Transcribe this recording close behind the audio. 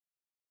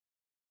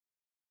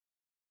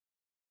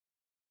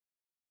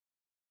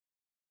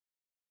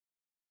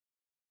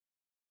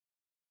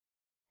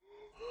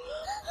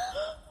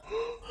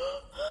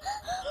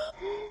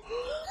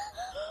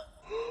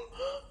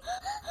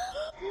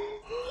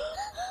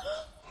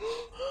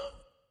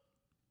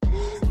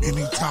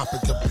Any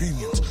topic,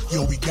 opinions,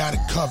 yo, we got it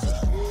covered.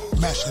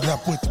 Mash it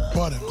up with the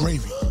butter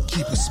gravy,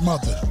 keep it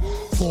smothered.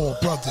 Four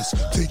brothers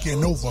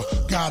taking over,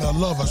 gotta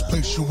love us.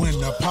 Place you in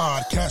the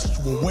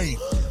podcastual way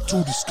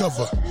to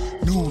discover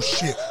new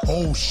shit,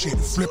 old shit,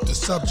 flip the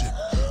subject.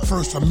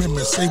 First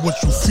Amendment, say what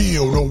you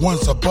feel, no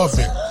one's above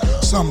it.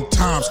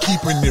 Sometimes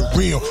keeping it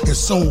real is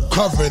so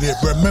coveted.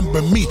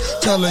 Remember me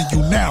telling you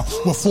now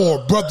what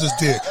four brothers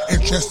did.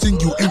 Interesting,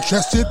 you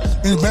interested?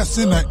 Invest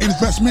in an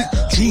investment?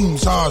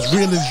 Dreams are as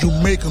real as you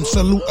make them.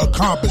 Salute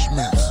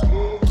accomplishments.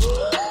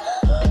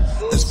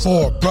 It's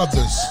four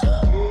brothers.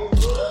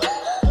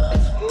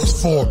 It's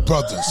four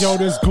brothers. Yo,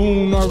 this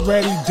goon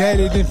already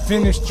deaded and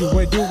finished you.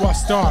 Where do I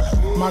start?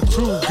 My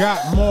crew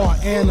got more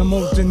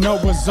animals than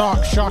Noah's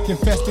Ark.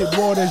 Shark-infested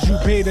waters, you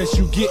bait us,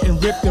 you getting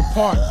ripped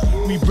apart.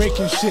 We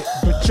breaking shit,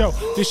 but yo,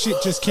 this shit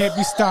just can't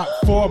be stopped.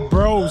 Four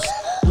bros,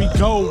 we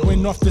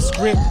going off the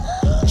script.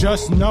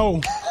 Just know,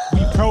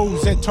 we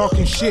pros at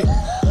talking shit.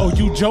 Oh,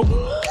 you joke?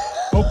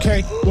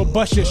 Okay, well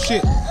bust your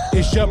shit.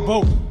 It's your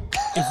boat.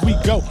 If we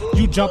go,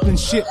 you jumping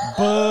shit.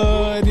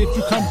 But if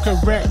you come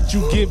correct,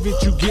 you give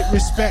it, you get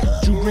respect.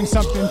 You bring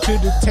something to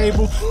the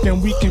table, then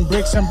we can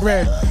break some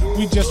bread.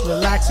 We just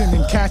relaxing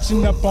and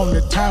catching up on the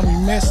time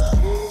we missed.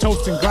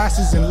 Toasting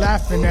glasses and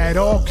laughing at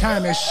all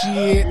kind of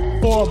shit.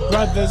 Four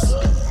brothers.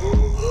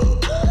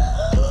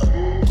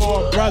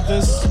 Four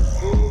brothers.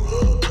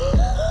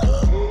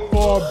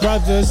 Four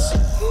brothers.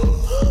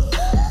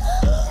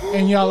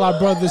 And y'all are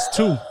brothers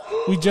too.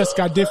 We just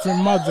got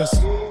different mothers.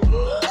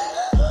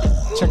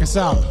 Check us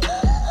out.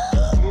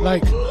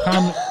 Like,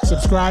 comment,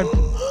 subscribe.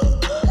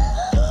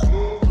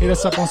 Hit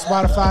us up on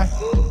Spotify.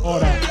 All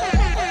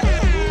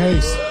that.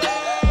 Peace.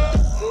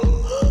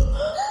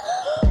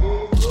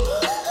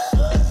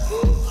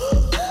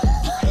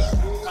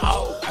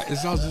 It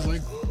sounds just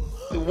like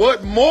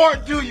What more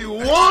do you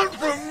want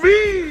from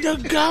me?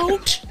 the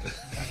goat.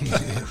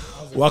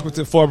 Welcome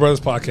to the Four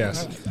Brothers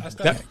Podcast.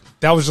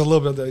 That was just a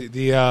little bit of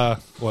the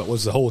what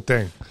was the whole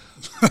thing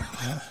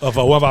of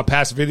one of our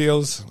past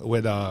videos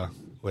with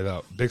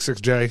Big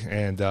 6J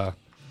and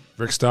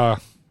Rick Starr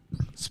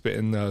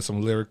spitting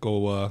some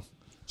lyrical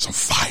Some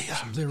fire.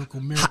 Lyrical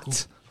miracle.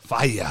 hot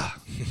fire.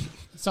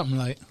 Something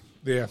like.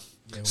 Yeah.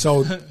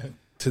 So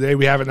today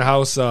we have in the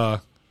house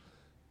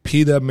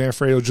Peter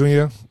Manfredo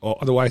Jr., or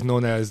otherwise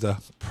known as the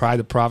Pride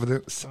of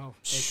Providence. Oh,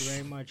 thank you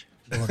very much.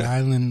 Rhode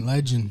Island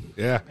legend.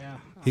 Yeah.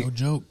 Yeah. No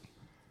joke.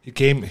 He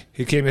came and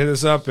hit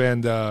us up,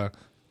 and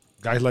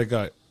guys like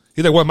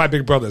he's like one of my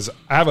big brothers.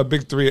 I have a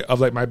big three of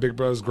like my big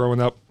brothers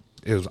growing up.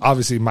 It was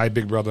obviously my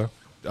big brother,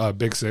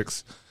 Big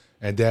Six,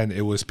 and then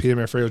it was Peter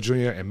Manfredo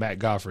Jr. and Matt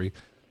Godfrey.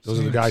 Those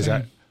are the guys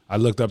that I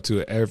looked up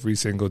to every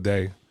single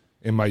day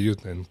in my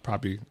youth, and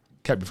probably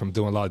kept me from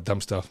doing a lot of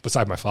dumb stuff.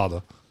 Besides my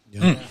father.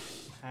 Yeah.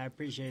 I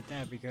appreciate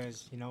that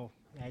because, you know,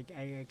 I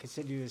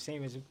consider you the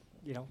same as,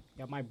 you know,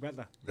 you're my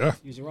brother. Yeah.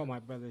 You're all my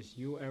brothers.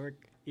 You, Eric,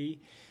 E,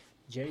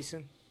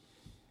 Jason,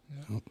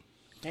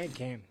 and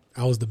Cam.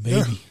 I was the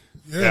baby.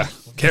 Yeah.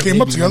 Cam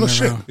Came up baby together. running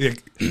Shit. around.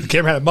 Yeah,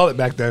 Cam had a mullet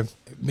back then.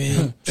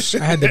 Man,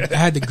 I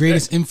had the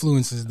greatest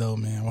influences though,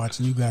 man,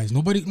 watching you guys.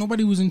 Nobody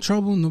was in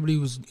trouble. Nobody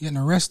was getting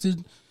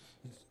arrested.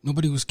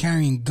 Nobody was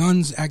carrying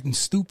guns, acting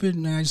stupid.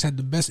 Man, I just had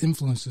the best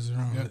influences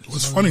around.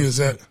 What's funny is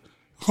that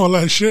all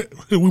that shit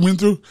we went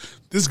through,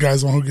 this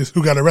guy's the one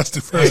who got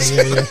arrested first.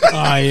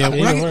 Oh yeah.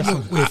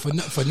 Wait,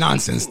 for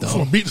nonsense though.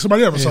 For beating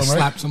somebody up or Yeah, something, right?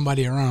 slap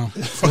somebody around.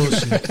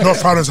 Bullshit.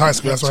 North Providence High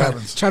School, that's what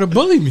happens. Try to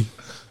bully me.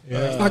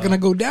 It's not gonna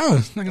go down.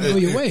 It's not gonna go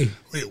your way.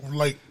 Wait,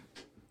 like,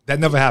 That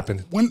never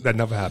happened. When- That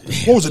never happened.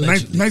 what was it,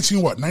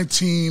 19 what?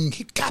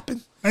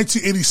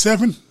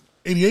 1987?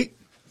 88?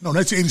 No,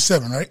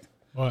 1987, right?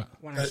 What?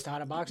 When I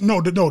started boxing, No,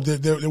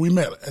 we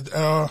met at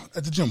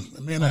the gym.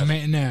 Man,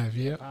 Manton Ave,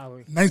 yeah.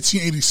 probably.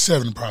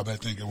 1987, probably, I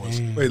think it was.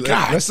 Wait,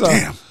 God let's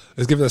damn.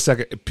 let's give it a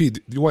second. Pete,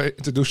 do you want to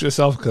introduce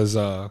yourself? Because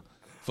for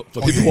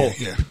people,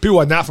 yeah. people who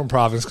are not from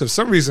Providence, because for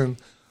some reason,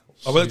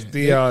 I think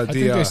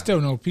they still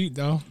know Pete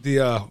though.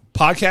 the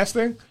podcast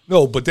thing.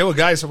 No, but there were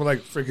guys from like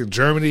freaking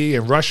Germany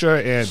and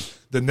Russia and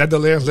the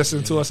Netherlands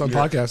listening to us on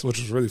podcasts, which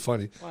was really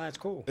funny. Well, that's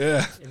cool.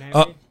 Yeah. You know what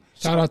I mean?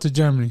 Shout out to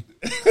Germany.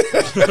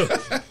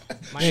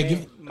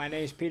 My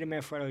name is Peter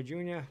Manfredo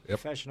Jr.,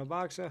 professional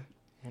boxer,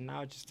 and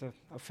now just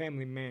a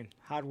family man,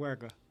 hard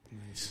worker.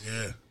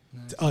 Yeah.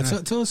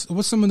 Tell us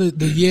what's some of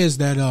the years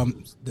that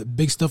the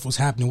big stuff was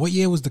happening. What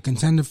year was the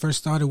Contender first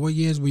started? What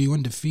years were you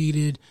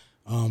undefeated?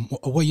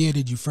 What year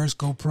did you first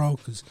go pro?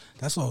 Because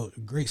that's all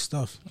great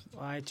stuff.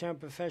 Well, I turned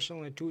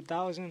professional in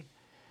 2000.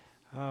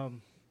 I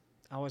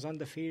was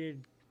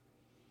undefeated,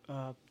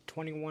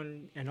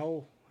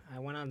 21-0. I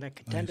went on the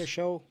Contender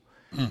show.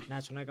 And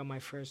that's when I got my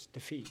first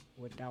defeat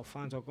with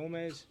Alfonso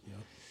Gomez. Yep.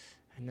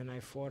 And then I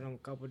fought him a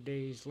couple of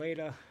days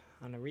later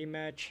on a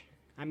rematch.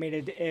 I mean,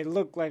 it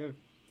looked like a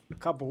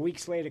couple of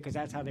weeks later because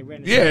that's how they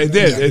ran it. Yeah, it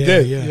did. It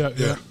did.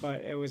 Yeah.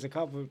 But it was I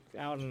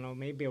don't know,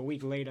 maybe a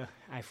week later,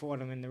 I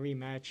fought him in the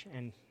rematch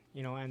and,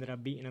 you know, I ended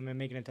up beating him and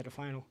making it to the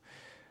final.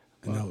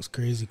 And that was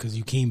crazy because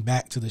you came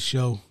back to the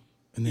show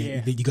And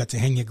then you got to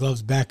hang your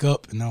gloves back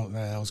up, and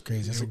that was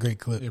crazy. That's a great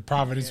clip. Yeah,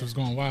 Providence was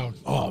going wild.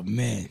 Oh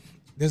man,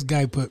 this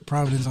guy put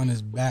Providence on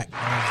his back.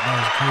 That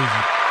was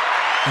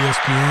crazy.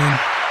 ESPN.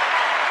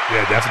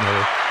 Yeah,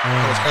 definitely.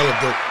 That was hella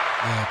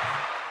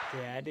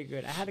dope. Yeah, I did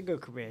good. I had a good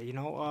career. You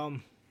know,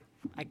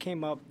 I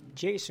came up.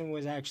 Jason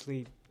was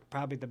actually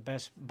probably the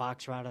best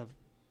boxer out of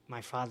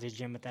my father's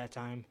gym at that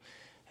time,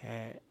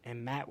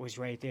 and Matt was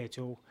right there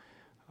too.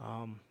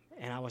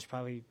 And I was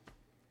probably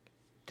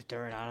the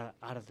third out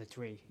of the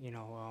three. You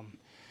know,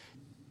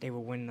 they would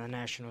win the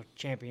national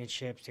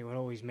championships. They would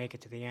always make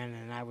it to the end,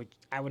 and I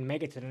would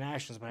make it to the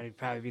nationals, but I'd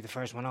probably be the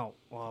first one out,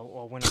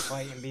 or win a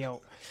fight and be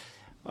out.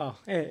 Well,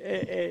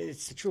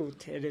 it's the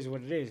truth. It is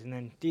what it is. And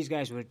then these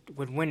guys would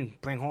win,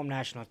 bring home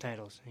national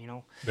titles. You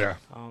know. Yeah.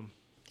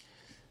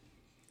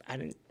 I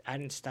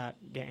didn't start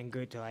getting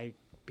good till I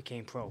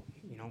became pro.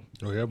 You know.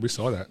 Oh yeah, we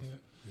saw that.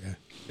 Yeah.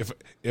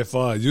 If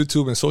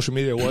YouTube and social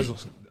media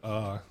was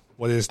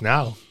what it is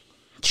now,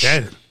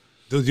 then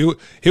dude,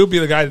 he would be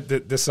the guy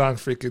that's on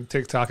freaking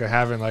TikTok and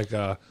having like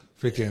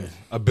freaking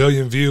a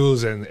billion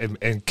views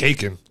and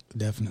caking.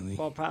 Definitely.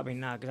 Well, probably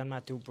not because I'm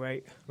not too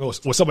bright. Well,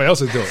 somebody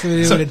else would do So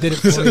it. they would have did it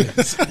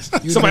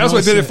for you. Somebody else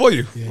would have did it for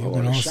you. Yeah,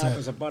 Well, the shop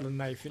is a butter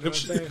knife. You know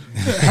what I'm saying?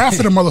 Half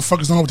of the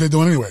motherfuckers don't know what they're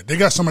doing anyway. They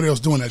got somebody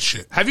else doing that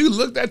shit. Have you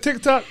looked at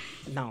TikTok?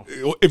 No.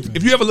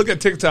 If you ever look at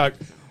TikTok,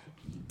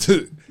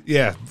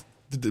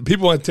 the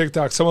people on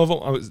TikTok, some of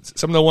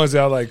the ones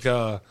that are like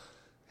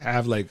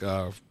have like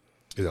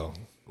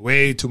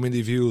way too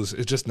many views.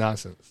 It's just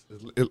nonsense.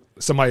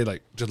 Somebody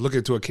like just looking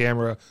into a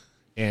camera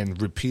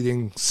and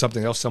repeating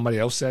something else somebody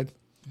else said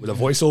with a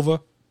voiceover.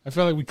 I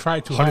feel like we try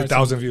too hard.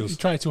 100,000 views. We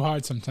try too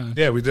hard sometimes.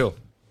 Yeah, we do.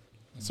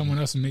 Someone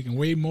else is making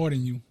way more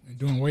than you and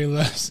doing way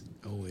less.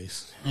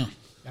 Always.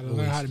 Gotta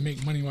learn how to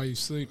make money while you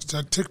sleep. It's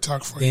that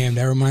TikTok for you. Damn,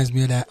 that reminds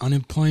me of that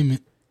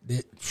unemployment.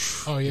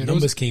 Oh yeah,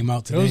 numbers came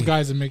out today. Those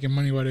guys are making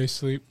money while they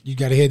sleep. You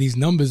got to hear these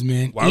numbers,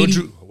 man. Why would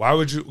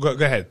you go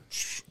ahead?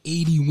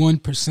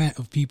 81%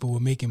 of people were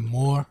making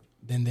more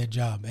than their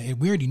job.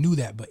 We already knew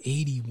that, but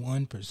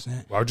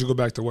 81%. Why would you go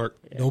back to work?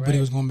 Nobody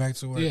was going back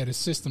to work. Yeah, the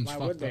system's Why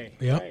fucked would up. they?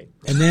 Yep. Right.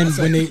 And then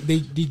when they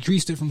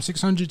decreased it from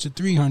 600 to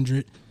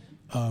 300,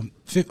 only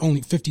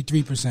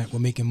 53% were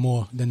making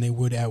more than they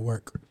would at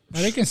work.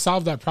 Now they can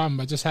solve that problem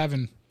by just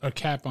having a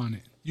cap on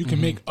it. You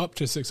can make up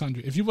to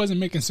 600. If you wasn't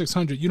making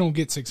 600, you don't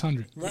get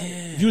 600. Right.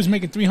 If you was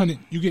making 300,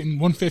 you getting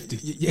 150.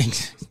 Yeah.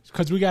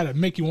 Because we got to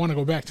make you want to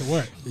go back to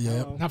work.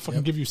 Yeah. Not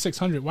fucking give you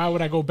 600. Why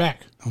would I go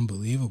back?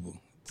 Unbelievable.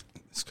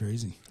 It's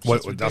crazy.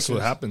 That's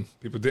what happened.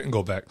 People didn't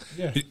go back.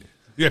 Yeah.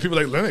 You got people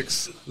like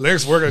Lennox.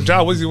 Lennox working a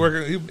job. What is he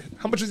working?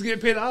 How much is he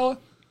getting paid an hour?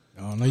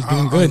 Oh, no, he's I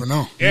doing don't good. even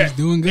know. Yeah. He's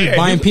doing good. Yeah,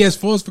 Buying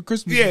PS4s for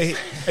Christmas. Yeah,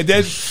 and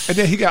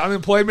then he got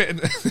unemployment.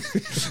 And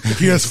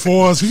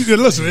PS4s.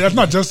 Listen, that's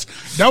not just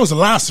that was the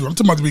last year. I'm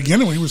talking about the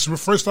beginning when he was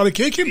first started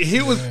caking.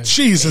 he was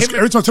Jesus. him-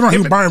 Every time I turn around, he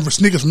was him- buying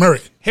sneakers from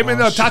Eric. him and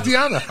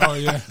Tatiana. Oh,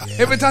 yeah.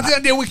 Him and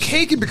Tatiana, they were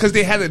caking because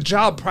they had a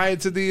job prior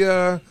to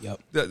the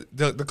Yep.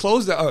 the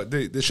close,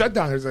 the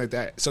shutdown and everything like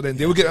that. So then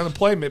they would get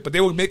unemployment, but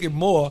they were making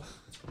more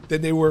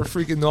than they were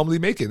freaking normally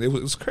making. It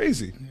was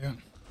crazy. Yeah.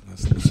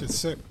 Shit's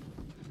sick.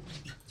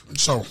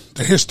 So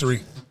the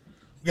history.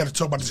 We got to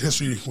talk about this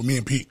history with me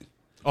and Pete.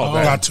 Oh, We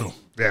man. got to.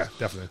 Yeah,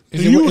 definitely.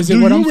 Is Do it, you- is it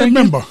do what you I'm thinking?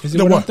 remember Is it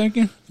the what I'm what?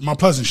 thinking? Mount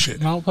Pleasant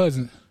shit. Mount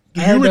Pleasant.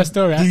 Do I heard you that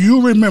story. Do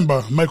you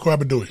remember Michael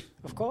Abadui?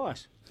 Of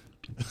course.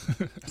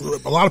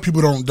 A lot of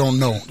people don't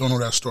know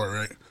that story,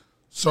 right?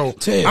 So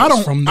Tales I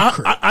don't. from the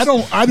crypt.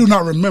 I do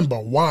not remember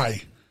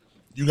why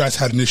you guys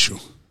had an issue.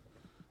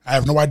 I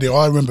have no idea.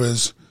 All I remember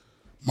is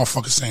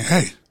motherfuckers saying,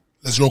 "Hey,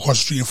 let's go across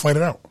the street and fight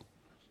it out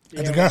at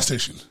the Yeah, gas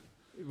station."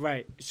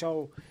 Right.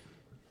 So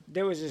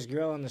there was this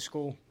girl in the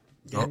school,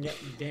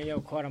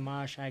 Danielle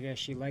Quatamash. I guess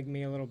she liked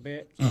me a little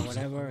bit or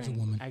whatever.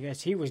 And I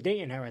guess he was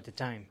dating her at the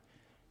time,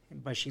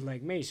 but she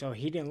liked me. So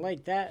he didn't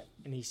like that.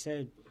 And he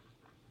said,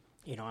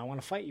 I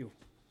want to fight you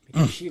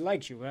because she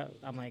likes you.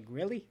 I'm like,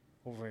 really?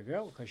 Over a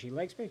girl? Because she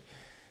likes me?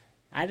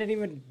 I didn't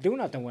even do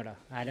nothing with her.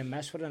 I didn't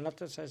mess with her,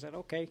 nothing. So I said,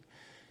 okay.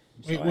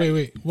 So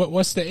Wait.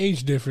 What's the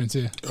age difference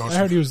here? Oh, I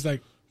heard he was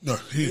like No,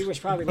 He was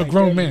probably A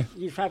grown man.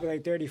 He was probably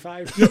like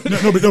 35.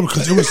 no,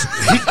 because it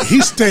was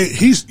he stayed.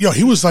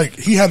 He was like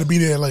he had to be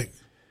there like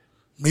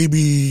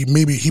maybe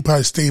he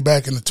probably stayed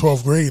back in the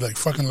 12th grade like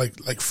fucking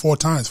like 5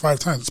 times.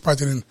 It's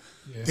probably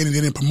they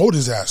didn't promote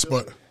his ass,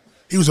 but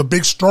he was a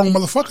big strong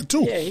motherfucker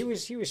too. Yeah, he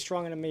was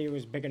stronger than me. He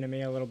was bigger than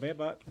me a little bit,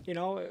 but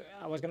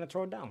I was gonna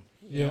throw it down.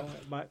 You know,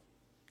 but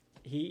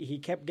he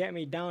kept getting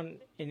me down,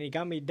 and he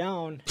got me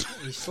down.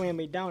 He slammed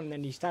me down, and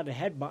then he started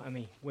headbutting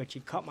me, which he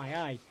cut my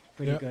eye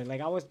pretty good.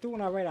 Like I was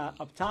doing all right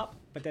up top,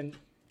 but then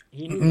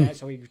he knew that,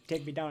 so he'd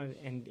take me down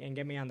and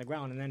get me on the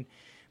ground, and then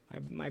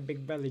my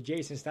big brother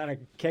Jason started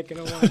kicking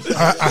him.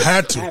 I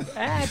had to.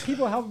 I had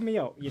people helping me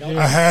out.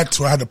 I had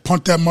to. I had to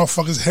punt that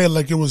motherfucker's head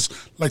like there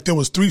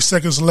was 3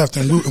 seconds left,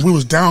 and we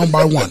was down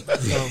by 1.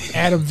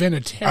 Adam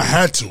Vinatieri. I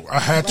had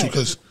to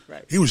because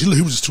he was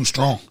just too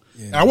strong.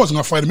 Yeah. I wasn't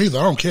gonna fight him either.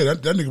 I don't care.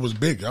 That nigga was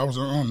big. I was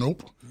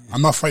nope.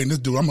 I'm not fighting this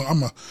dude.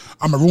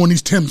 I'm a ruin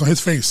these Timbs on his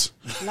face.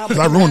 No, 'Cause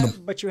I ruined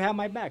them. But you have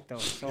my back, though.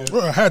 So,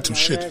 Well, I had to, you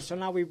know, shit. So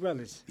now we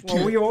brothers.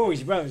 Well, we were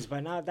always brothers,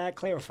 but now that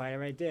clarified it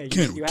right there.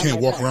 Can't you have can't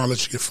my walk back. around and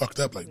let you get fucked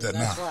up like that.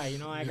 That's Nah, why, you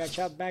know, I got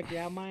your back, you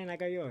have mine, I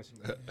got yours.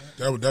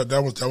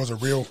 that was a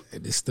real.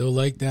 It's still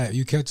like that.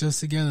 You catch us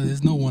together,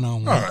 there's no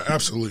one-on-one.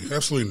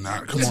 Absolutely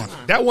not. Come on.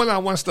 That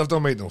one-on-one stuff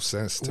don't make no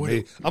sense to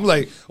me. I'm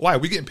like, why? Are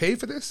we getting paid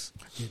for this?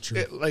 Yeah,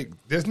 true. Like,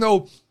 there's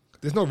no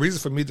reason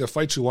for me to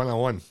fight you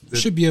one-on-one. You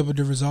should be able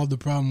to resolve the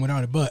problem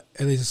without it, but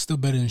at least it's still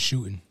better than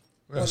shooting.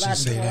 Well, Let's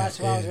that's just say that. that's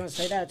what I was Yeah. going to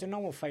say. That no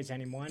one fights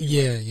anymore.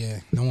 Anyway. Yeah.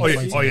 No one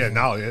fights anymore.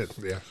 Now, yeah. But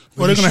Well, you they're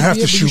gonna should have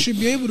be to able- shoot. You should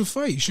be able to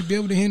fight. You should be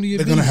able to handle your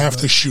They're gonna business, have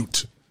bro. to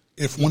shoot.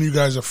 If one of you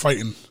guys are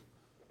fighting,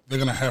 they're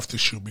gonna have to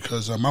shoot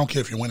because I don't care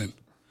if you're winning.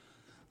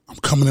 I'm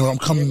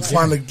coming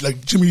flying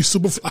like Jimmy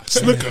Superfly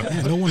Slicker.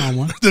 Yeah, no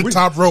one-on-one. The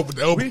top rope with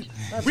the elbow.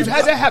 We've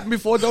had that happen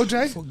before, though,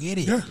 Jay. Forget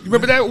it. Yeah. You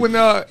remember that when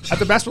at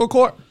the basketball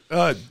court,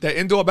 that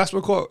indoor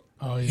basketball court?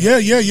 Oh, yeah.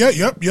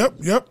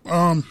 Yep.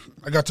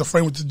 I got to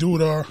fight with the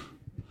dude.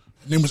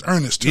 His name was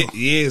Ernest too.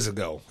 Years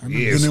ago.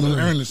 His name was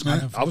Ernest,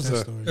 man. I was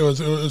a It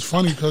was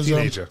funny because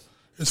teenager.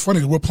 it's funny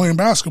 'cause we're playing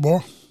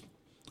basketball.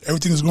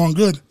 Everything is going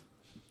good.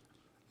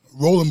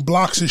 Roland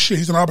blocks his shit.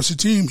 He's on the opposite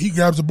team. He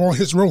grabs the ball and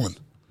hits Roland.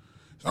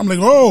 I'm like,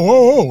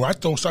 oh. I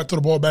throw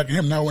the ball back at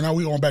him. Now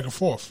we going back and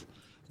forth.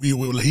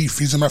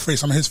 He's in my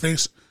face. I'm in his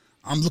face.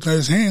 I'm looking at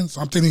his hands.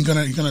 I'm thinking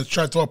he's gonna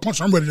try to throw a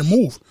punch. I'm ready to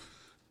move.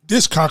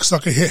 This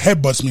cocksucker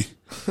headbutts me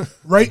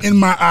right in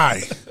my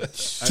eye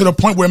to the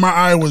point where my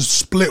eye was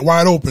split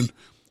wide open.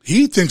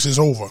 He thinks it's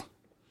over.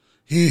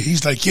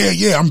 He's like,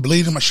 yeah, I'm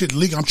bleeding. My shit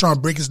leaking. I'm trying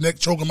to break his neck,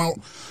 choke him out.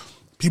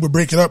 People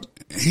break it up.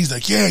 He's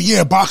like,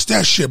 yeah, box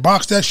that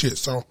shit.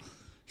 So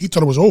he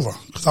thought it was over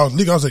because I was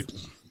leaking. I was like,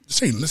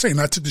 this ain't.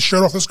 I took the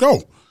shirt off. Let's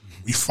go.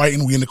 We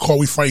fighting. We in the court.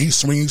 We fight. He's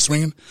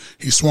swinging.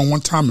 He swung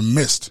one time and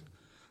missed.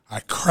 I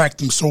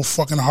cracked him so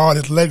fucking hard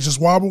his legs just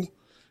wobbled.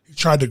 He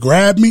tried to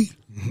grab me.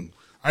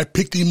 I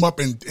picked him up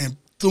and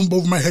threw him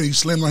over my head. He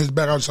slammed on his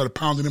back. I just started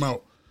pounding him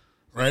out.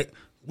 Right?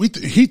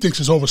 He thinks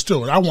it's over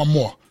still. I want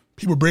more.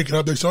 People break it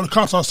up. They say, oh, the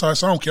cops outside.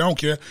 So I don't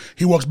care.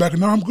 He walks back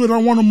and, no, I'm good. I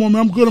don't want no more,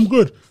 man. I'm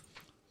good.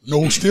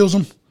 No who steals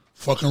him?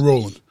 Fucking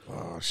Roland.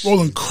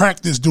 Roland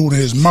cracked this dude in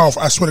his mouth.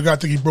 I swear to God, I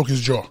think he broke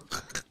his jaw.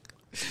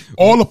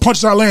 All the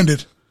punches I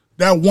landed,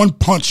 that one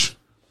punch,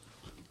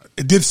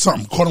 it did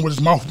something. Caught him with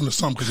his mouth open or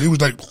something because he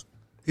was like,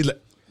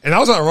 and I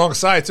was on the wrong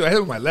side too. I hit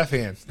with my left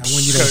hand. That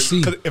one you don't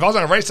see. 'Cause if I was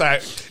on the right side,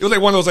 it was like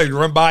one of those like you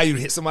run by, you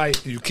hit somebody,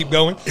 and you keep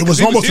going. it was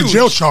He almost a huge.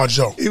 jail charge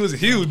though. He was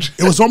huge.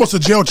 It was almost a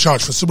jail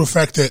charge for the simple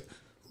fact that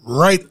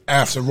right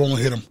after Roland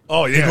hit him,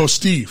 Oh, yeah. here goes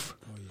Steve.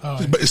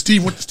 But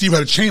Steve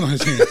had a chain on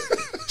his hand.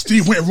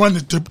 Steve went and run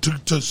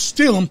to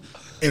steal him,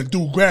 and the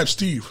dude grabbed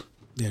Steve.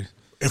 Yeah.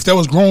 If that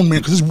was grown man,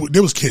 because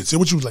there was kids. They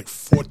was like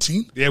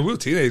 14. Yeah, we were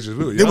teenagers. We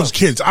were There young. was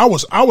kids. I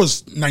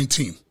was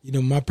 19. You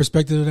know, my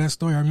perspective of that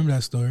story, I remember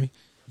that story.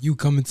 You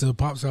coming to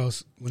Pop's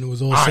house when it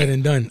was all said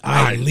and done.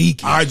 I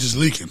leaking. I just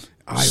leaking.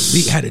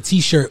 Had a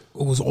T-shirt.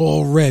 It was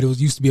all red. It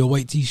used to be a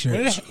white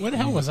T-shirt. Where the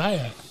hell was I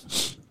at?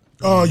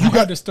 You I got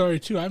heard the story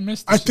too. I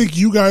missed. I think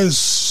you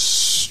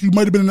guys, you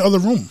might have been in the other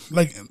room. No,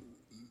 like,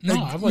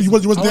 I wasn't. you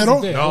wasn't there at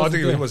all? there. No, I wasn't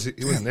think there.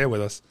 he wasn't there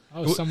with us. I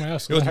was somewhere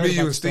else. It was I heard me, about you,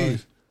 and the story.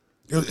 Steve.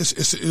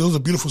 Those are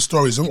beautiful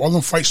stories. All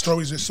them fight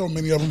stories, there's so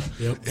many of them.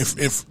 Yep.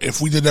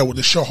 If we did that, with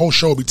the whole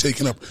show would be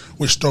taken up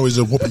with stories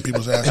of whooping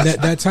people's asses.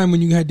 And that time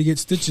when you had to get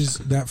stitches,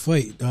 that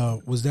fight,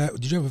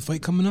 did you have a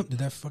fight coming up? Did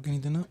that fuck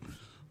anything up?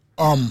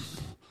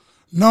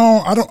 No,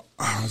 I don't.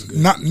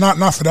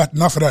 Not for that.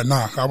 Not for that.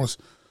 Nah, I was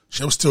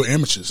still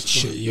amateurs.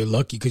 Shit, you're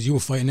lucky because you were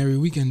fighting every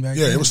weekend back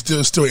Yeah, then. it was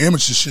still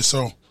amateur shit.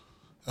 So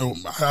I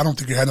don't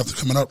think it had nothing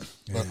coming up.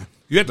 But,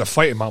 You had to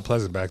fight in Mount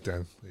Pleasant back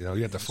then. You know,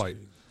 you had to fight.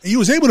 and you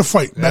was able to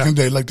fight back in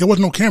the day. Like there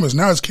wasn't no cameras.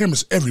 Now there's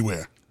cameras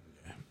everywhere.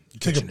 You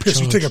take a piss.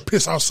 You take a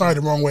piss outside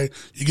the wrong way,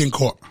 you're getting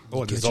caught.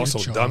 Oh, there's Get you also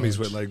charged. dummies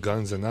with like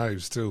guns and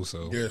knives too.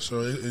 So Yeah,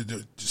 so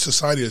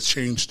society has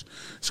changed.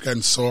 It's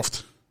gotten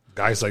soft.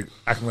 guys like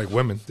acting like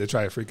women. They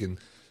try to freaking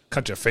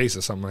cut your face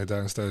or something like that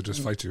instead of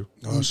just fight you.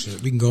 Oh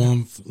shit, we can go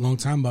on for a long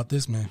time about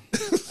this, man.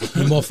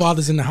 Need more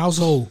fathers in the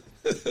household.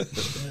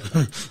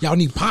 Y'all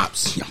need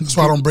pops. That's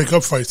why I don't break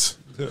up fights.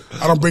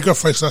 I don't break up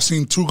fights. 'Cause I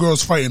seen two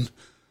girls fighting,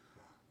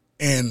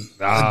 and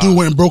a dude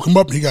went and broke him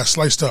up, and he got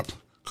sliced up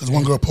because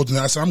one girl pulled him.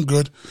 I said, "I'm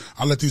good.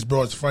 I'll let these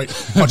broads fight.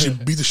 Watch you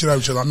beat the shit out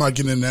of each other. I'm not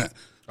getting in that.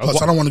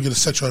 Plus, I don't want to get a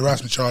sexual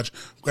harassment charge.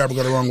 Grab a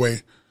girl the wrong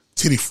way.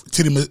 Titty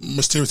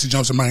mysteriously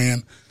jumps in my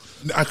hand.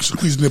 I can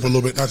squeeze the nipple a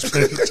little bit. Not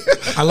straight.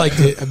 I liked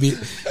it. I mean,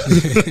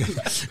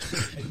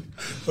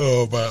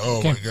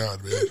 Oh my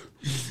God, man.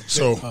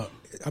 So,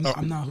 I'm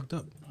not hooked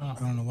up. I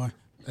don't know why.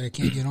 I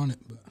can't get on it.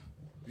 But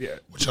Yeah,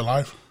 what's your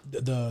life?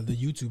 the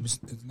YouTube is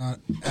not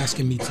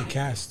asking me to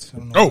cast. I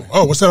don't know.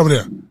 Oh, what's that over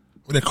there?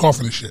 Where they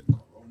coughing and shit?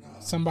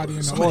 Somebody in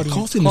the Somebody audience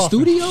coughed in the coughing.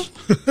 studio.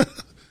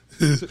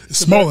 It's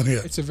small in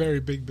here. It's a very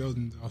big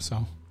building, though.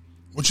 So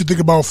What you think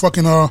about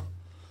fucking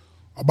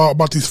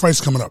about these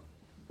fights coming up?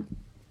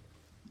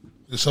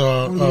 This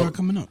What do we got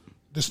coming up?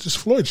 this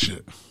Floyd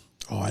shit.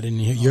 Oh, I didn't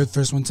hear. You're the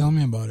first one telling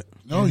me about it.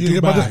 No, you hear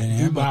about I that? didn't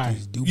hear about Dubai.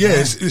 this. Dubai. Yeah,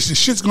 it's the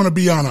shit's gonna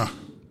be on a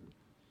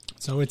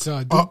So it's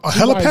a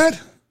helipad.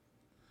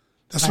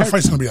 That's what the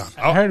fight's gonna be on.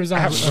 I heard it was on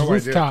have a no idea.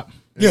 rooftop.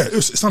 Yeah,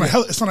 it's on a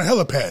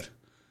helipad.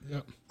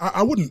 Yep.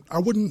 I wouldn't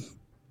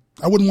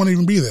want to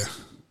even be there.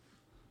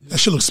 That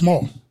shit looks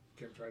small.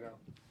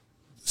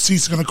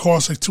 Seats are gonna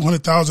cost like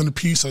 $200,000 a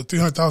piece or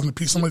 $300,000 a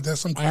piece, something like that.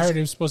 Something I heard crazy.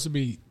 it was supposed to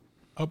be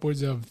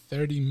upwards of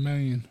 $30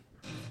 million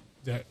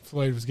that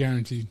Floyd was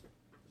guaranteed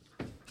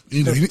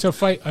to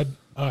fight a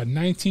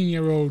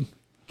 19-year-old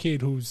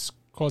kid who's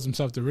calls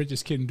himself the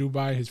richest kid in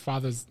Dubai. His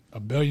father's a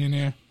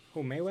billionaire.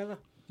 Who, Mayweather?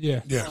 Yeah.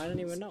 Yeah. Oh, I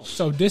didn't even know.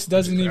 So this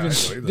doesn't even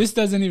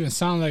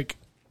sound like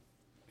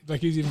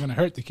he's even gonna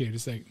hurt the kid.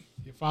 It's like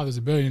your father's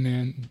a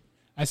billionaire. And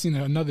I seen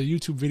another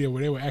YouTube video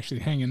where they were actually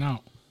hanging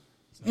out.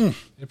 So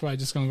they're probably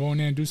just gonna go in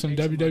there and do some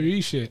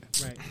WWE shit.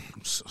 Right.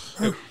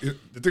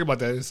 The thing about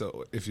that is,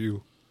 so if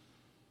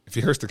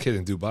he hurts the kid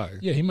in Dubai,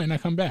 Yeah, he might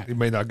not come back. he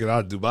may not get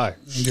out of Dubai.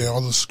 Yeah,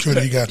 all the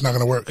security you got not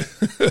gonna work.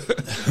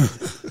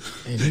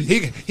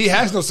 He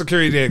has no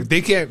security there.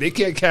 They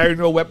can't carry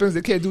no weapons.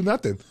 They can't do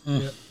nothing.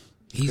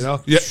 You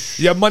know,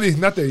 your money's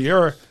nothing.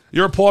 You're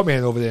a poor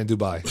man over there in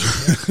Dubai.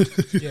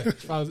 Yeah, his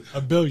father's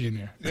a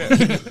billionaire.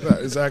 Right,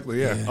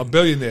 exactly. Yeah, a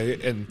billionaire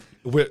and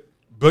with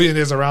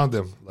billionaires around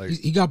him. Like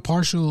He got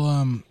partial.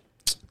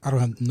 I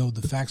don't know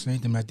the facts or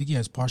anything, but I think he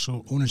has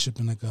partial ownership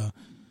in like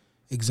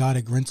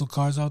exotic rental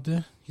cars out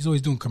there. He's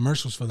always doing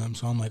commercials for them,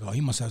 so I'm like, oh, he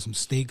must have some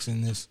stakes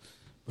in this.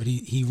 But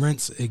he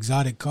rents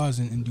exotic cars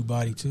in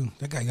Dubai too.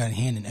 That guy got a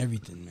hand in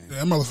everything, man.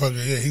 That motherfucker,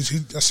 yeah,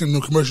 I seen new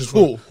commercials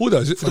for who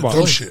does it? for Come on.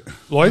 dumb shit.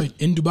 Floyd?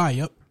 In Dubai,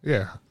 yep.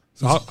 Yeah.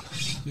 So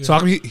how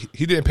come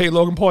he didn't pay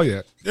Logan Paul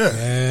yet?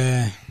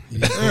 Yeah,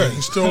 Yeah.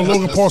 he's still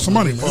Logan Paul some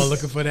money, Paul man.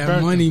 looking for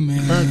that money,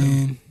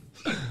 man.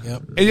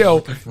 Yep.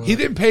 And he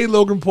didn't pay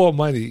Logan Paul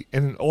money,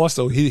 and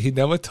also he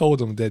never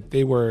told him that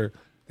they were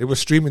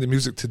streaming the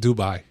music to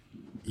Dubai,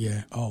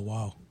 Yeah. Oh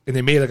wow. and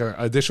they made like an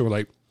additional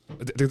like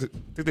I think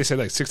they said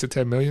like 6 to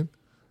 10 million,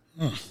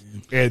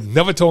 and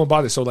never told him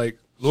about it. So like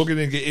Logan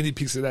didn't get any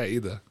piece of that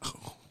either.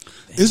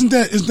 Isn't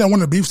that one of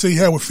the beefs that he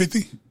had with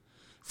 50?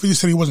 50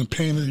 said he wasn't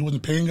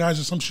paying guys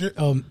or some shit.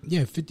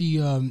 Yeah. 50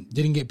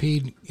 didn't get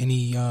paid, and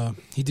he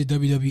did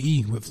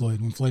WWE with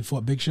Floyd when Floyd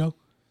fought Big Show.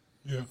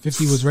 Yeah.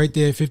 50 was right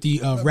there. 50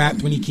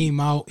 rapped when he came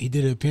out. He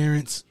did an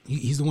appearance.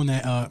 He's the one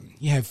that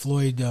he had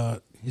Floyd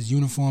his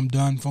uniform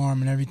done for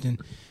him and everything.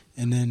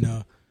 And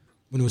then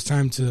when it was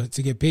time to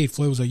get paid,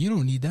 Floyd was like, "You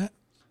don't need that."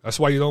 That's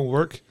why you don't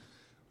work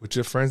with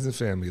your friends and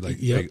family. Like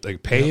Yep.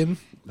 like paying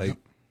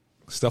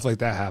stuff like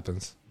that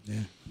happens. Yeah.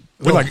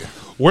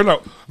 We're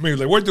not. I mean,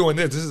 like we're doing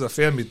this. This is a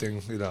family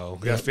thing, you know.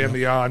 We got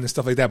family on and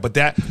stuff like that. But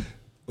that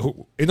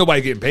ain't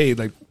nobody getting paid.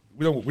 Like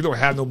we don't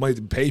have no money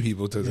to pay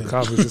people to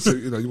come. Just,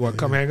 you know, you want to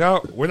come hang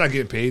out? We're not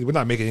getting paid. We're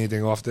not making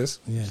anything off this.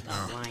 Yeah.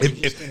 Lying.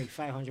 Just give me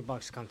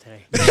 $500 to come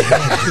today.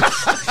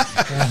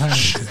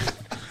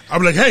 I'll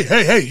be like,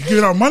 hey, you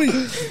giving out money?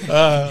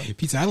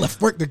 Pizza, I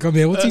left work to come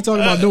here. What's he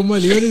talking about? No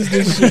money. What is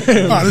this shit?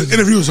 This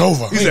interview is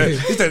over. He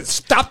said,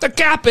 "Stop the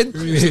capping!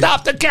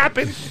 Stop the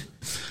capping!"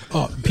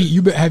 Oh,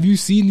 Pete, have you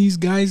seen these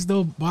guys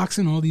though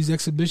boxing all these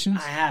exhibitions?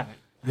 I haven't.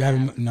 You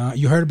haven't? Nah,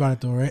 you heard about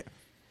it though, right?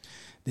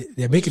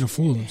 They're making a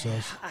fool of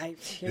themselves.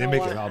 You They know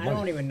make what? a lot of I money.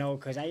 don't even know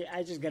because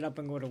I just get up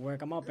and go to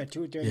work. I'm up at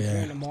 2:33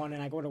 Yeah. in the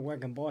morning. I go to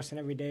work in Boston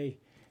every day.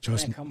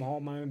 Trust when me. I come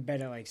home, I'm in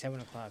bed at like 7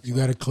 o'clock. You So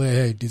got a clear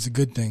head. It's a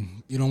good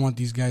thing. You don't want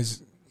these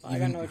guys. I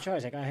got no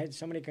choice. I had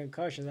so many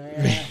concussions.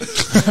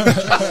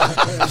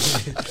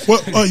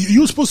 Well,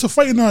 you were supposed to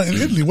fight in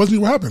Italy, wasn't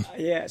it? What happened?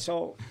 Yeah,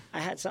 so I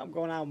had something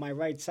going on with my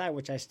right side,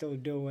 which I still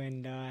do,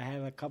 and I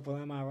had a couple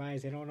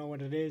MRIs. They don't know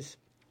what it is.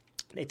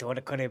 They thought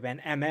it could have been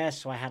MS,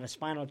 so I had a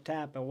spinal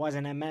tap. It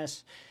wasn't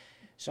MS.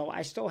 So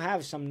I still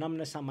have some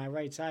numbness on my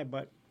right side,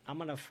 but I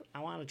want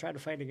to try to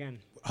fight again.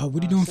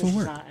 What are you doing for since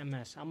work? It's not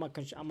MS.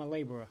 I'm a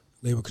laborer.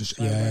 Labor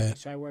construction.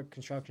 So I work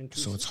construction too.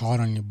 So it's hard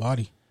on your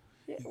body.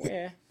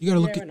 Yeah. You gotta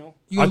look I at. know.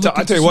 You I'll gotta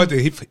look tell you into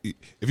one thing.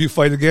 If you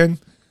fight again,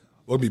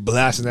 we'll be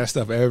blasting that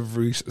stuff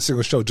every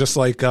single show. Just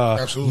like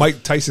Absolutely.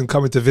 Mike Tyson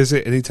coming to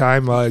visit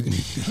anytime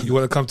you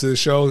want to come to the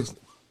show.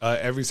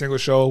 Every single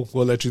show,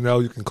 we'll let you know.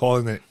 You can call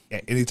in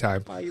at any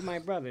time. Well, you my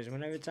brothers.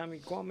 Whenever time you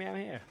call me, I'm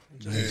here.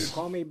 You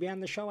call me, be on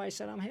the show, I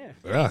said I'm here.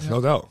 Yeah,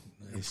 no doubt.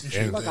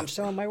 And Look, I'm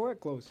still in my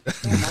work clothes.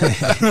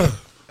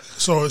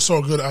 So it's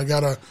so good. I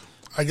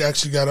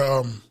actually got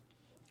a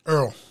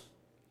Earl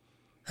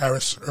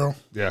Harris. Earl,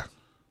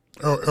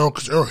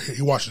 because Earl,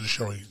 he watches the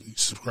show. He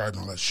subscribed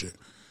and all that shit.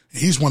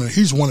 And he's one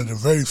of the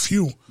very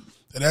few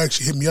that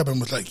actually hit me up and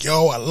was like,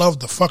 "Yo, I love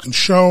the fucking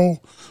show.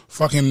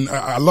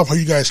 I love how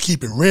you guys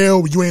keep it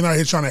real. You ain't out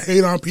here trying to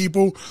hate on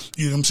people.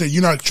 You know what I'm saying?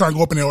 You're not trying to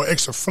go up in there all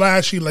extra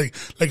flashy, like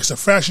it's a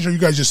fashion show. You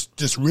guys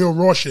just real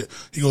raw shit."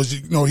 He goes,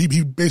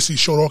 he basically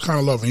showed all kind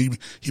of love, and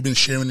he been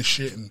sharing the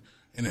shit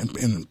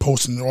and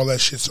posting and all that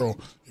shit. So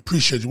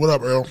appreciate you. What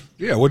up, Earl?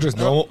 yeah, we're just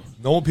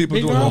normal people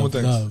doing normal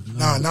things. Love.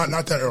 Nah,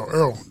 not that Earl.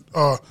 Earl.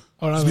 Oh,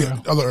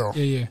 the other Earl.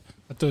 Yeah.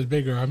 I thought it was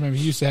bigger. I remember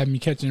he used to have me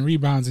catching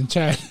rebounds in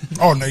chat.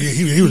 Oh no, yeah,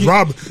 he was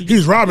robbing. He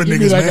was robbing Give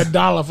me niggas, like man.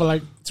 $1 for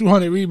like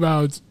 200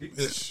 rebounds.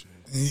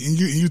 And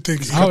you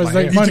think I was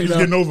like you money think though.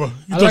 you're getting over?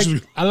 You thought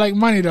you- I like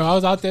money though. I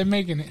was out there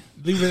making it.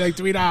 Leave it like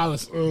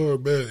 $3. Oh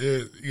man,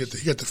 yeah, you get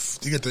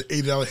the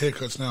 $80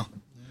 haircuts now.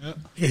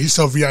 Yeah, he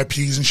sell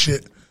VIPs and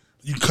shit.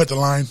 You cut the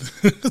line.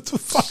 What the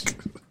fuck?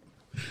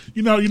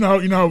 You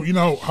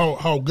know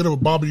how good of a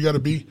barber you got to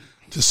be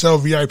to sell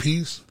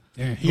VIPs.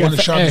 Yeah, You want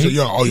to shop? And say,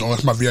 yo,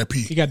 that's my VIP.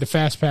 He got the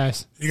fast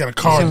pass. You got a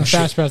card Selling and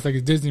fast shit. pass like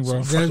it's Disney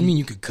World. Does that mean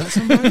you could cut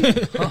somebody?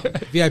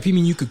 VIP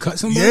mean you could cut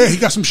somebody? Yeah, he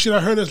got some shit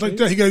I heard that's like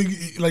that. He got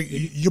like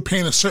you're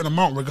paying a certain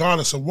amount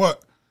regardless of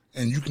what,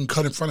 and you can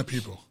cut in front of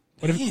people.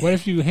 What if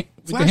you with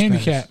the Flashbacks.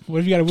 handicap? What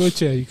if you got a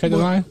wheelchair? You cut the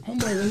line.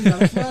 Homeboy really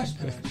got a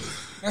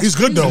flashback. He's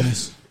good though.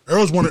 craziness.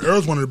 Earl's one of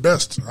the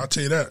best. I'll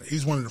tell you that.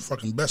 He's one of the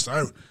fucking best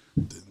I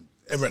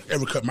ever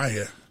cut my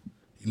hair.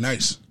 He's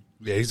nice.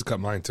 Yeah, he used to cut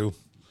mine too.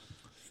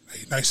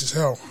 He's nice as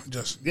hell.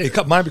 Just Yeah, he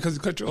cut mine because he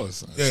cut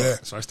yours. Yeah.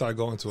 So I started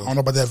going to I him. don't know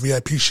about that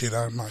VIP shit.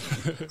 I'm like,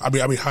 I'll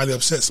be highly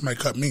upset. Somebody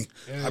cut me.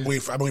 I've been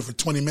waiting for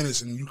 20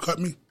 minutes and you cut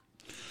me.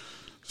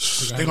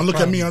 They're gonna look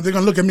at me. They're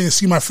gonna look at me and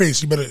see my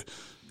face. You better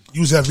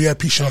use that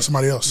VIP shit on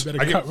somebody else. You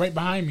better I get- cut right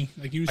behind me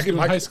like you used I to get do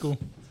in my- high school.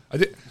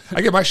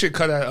 I get my shit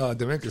cut at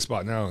Dominican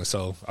spot now.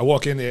 So I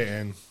walk in there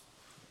and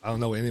I don't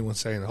know what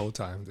anyone's saying the whole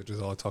time. They're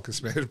just all talking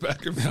Spanish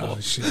back and forth. Oh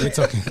shit, they're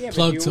talking Yeah, but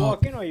plug you talk.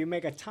 walk in or you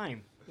make a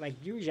time. Like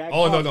usually I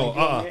Oh, call, no.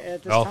 like,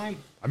 at this No. time.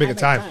 I make a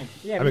time.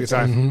 Yeah, I me make a too.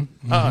 time.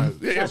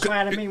 Yeah, That's why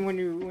I mean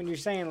when you're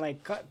saying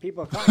like cut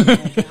people cutting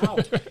like, how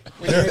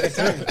when you make a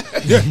time.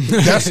 Yeah,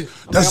 that's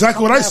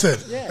exactly what I said.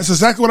 Yeah. That's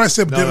exactly what I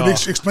said. No. They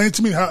explained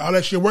to me how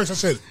that shit works. I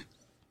said,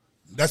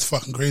 that's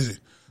fucking crazy.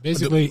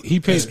 Basically,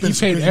 he paid spend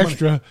some crazy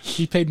extra.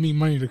 He paid me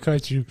money to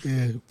cut you.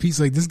 Yeah, Pete's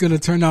like, this is gonna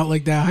turn out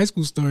like that high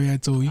school story I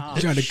told you.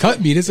 You tried to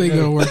cut me. This ain't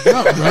gonna work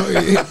out, bro.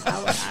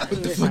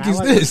 What the fuck is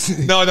this?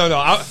 No.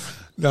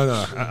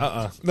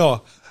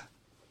 No.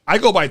 I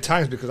go by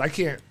times because I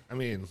can't. I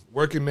mean,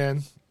 working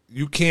man,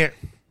 you can't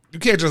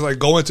just like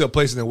go into a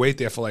place and then wait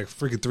there for like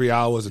freaking 3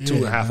 hours or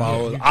 2.5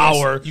 hours,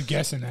 hour. You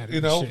guessing at it?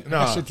 You know, Shit. no,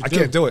 Got shit to I do.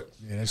 can't do it.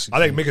 Yeah, that shit I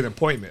like make an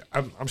appointment.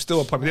 I'm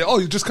still an appointment. Oh,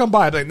 you just come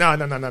by. I'm like,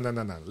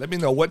 no. Let me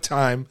know what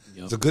time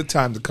is a good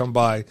time to come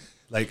by.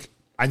 Like,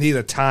 I need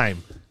a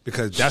time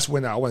because that's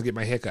when I want to get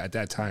my haircut at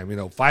that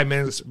time. 5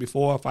 minutes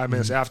before, 5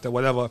 minutes after,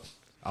 whatever.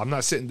 I'm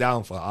not sitting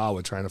down for an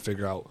hour trying to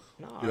figure out.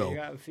 No,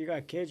 if you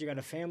got kids, you got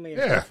a family,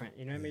 it's Yeah. different.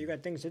 You know what I mean? You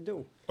got things to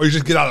do. Or you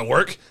just get out of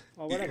work.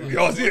 Or whatever.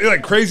 You're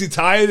like crazy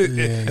tired, and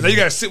then you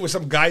gotta sit with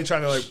some guy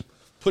trying to like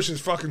push his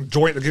fucking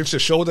joint against your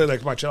shoulder.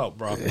 Like, my chill out,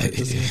 bro. Like,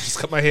 just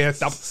cut my hair.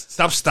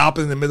 Stop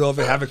stopping in the middle of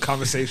it, having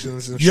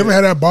conversations. And You shit. ever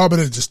had that barber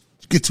that just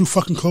get too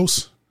fucking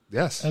close?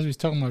 Yes. That's what he's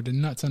talking about. The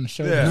nuts on the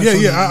show. Yeah.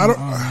 Yeah. I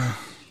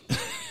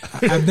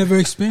don't. I've never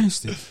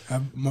experienced it.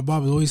 My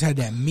barber's always had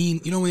that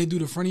mean. You know when they do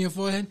the front of your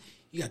forehead,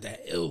 you got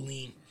that ill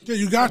lean. Yeah,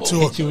 you got to.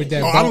 hit you with that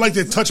I ball. don't like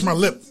to touch my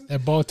lip.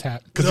 That ball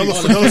tap. Because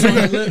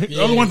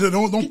the other one,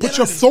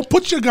 don't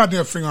put your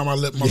goddamn finger on my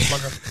lip,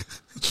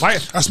 motherfucker. I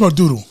I smell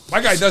doodle.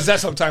 My guy does that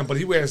sometimes, but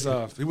he wears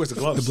the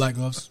gloves. The black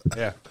gloves.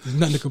 Yeah. There's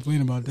nothing to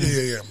complain about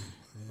that.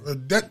 Yeah.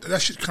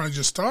 That shit kind of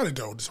just started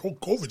though. This whole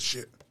COVID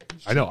shit.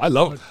 I know. I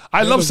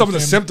love some of the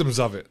symptoms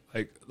of it.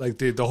 Like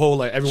the whole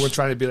like everyone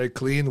trying to be like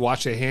clean,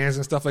 wash their hands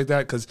and stuff like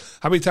that. Because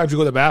how many times you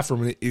go to the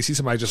bathroom and you see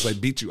somebody just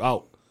like beat you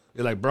out?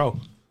 You're like, bro,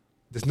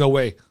 there's no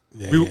way.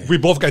 We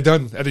both got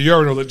done at the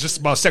urinal just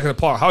about a second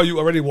apart. How are you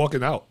already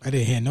walking out? I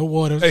didn't hear no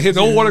water. Hey,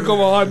 no water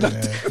go on.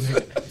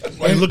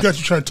 Why they look at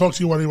you trying to talk to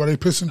you while they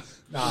pissing?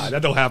 Nah,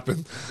 that don't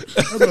happen.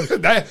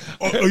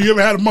 Or you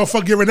ever had a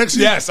motherfucker get right next to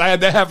you? Yes, I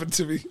had that happen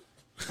to me.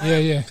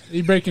 Yeah.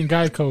 He breaking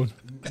guy code.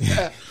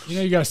 You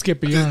know you gotta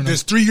skip a urinal.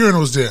 There's 3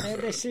 urinals there. Hey,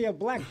 they see a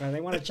black guy.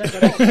 They want to check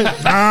it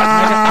out.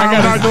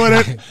 I'm not doing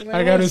it.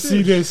 I gotta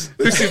see this.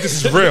 Let's see if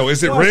this is real.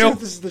 Is it Wanna see real? if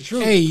this is the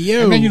truth. Hey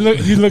yo, And then you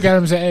look at him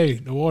and say, "Hey,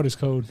 the water's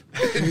cold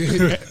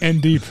and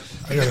deep."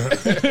 I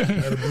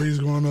got a breeze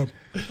going up.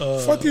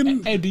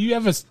 Fucking. Hey, do you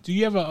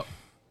ever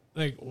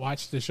like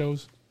watch the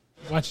shows?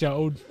 Watch your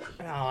old.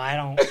 No, I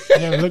don't. You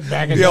never look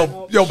back at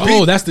Yo, oh,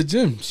 Pete, that's the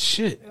gym.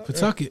 Shit,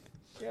 Pawtucket.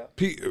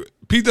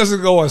 Pete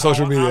doesn't go on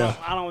social media.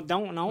 I don't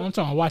know. I'm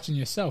talking about watching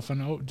yourself. I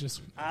know,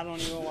 just I don't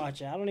even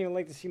watch it. I don't even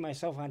like to see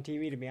myself on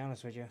TV, to be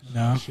honest with you.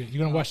 No. shit. You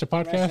gonna watch the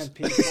Rest in podcast?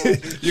 peace,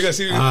 Fonzie. You gotta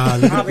see. Look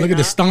at the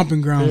not.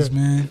 stomping grounds,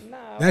 man. No.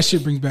 That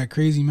shit brings back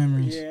crazy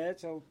memories. Yeah,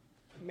 it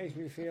makes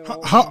me feel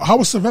old. How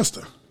was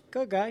Sylvester?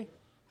 Good guy.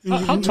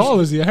 How tall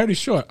is he? I heard he's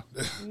short.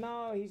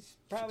 No, he's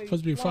probably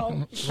Supposed to be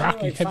fucking he's Rocky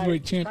probably like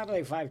heavyweight champ.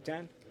 Probably like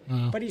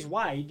 5'10", but he's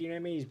wide. You know what I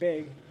mean? He's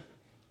big.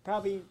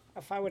 Probably,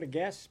 if I were to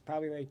guess,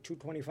 probably like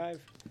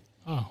 225.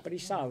 Oh, But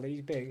he's solid.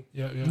 He's big.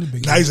 yeah.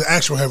 Now he's an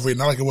actual heavyweight,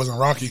 not like it wasn't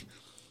Rocky.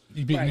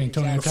 He beat Right,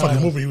 Antonio exactly. Fucking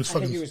Kyle. movie, he was I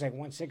think fucking. he was like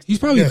 160. He's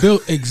probably Yeah.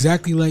 built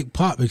exactly like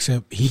Pop,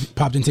 except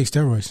Pop didn't take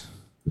steroids.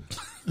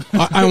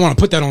 I don't want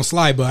to put that on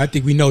slide, but I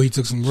think we know he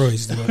took some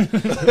roids.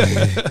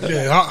 But,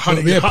 Yeah, how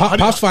do you yeah, get, how do you-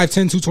 Pop's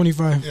 5'10",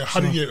 225. yeah, how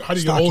do you get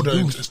Stocky older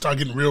and dude. start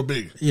getting real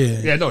big? Yeah,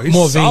 Yeah, no, he's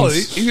more solid.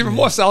 veins. He's even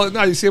more solid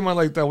now. You see him on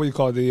like that. What do you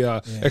call it, the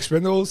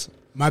Expendables?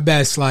 My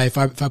bad, Sly. If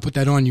I put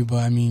that on you, but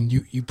I mean,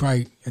 you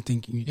probably. I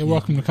think You're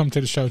welcome to come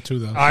to the show too,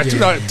 though. All right,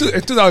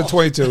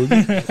 2022.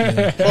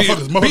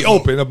 Be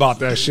open about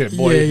that shit,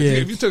 boy. Yeah.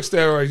 If you took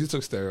steroids, you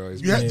took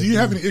steroids. Do you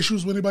have any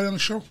issues with anybody on the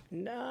show?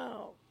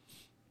 No.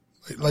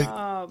 Like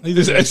You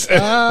just- wait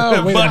a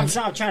I'm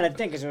minute. trying to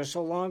think because it was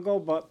so long ago,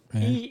 but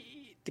the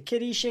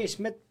kid Ishai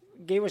Smith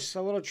gave us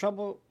a little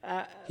trouble.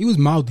 he was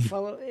mouthy.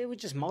 It was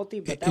just mouthy,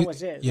 but that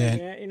was it. yeah.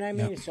 Like, you know what I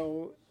mean? Yep.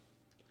 So,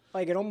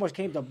 like, it almost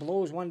came to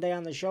blows one day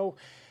on the show,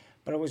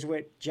 but it was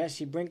with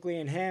Jesse Brinkley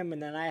and him,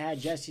 and then I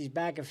had Jesse's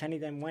back if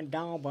anything went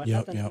down, but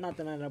Yep,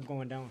 nothing ended up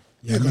going down.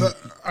 yeah, 'cause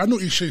I knew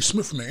Ishai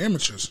Smith from the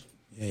amateurs.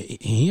 Yeah,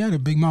 he had a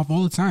big mouth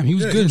all the time. He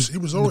was Yeah, good. he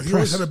was in the always, he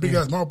always had a big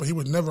ass mouth, but he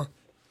was never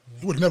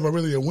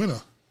really a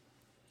winner.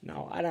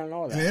 No, I don't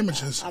know that. In the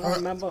amateurs, I don't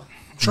remember.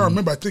 I'm trying to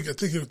remember. I think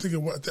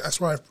it was, that's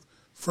why I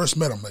first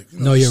met him. Like,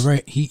 No, you're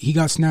right. He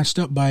got snatched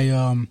up by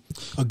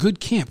a good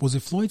camp. Was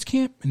it Floyd's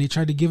camp? And they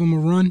tried to give him a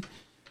run.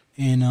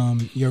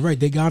 And you're right.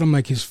 They got him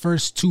like his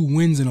first 2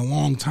 wins in a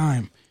long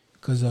time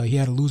because he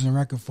had a losing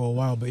record for a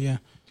while. But yeah,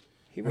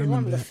 He was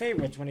one of the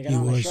favorites when he got He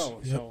on the was, show,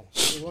 yep. so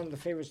he was one of the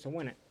favorites to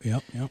win it.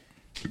 yep.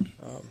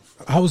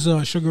 How was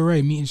Sugar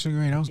Ray meeting Sugar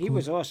Ray? That was cool. He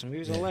was awesome. He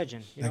was a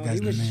legend. You That know, guy's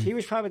the man. he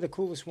was probably the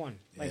coolest one.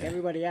 Like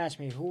everybody asked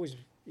me, who was,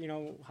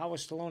 how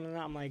was Stallone and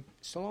that? I'm like,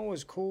 Stallone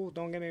was cool.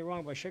 Don't get me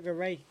wrong, but Sugar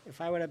Ray,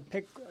 if I would have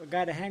picked a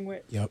guy to hang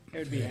with, Yep. it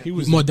would be him. He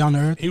was more down to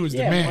earth. He was the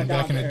Yeah, man more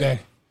back in down the to day.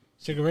 earth.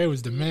 Sugar Ray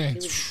was the man. He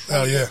was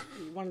Hell yeah.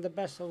 one of the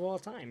best of all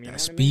time. You know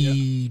what I mean?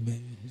 Speed, man.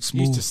 He used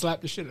Smooth. to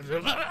slap the shit out of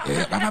him.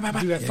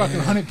 Do that fucking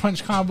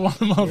 100-punch combo on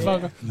the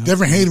motherfucker.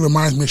 Devin Haney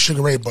reminds me of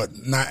Sugar Ray, but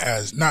not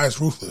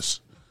as ruthless.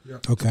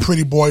 Okay.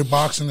 Pretty boy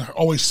boxing,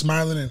 always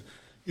smiling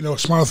and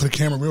smiling for the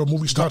camera, real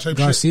movie star type shit.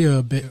 Garcia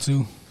a bit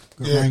too.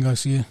 Yeah. Ryan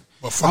Garcia.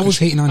 But I fucking was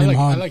hating on I him like,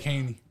 hard, I like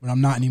Haney. but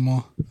I'm not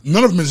anymore.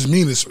 None of them is as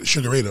mean as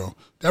Sugar Ray though.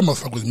 That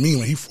motherfucker was mean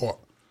when he fought.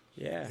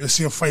 Yeah. You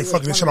see him fight, He was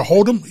fucking they one try to of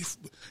hold him.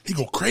 He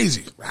go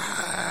crazy.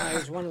 He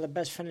was one of the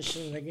best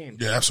finishers in the game.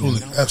 Yeah,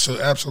 absolutely,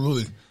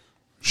 absolutely.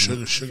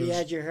 Sugar. If he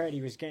had you hurt,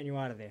 he was getting you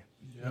out of there.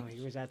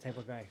 He was that type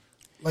of guy.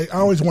 Like I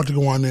always wanted to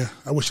go on there.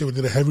 I wish they would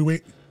did a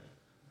heavyweight,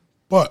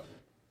 but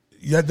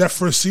that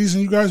first season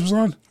you guys was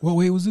on, What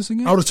weight was this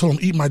again? I would have told him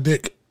eat my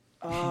dick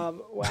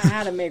Well, I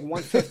had to make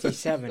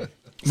 157.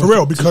 for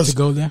real because to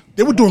go there.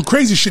 they were doing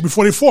crazy shit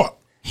before they fought.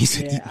 He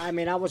said, Yeah, I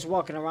mean, I was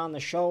walking around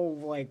the show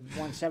like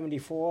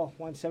 174,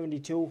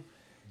 172,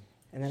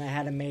 and then I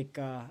had to make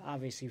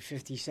obviously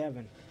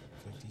 57.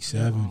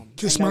 57.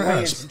 Kiss And my the ass.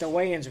 weigh-ins- The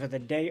weigh-ins were the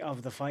day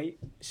of the fight,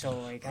 so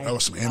like That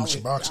was some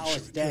amateur boxing I was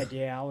shit, dead.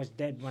 Yeah, I was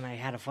dead when I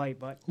had a fight.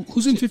 But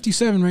Who's in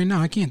 57 right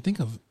now? I can't think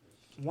of it.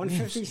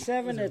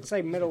 157, it's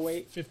like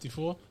middleweight.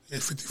 54? Yeah,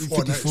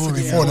 54, 54,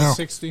 54 now.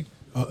 60?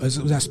 Was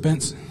that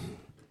Spence?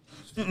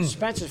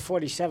 Spencer's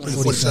 47.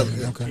 47,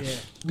 yeah. Okay. Yeah. Who's M.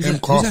 that, who's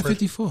at Crawford.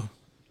 54?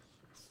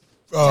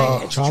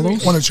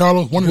 Charlo? One of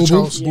Charlo, one of Boo Boo?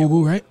 Charles. Boo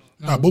Boo, right?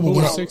 Nah, Boo Boo Boo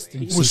went was up. 60.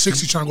 He was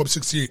 60, trying to go up to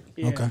 68.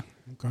 Yeah. Okay.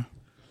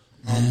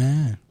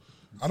 Yeah.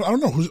 I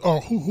don't know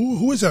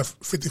who is that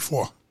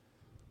 54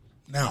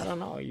 I now. don't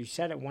know. You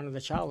said it. One of the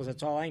Charlos.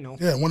 That's all I know.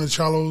 Yeah, one of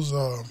Charlo's.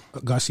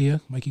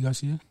 Garcia? Mikey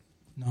Garcia?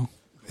 No.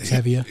 It's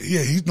heavier.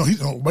 Yeah,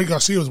 Mike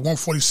Garcia was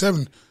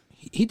 147.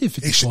 He did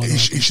He 54. though, I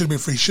think.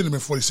 shouldn't have been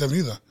 47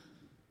 either.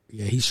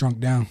 Yeah, he shrunk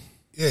down.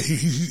 Yeah,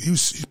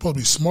 he's supposed to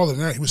be smaller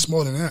than that. He was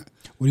smaller than that.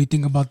 What do you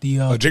think about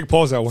the Jake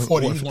Paul's at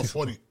 40. He was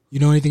 140. you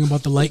know anything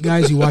about the light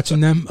guys? You watching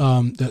them?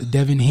 The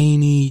Devin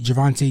Haney,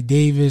 Gervonta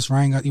Davis,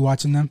 Ryan, you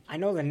watching them? I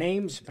know the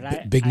names,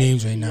 but Big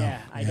names right now.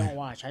 Yeah, I Yeah. don't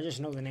watch. I just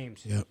know the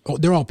names. Yeah. Oh,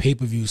 they're all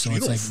pay-per-view, so You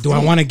it's don't like, do I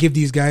follow- want to give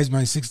these guys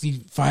my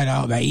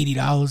 $65, my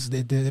 $80?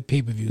 They're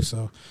pay-per-view,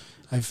 so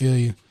I feel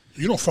you.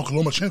 You don't fuck with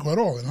Lomachenko at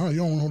all, huh? You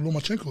don't know who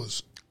Lomachenko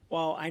is.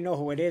 Well, I know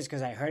who it is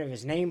because I heard of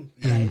his name,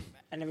 but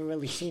I never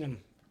really seen him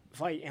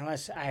fight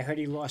unless I heard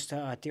he lost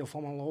to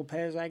Teofimo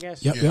Lopez, I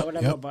guess. Yep, or yep,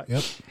 whatever. yep, But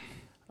yep.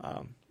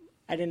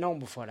 I didn't know him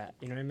before that.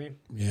 You know what I mean?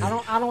 Yeah.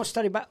 I don't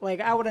study. Like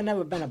I would have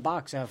never been a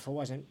boxer if it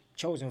wasn't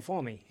chosen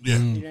for me. Yeah.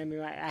 You know what I mean?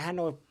 I had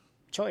no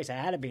choice. I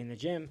had to be in the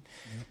gym.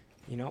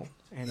 You know,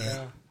 and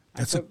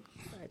I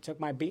took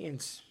my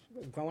beatings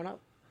growing up.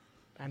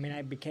 I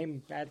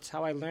mean, that's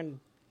how I learned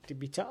to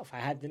be tough. I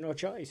had no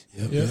choice.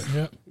 Yeah. You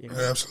know? Yeah,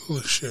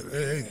 absolutely. Shit.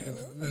 Hey,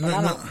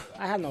 But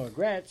I have no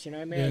regrets, you know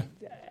what I mean?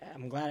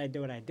 I'm glad I did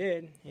what I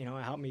did. You know,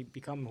 it helped me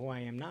become who I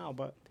am now,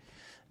 but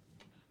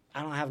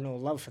I don't have no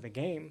love for the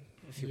game,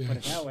 if you put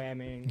it that way. I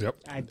mean,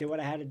 I did what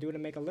I had to do to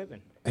make a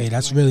living. Hey,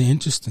 that's really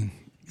interesting.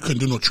 You couldn't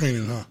do no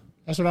training, huh?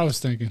 That's what I was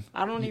thinking.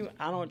 I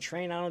don't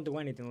train, I don't do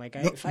anything. Like,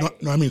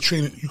 No, I mean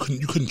training. You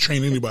couldn't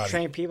train anybody.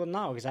 train people,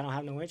 no, because I don't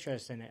have no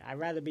interest in it. I'd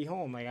rather be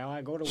home. Like,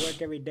 I go to work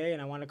every day,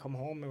 and I want to come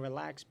home and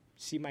relax,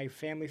 see my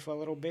family for a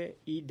little bit,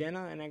 eat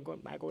dinner, and then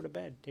I go to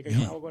bed. Take a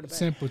shower, go to bed.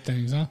 Simple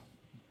things, huh?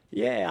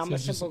 Yeah, I'm So a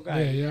it's just- simple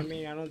guy. yeah, You know yeah. what I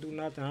mean? I don't do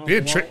nothing. I don't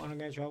Being go tra- out, I don't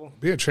get in trouble.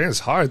 Being trained is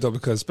hard though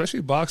because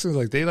especially boxing,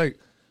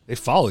 they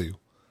follow you.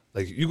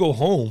 Like you go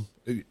home,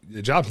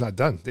 the job's not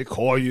done. They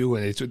call you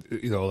and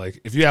they,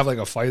 like if you have like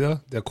a fighter,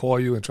 they'll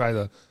call you and try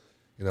to,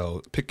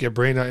 pick your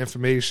brain on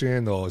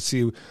information, or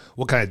see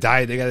what kind of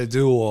diet they got to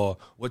do, or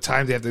what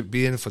time they have to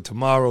be in for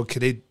tomorrow. Can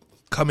they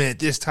come in at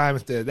this time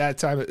instead of that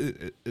time?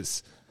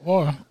 It's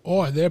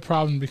or their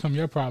problem become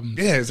your problem.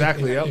 Yeah,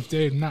 exactly. If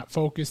they're not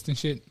focused and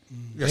shit,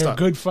 they're stop. a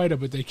good fighter,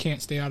 but they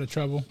can't stay out of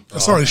trouble.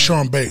 That's always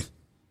Sean Bay.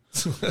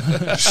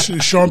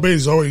 Sean Bay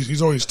he's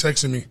always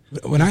texting me.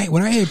 When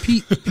I hear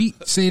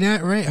Pete say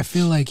that, right, I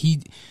feel like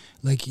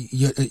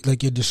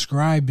you're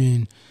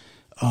describing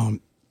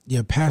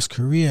your past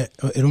career.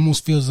 It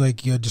almost feels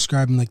like you're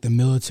describing like the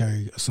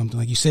military or something.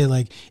 Like you say,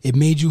 like it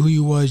made you who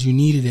you was, you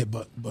needed it,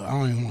 but I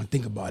don't even want to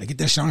think about it. Get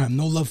that shit. I don't have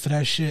no love for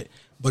that shit.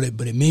 But it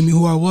made me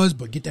who I was.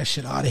 But get that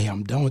shit out of here.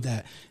 I'm done with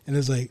that. And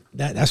it's like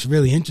that's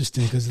really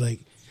interesting because like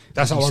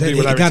that's how I want to be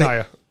when I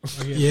retire.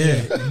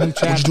 Yeah.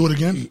 Would you do it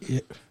again? Yeah.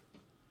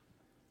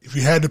 If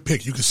you had to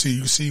pick, you can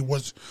see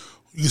what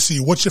your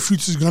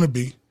future is going to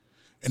be,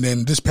 and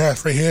then this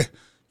path right here,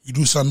 you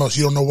do something else.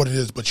 You don't know what it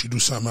is, but you do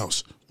something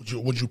else.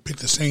 Would you pick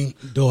the same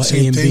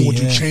thing? B, would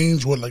you yeah.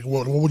 change? What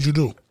would you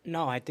do?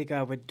 No, I think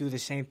I would do the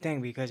same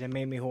thing because it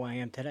made me who I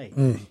am today,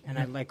 and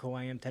I like who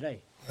I am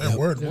today. Yeah,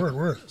 word.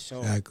 So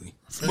Exactly.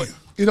 But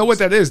you know what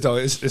that is though?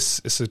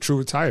 It's a true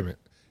retirement.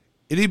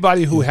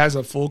 Anybody who has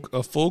a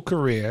full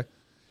career,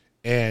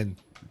 and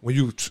when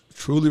you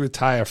truly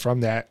retire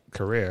from that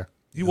career,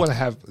 you want to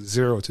have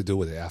zero to do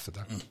with it after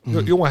that.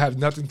 You want to have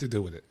nothing to do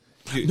with it.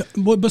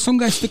 But some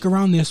guys stick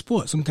around their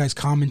sport. Some guys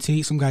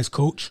commentate. Some guys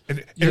coach.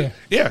 Yeah.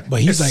 But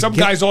he's and like,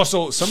 guys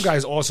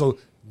also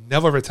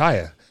never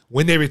retire.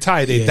 When they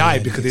retire, they die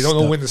because they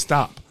don't know when to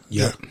stop.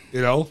 Yeah.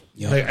 You know,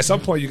 Yep. Like, at some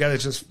point you gotta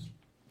just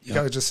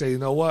say, you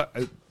know what,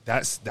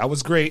 that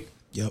was great.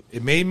 Yep.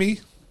 It made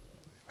me.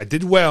 I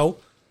did well.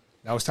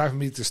 Now it's time for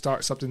me to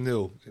start something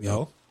new. You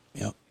know.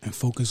 Yep. And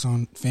focus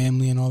on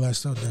family and all that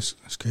stuff. That's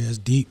crazy. That's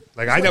deep.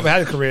 Like I never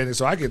had a career,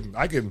 so I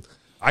can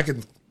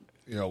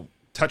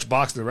touch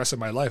boxing the rest of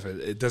my life.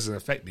 It doesn't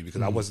affect me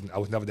because I was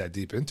never that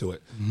deep into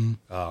it.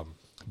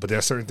 But there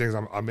are certain things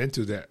I'm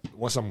into that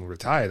once I'm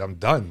retired, I'm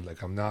done.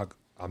 Like I'm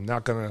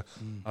not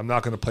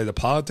gonna play the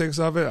politics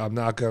of it. I'm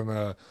not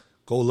gonna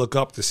go look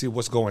up to see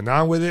what's going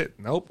on with it.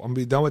 Nope, I'm gonna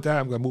be done with that.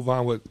 I'm gonna move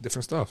on with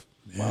different stuff.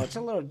 Well, it's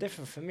a little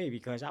different for me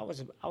because I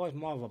was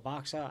more of a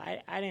boxer.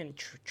 I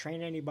didn't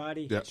train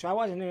anybody, so I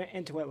wasn't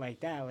into it like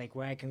that. Like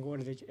where I can go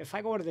to if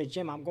I go to the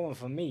gym, I'm going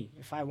for me.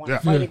 If I want to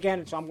fight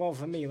again, so I'm going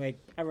for me. Like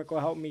Eric will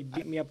help me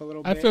beat me up a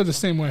little bit. I feel the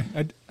same way.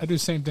 I do the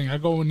same thing. I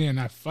go in there and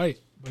I fight,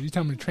 but you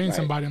tell me to train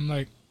somebody, I'm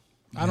like,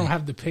 I don't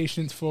have the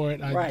patience for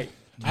it. I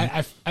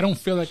don't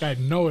feel like I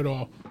know it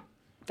all.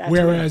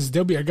 Whereas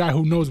there'll be a guy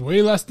who knows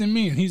way less than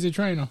me, and he's a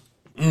trainer,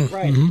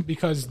 right?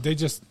 Because they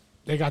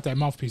got that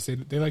mouthpiece.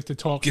 They like to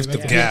talk. Gift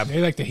of the gab. They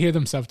like to hear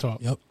themselves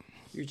talk. Yep.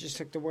 You just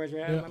took the words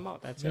right out of my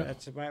mouth. That's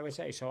what I would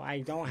say. So I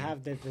don't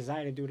have the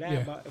desire to do that.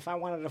 Yeah. But if I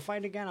wanted to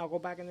fight again, I'll go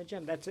back in the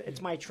gym.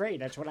 It's my trade.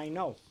 That's what I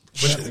know.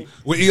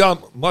 Well, you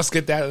must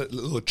get that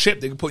little chip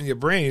they can put in your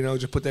brain. You know,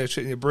 just put that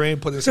shit in your brain,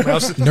 put it in someone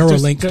else's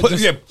Neuralink. put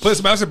it in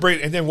someone else's brain,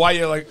 and then while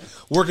you're like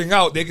working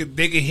out, they can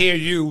hear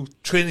you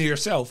training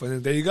yourself, and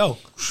then there you go.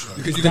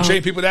 You can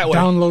train people that way.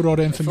 Download all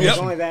the It's information.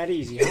 only that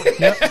easy.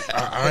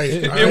 Huh?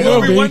 It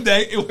will be one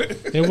day.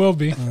 It will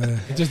be.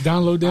 Just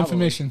download the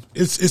information.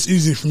 It's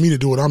easy for me to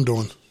do what I'm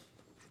doing.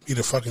 Me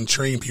to fucking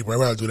train people. I'd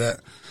rather do that.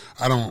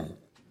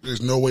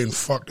 There's no way in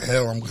fuck the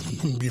hell I'm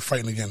gonna be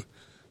fighting again.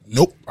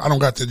 Nope. I don't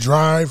got the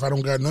drive. I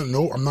don't got nothing.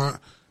 Nope. I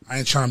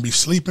ain't trying to be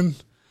sleeping.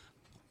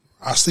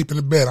 I sleep in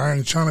the bed. I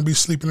ain't trying to be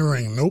sleeping in the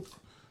ring. Nope.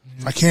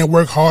 If I can't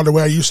work hard the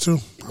way I used to,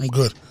 I'm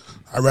good.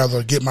 I'd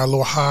rather get my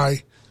little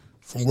high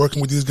from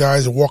working with these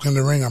guys and walking in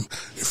the ring. It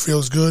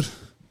feels good.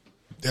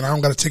 Then I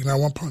don't got to take that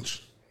one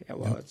punch. Yeah,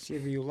 well, it's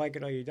either you like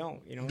it or you don't.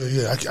 You know.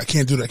 Yeah, I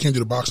can't do that. I can't do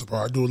the boxing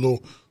part. I do a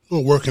little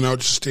working out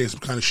just to stay in some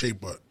kind of shape,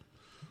 but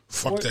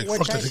fuck that.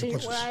 Fuck that taking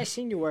punches. I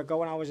seen you work out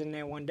when I was in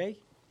there one day.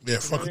 Yeah,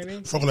 fuck what I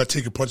mean? all that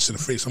taking punches to the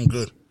face. I'm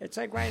good. It's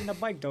like riding the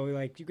bike, though.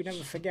 Like, you could never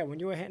forget. When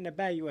you were hitting the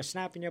bag, you were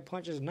snapping your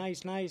punches.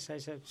 Nice. I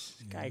said,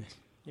 guy,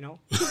 you know.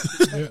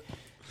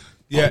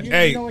 Yeah,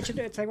 hey. You know what you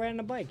do? It's like riding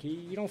a bike.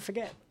 You don't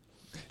forget.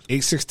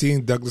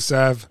 816 Douglas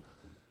Ave,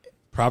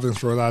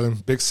 Providence, Rhode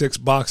Island. Big Six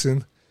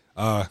Boxing.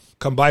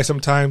 Come by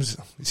sometimes.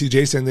 You see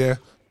Jason there.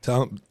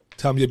 Tell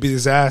him you beat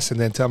his ass, and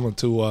then tell him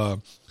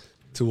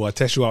to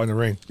test you out in the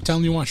ring. Tell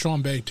him you want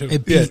Sean Bay too. Hey,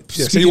 Pete,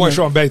 So you want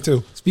Sean Bay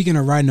too. Speaking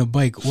of riding a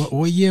bike,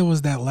 what year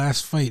was that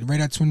last fight? Right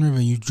at Twin River,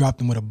 you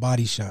dropped him with a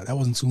body shot. That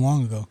wasn't too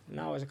long ago.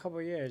 No, it was a couple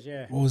of years,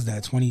 yeah. What was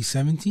that,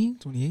 2017,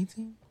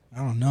 2018? I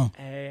don't know.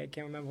 I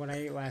can't remember what I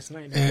ate last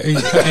night.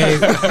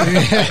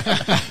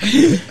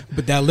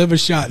 But that liver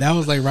shot, that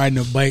was like riding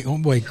a bike. Oh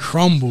boy,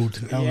 crumbled.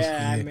 That was,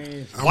 I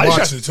mean, I'm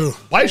watching it too.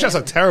 Body shots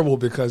are terrible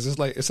because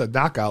it's a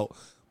knockout,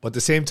 but at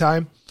the same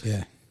time,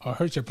 yeah. Or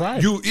hurt your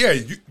pride.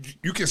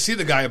 you can see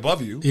the guy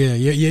above you. Yeah.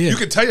 You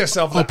can tell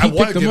yourself, like, I Pete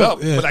want to picked get him up,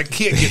 up, yeah. but I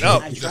can't get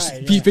up. I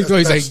tried, Pete picked up,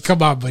 he's like,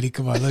 come on, buddy,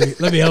 come on.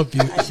 Let me help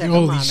you. I said,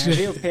 Holy come on, shit. man.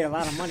 People paid a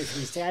lot of money for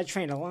these things. I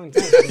trained a long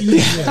time for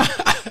these things.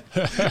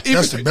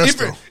 That's the best,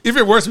 though.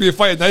 Even worse when you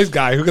fight a nice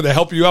guy who's gonna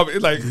help you up.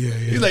 It's like Yeah.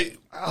 he's like,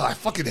 I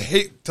fucking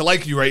hate to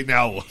like you right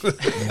now.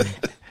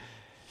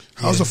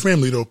 How's the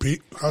family though,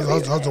 Pete?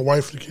 How's the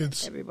wife and the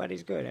kids?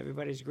 Everybody's good.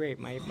 Everybody's great.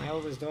 My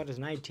oldest daughter's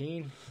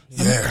 19.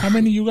 Yeah. How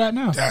many you got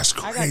now? That's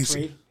I got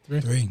crazy. 3.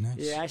 3, nice.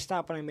 Yeah, I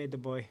stopped when I made the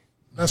boy.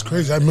 That's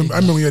crazy. I remember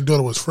when your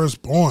daughter was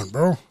first born,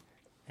 bro.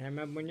 And I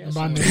remember when your About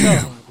son was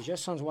now. born. 'Cause your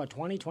son's what,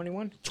 20,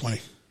 21?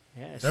 20.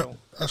 Yeah, Yep. so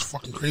That's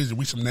fucking crazy.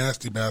 We some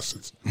nasty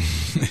bastards.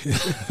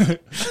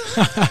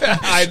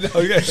 I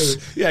know.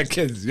 Yeah,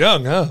 kids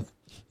young, huh?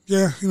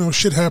 Yeah,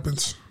 shit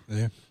happens.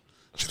 Yeah.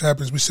 Shit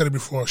happens. We said it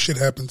before. Shit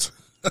happens.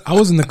 I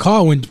was in the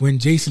car when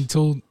Jason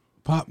told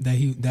Pop that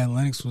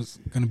Lennox was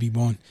gonna be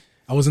born.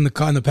 I was in the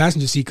car in the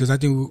passenger seat because I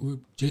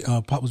think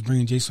Pop was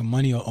bringing Jay some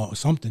money or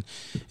something,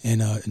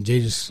 and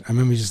Jay I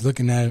remember just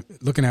looking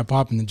at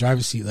Pop in the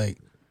driver's seat like,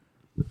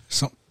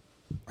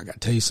 I gotta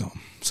tell you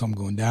something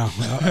going down.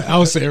 I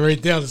was sitting right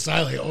there on the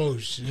side like, oh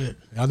shit,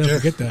 I'll never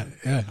forget that.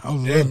 Yeah, I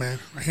was Yeah, man.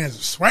 My hands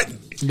are sweating.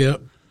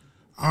 Yep.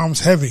 Arms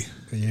heavy.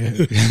 Yeah.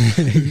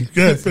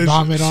 Good. Finish.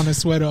 Vomit on the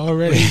sweater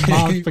already.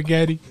 Mom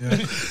spaghetti.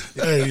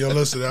 Hey, yo,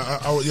 listen.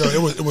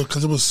 It was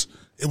because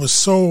it was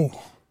so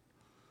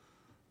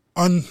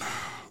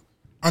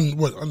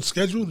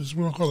unscheduled. Is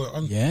what we call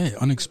it. Yeah,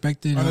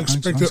 unexpected.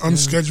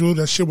 Unscheduled.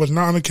 That shit was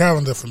not on the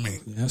calendar for me.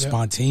 Yeah,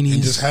 spontaneous.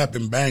 It just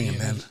happened banging,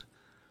 man.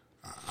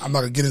 I'm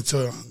not gonna get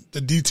into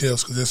the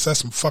details because that's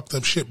some fucked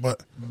up shit,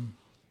 but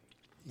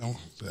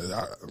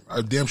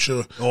I damn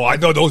sure. Oh, I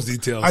know those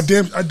details. I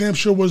damn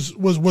sure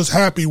was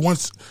happy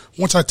once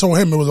I told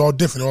him it was all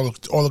different.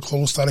 All the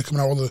clothes started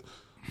coming out.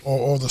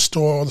 All the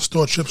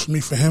store trips for me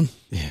for him.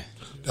 Yeah,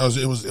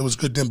 it was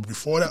good then. But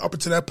before that, up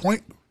until that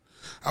point,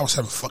 I was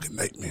having fucking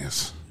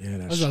nightmares. yeah.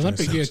 That was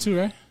Olympic year too,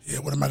 right? Yeah,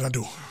 what am I gonna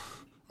do?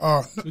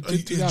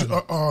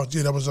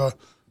 That was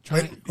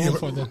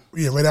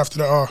right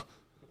after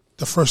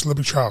the first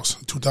Olympic trials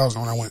in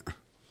 2000 when I went.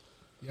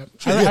 Yep.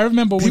 Sure, I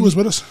remember when he was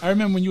with us. I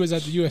remember when you was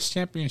at the U.S.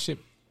 Championship.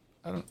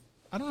 I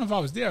don't know if I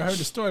was there. I heard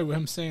the story with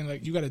him saying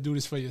like, "You got to do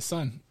this for your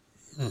son."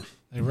 Like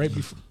right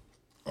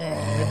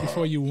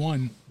before you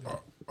won.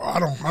 I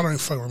don't even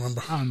fucking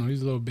remember. I don't know.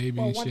 He's a little baby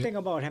well, and one shit. thing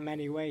about him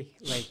anyway,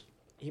 like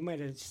he might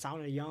have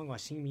sounded young or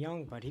seemed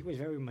young, but he was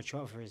very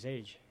mature for his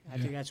age. I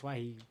think that's why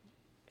he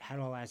had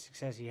all that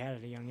success he had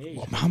at a young age.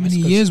 Well, how many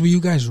years were you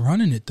guys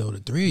running it though? The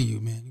three of you,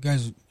 man. You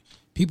guys,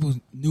 people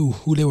knew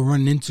who they were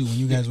running into when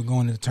you guys were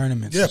going to the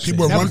tournaments. Yeah, and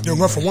people shit.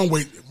 run from one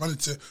weight, run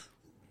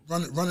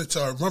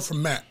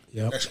from Matt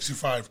Yep. at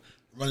 65,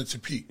 run into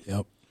Pete.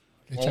 Yep.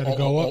 They try to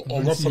go up.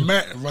 Or run from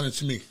Matt and run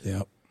into me.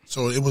 Yep.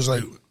 So it was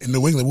like in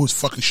New England, we was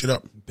fucking shit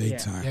up. Big Yeah.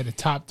 time. Yeah, the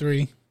top 3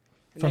 And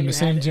from then the you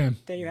same had- gym.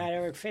 Then you had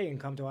Eric Fagan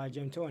come to our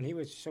gym too, and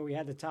we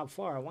had the top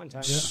 4 at one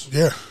time.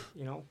 Yeah.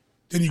 You know,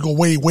 Then you go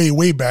way, way,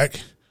 way back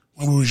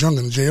when we was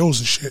younger, the JOs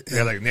and shit.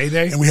 Yeah, like Nene.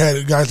 And we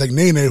had guys like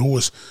Nene who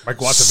was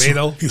Michael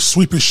Acevedo. He was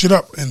sweeping shit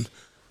up and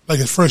like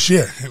his first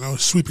year,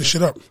 sweeping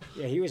shit up.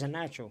 yeah, he was a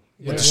natural.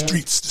 But the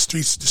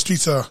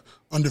streets are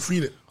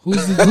undefeated.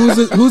 Who's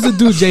the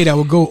dude, Jay, that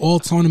would go all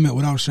tournament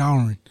without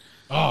showering?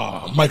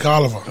 Mike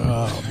Oliver.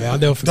 Oh man, I'll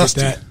never forget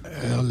Dusty. that.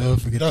 I'll never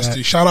forget Dusty.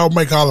 that. Shout out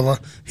Mike Oliver.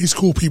 He's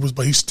cool people,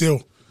 but he's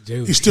still Jay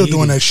was doing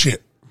heated. that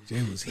shit.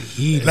 Jay was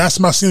heated. Last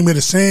time I seen him, he had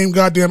the same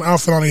goddamn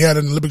outfit on he had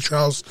in the Olympic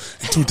trials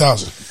in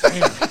 2000.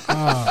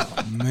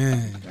 Oh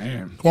man.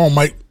 Damn. Come on,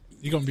 Mike.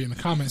 You're going to be in the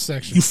comment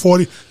section. You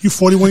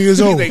 41 years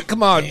old. Like,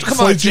 come on,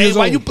 42 Jay. years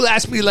Why old. you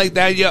blast me like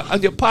that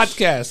on your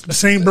podcast? The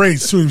same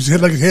braids too. His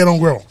head like his hair don't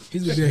grow.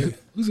 He's like,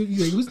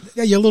 who's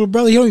that? Your little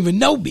brother? He don't even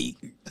know me.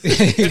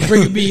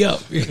 Bringing me up.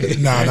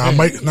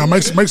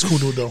 Mike's cool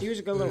dude though. He was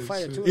a good little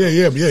fighter too.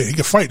 Yeah. He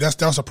can fight.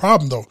 That's a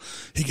problem though.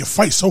 He can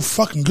fight so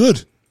fucking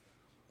good.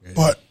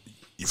 But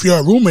if you're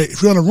a roommate,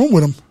 if you're in a room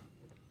with him,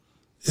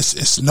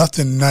 it's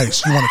nothing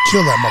nice. You want to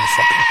kill that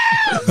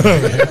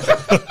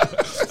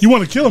motherfucker. You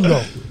want to kill him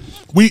though.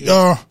 We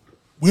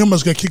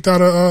almost got kicked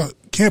out of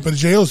camp at the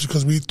JOs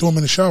because we threw him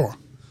in the shower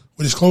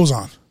with his clothes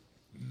on.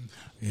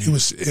 Yeah.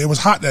 It was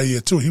hot that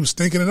year too. He was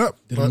stinking it up.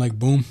 Didn't like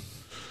boom.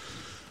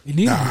 He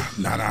needed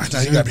Nah.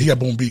 He got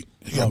boom beat.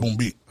 He got boom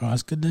beat. Oh,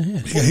 that's good to hear.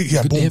 He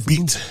got Good to hear boom for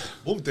beat.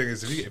 Boom thing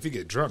is if you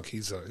get drunk,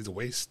 he's a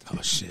waste.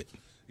 Oh shit.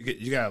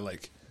 You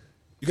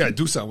gotta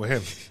do something with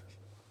him.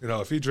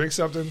 If he drinks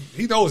something,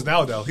 he knows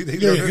now though. He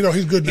learned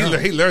he's good now.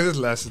 He learned his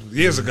lesson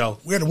years ago.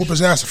 We had to whoop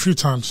his ass a few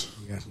times.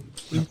 Yeah.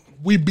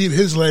 We beat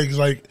his legs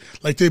like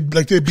they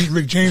beat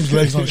Rick James'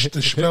 legs on the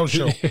Chappelle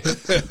show.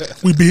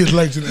 We beat his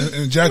legs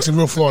in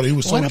Jacksonville, Florida. He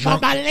was so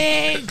drunk. my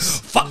legs?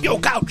 Fuck your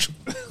couch.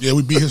 Yeah,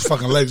 we beat his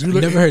fucking legs. I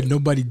never heard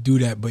nobody do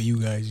that but you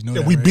guys. You know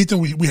Yeah, that, we right? beat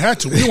them. We had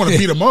to. We didn't want to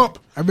beat them up.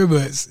 I remember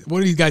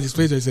one of these guys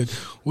explained to me, I said,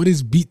 what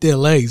is beat their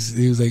legs?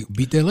 He was like,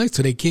 beat their legs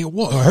so they can't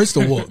walk. Or hurts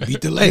to walk.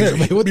 Beat their legs. I'm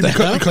like, what the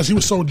hell? Because he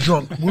was so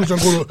drunk. We was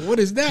gonna go to, What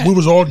is that? We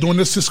was all doing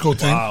this Cisco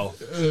thing. Wow.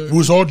 We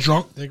was all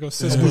drunk. There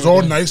goes We Cisco. was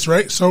all nice,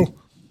 right? So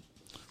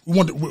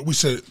we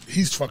said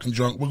he's fucking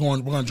drunk. We're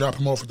gonna drop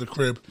him off at the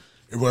crib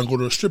and we're gonna go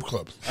to a strip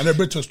club. I never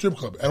been to a strip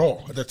club at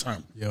all at that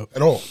time. Yep.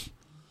 At all.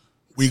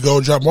 We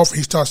go drop him off.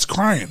 He starts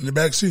crying in the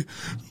backseat.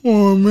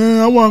 Oh man,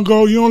 I want to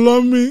go. You don't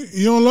love me.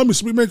 You don't love me.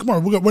 So man, come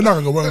on. We're not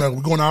gonna go. We're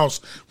going to the house.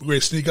 We're ready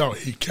to sneak out.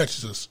 He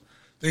catches us.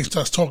 Then he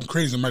starts talking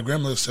crazy. And my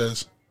grandmother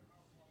says,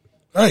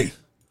 hey,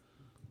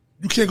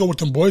 you can't go with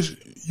them boys.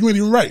 You ain't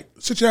even right.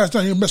 Sit your ass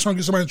down. You'll mess around and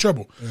get somebody in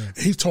trouble. Yeah. And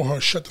he told her,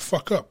 shut the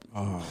fuck up.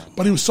 Oh.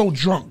 But he was so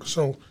drunk.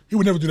 So he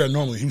would never do that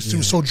normally. He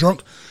was so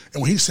drunk.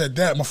 And when he said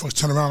that, motherfuckers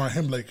turned around on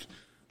him like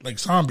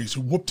zombies. He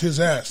whooped his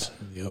ass.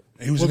 Yep.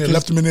 And he was in there,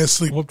 left him in there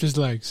asleep. Whooped his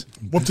legs.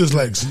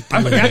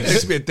 I mean, that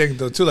used to be a thing,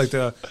 though, too. Like,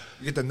 you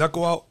get the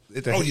knuckle out.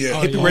 Hit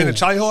the brain of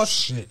Charlie Horse.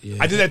 Shit, yeah.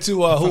 I did that, too.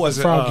 Who was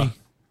it? Froggy.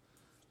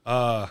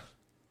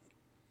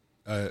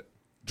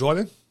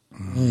 Jordan?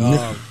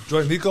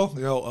 Jordan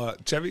Nico,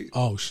 Chevy.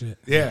 Oh shit!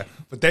 Yeah,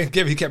 but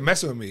Thanksgiving he kept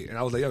messing with me, and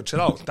I was like, "Yo,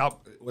 chill out,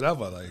 stop,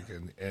 whatever." Like,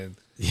 and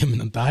him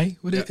and the thigh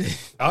with it.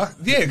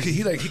 Yeah,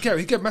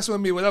 he kept messing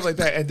with me, whatever, like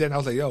that. And then I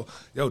was like,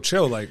 "Yo,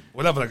 chill, like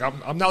whatever. Like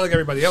I'm not like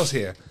everybody else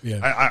here. Yeah,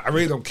 I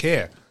really don't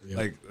care. Yeah.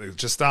 Like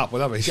just stop,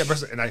 whatever." He kept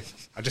messing, and I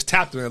just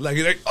tapped him in the leg.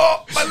 He's like,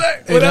 "Oh, my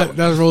leg." Hey,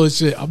 that's rolling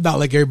shit. I'm not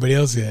like everybody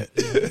else here.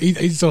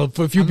 He told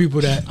a few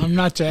people that I'm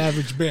not your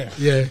average bear.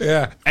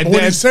 Yeah. And what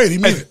did he say? He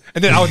mean it.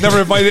 And then I was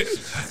never invited.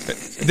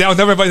 Then I was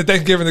never invited to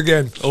Thanksgiving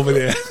again over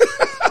there.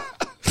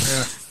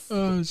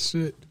 Oh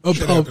shit!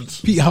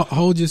 Pete, how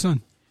old is your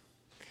son?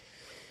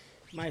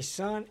 My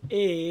son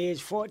is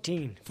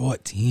 14.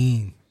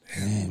 14.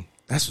 Man,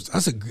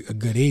 that's a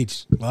good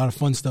age. A lot of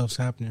fun stuff's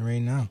happening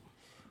right now.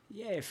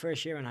 Yeah,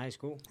 first year in high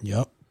school.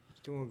 Yep.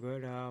 Doing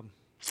good.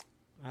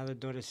 My other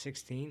daughter's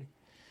 16,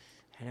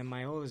 and then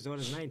my oldest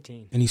daughter's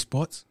 19. Any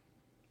sports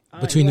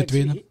between the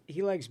three of them?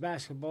 He likes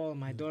basketball, and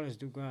my daughters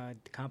do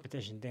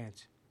competition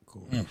dance.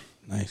 Cool.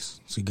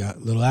 Nice. So you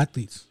got little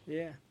athletes.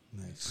 Yeah.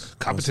 Nice.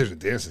 Competition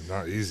dance is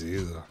not easy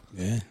either.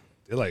 Yeah.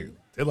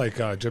 They're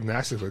like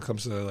gymnastics when it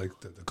comes to like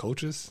the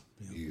coaches.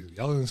 Yeah.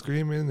 Yelling and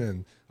screaming,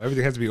 and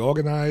everything has to be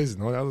organized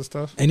and all that other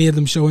stuff. Any of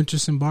them show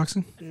interest in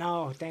boxing?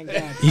 No, thank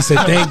God. He said,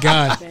 "Thank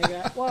God." Thank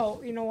God.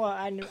 Well, you know what?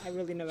 I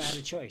really never had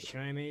a choice. You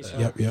know what I mean? So,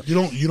 Yep.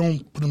 You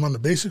don't put him on the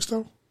basics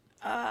though.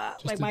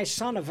 Like my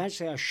son,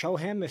 eventually I'll show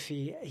him if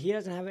he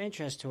doesn't have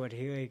interest to it.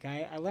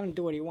 I let him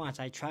do what he wants.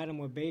 I tried him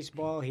with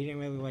baseball. He didn't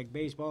really like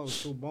baseball. It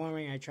was too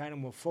boring. I tried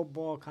him with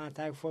football,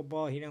 contact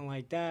football. He didn't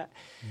like that.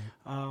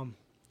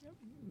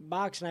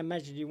 Boxing, I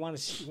mentioned you want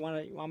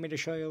me to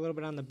show you a little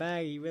bit on the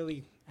bag. He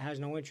really has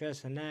no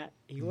interest in that.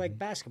 He liked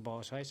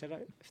basketball, so I said,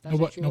 if that's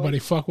what you nobody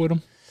like, fuck with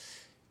him.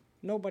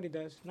 Nobody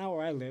does. Not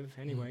where I live,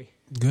 anyway.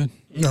 Good.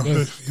 No,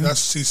 Good.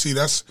 That's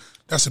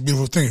a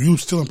beautiful thing. If you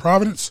still in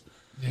Providence,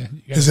 yeah,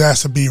 his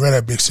ass to be right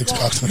at Big Six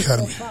Boxing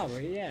Academy.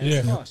 Probably, yeah, Yeah.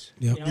 of course.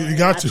 Yeah. You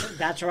got to.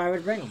 That's where I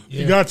would bring him.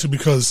 You got to,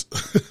 because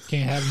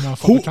Can't have a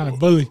motherfucker trying to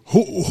bully.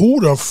 who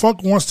the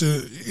fuck wants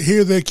to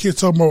hear their kid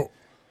talking about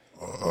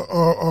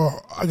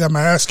I got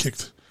my ass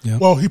kicked? Yeah.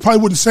 Well, he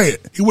probably wouldn't say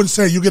it. He wouldn't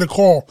say it. You get a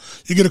call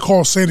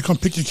saying to come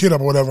pick your kid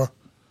up or whatever,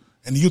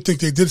 and you think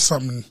they did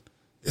something.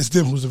 It's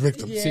them who's the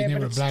victim. Yeah, Sitting there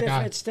but with black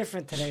eye. it's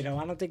different today, though.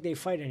 I don't think they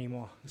fight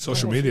anymore.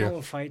 Social No media.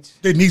 one fights.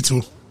 They need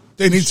to.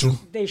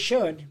 They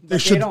should.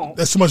 But they don't.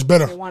 That's so much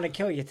better. They want to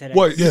kill you today.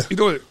 Well, Yeah. you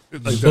know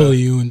what? Like Bully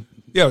you and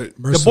the boys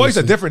are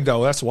mercilessly. different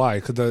though. That's why,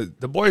 because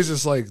the boys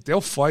is like they'll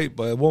fight,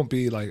 but it won't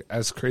be like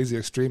as crazy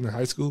extreme in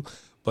high school.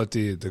 But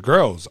the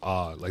girls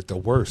are like the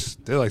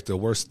worst. They're like the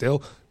worst.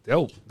 They'll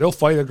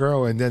fight a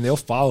girl and then they'll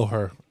follow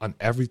her on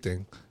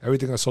everything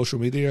on social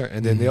media,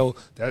 and then they'll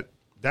that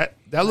made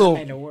it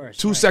little worse,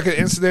 2-second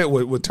incident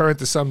would turn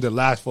into something that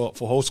lasts for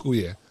whole school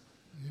year.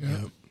 Yeah,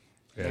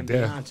 And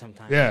they're- beyond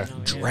sometimes. yeah. You know,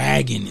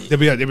 dragging it. They'll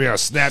be on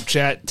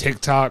Snapchat,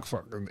 TikTok,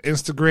 fucking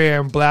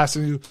Instagram,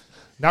 blasting you.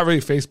 Not really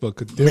Facebook.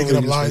 'Cause they don't Making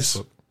up use lies.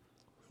 Facebook.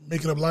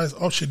 Making up lies.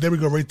 Oh shit! There we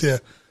go. Right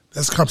there.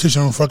 That's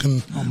competition on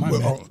fucking. my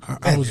bad.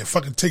 I was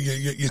fucking take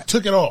it. You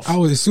took it off. I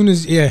was as soon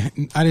as I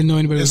didn't know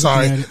anybody was It's all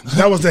looking right. at it.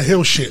 That was the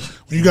hill shit.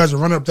 When you guys were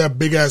running up that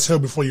big ass hill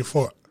before you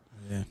fought.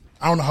 Yeah.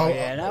 I don't know how.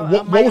 Yeah,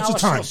 what was the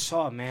time? So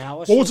sore, man.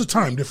 What was the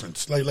time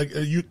difference?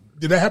 You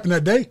did that happen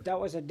that day? That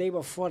was the day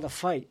before the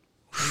fight,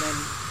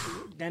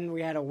 and then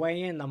we had to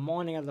weigh in the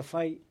morning of the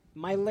fight.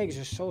 My legs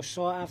are so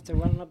sore after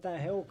running up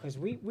that hill because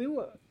we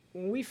were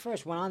when we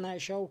first went on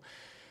that show.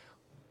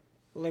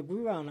 Like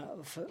we were on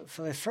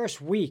for the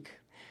first week,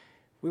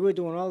 we were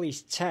doing all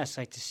these tests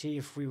like to see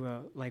if we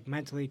were like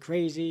mentally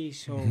crazy,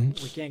 so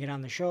we can't get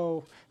on the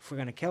show. If we're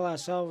gonna kill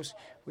ourselves,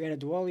 we had to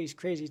do all these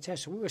crazy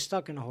tests. So we were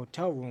stuck in a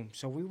hotel room,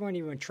 so we weren't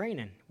even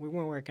training. We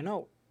weren't working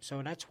out.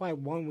 So that's why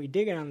when we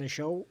did get on the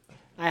show,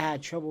 I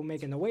had trouble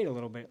making the weight a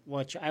little bit,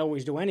 which I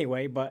always do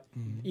anyway, but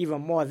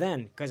even more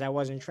then because I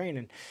wasn't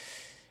training.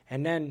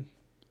 And then,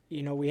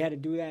 we had to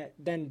do that.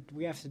 Then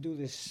we have to do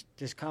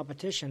this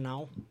competition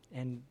now,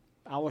 and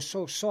I was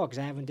so sore because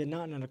I haven't did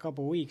nothing in a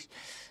couple of weeks,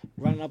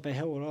 running up a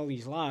hill with all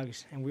these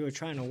logs, and we were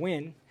trying to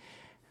win,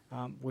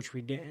 which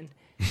we didn't.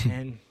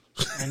 And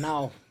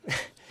now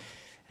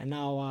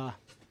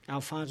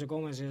Alfonso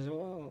Gomez says,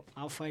 "Oh,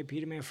 I'll fight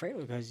Peter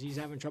Manfredo because he's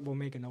having trouble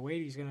making the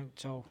weight.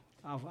 So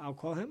I'll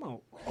call him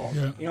out."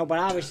 Yeah. But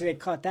obviously they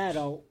cut that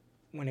out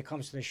when it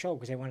comes to the show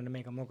because they wanted to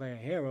make him look like a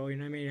hero. You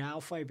know what I mean?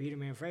 I'll fight Peter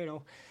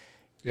Manfredo.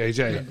 Yeah,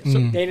 AJ. So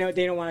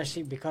they don't want to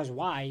see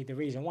the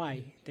reason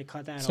why they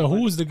cut that out. So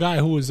who was the guy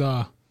who was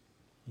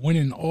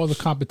winning all the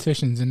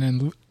competitions and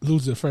then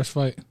lose the first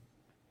fight?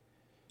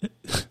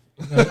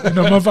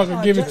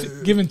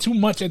 Motherfucker giving too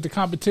much at the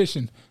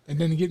competition and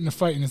then getting the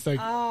fight, and it's like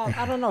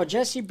I don't know.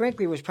 Jesse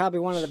Brinkley was probably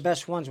one of the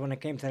best ones when it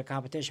came to the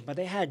competition. But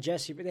they had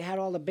Jesse. They had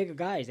all the bigger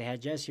guys. They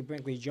had Jesse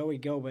Brinkley, Joey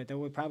Gilbert. They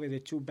were probably the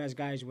two best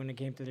guys when it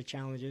came to the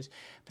challenges.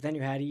 But then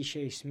you had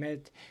Ishe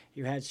Smith.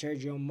 You had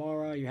Sergio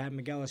Mora. You had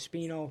Miguel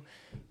Espino.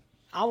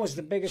 I was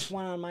the biggest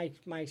one on my.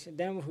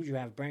 Then who'd you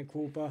have? Brent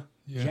Cooper,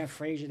 Jeff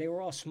Frazier. They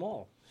were all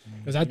small.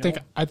 Because I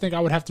think I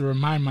would have to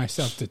remind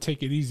myself to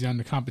take it easy on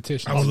the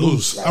competition. I would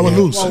lose.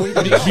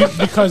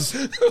 Because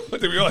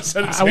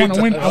I want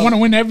to win. I want to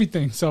win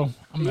everything. So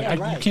you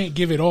can't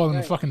give it all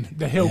in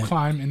the hill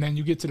climb, and then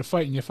you get to the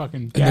fight and you're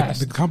fucking gassed.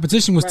 The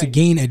competition was to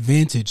gain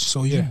advantage,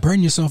 so you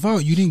burn yourself out.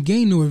 You didn't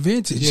gain no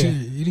advantage. Yeah.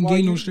 You didn't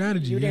gain no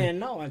strategy. You didn't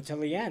know until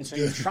the end, so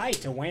you tried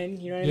to win.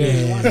 You know what I mean?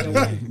 You wanted to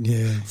win.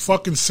 Yeah.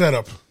 Fucking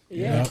setup.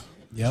 Yeah.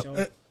 Yep.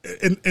 So,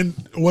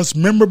 And what's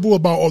memorable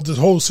about all this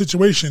whole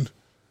situation,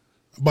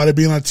 about it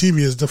being on TV,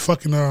 is the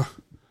fucking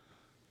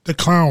the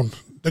clown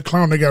they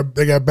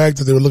got back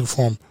that they were looking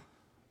for him.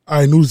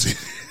 Iannuzi.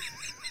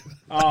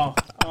 Oh,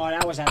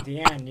 that was at the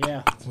end.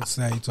 Yeah. What's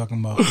that you talking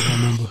about? I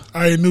don't remember.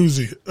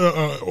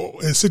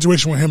 Iannuzi. A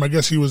situation with him, I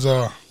guess he was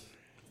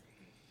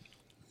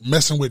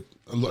messing with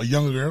a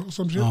younger girl or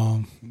some shit.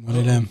 One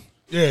of them.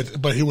 Yeah,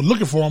 but he was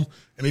looking for him,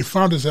 and they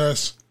found his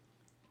ass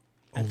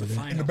At the in the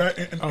final. back.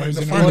 he's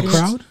in finals. the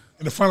crowd?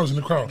 In the finals, in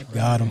the crowd.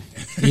 Got him.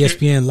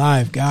 ESPN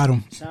Live. Got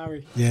him.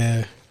 Sorry.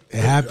 Yeah. It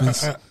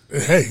happens.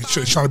 Hey,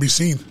 trying to be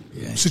seen.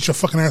 Yeah. Sit your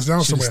fucking ass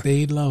down Should have somewhere.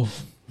 stayed low.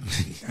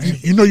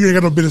 You know you ain't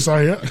got no business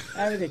out here.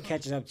 Everything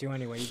catches up to you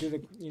anyway.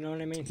 You know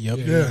what I mean? Yep.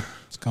 Yeah.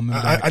 It's coming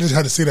back. I just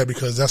had to say that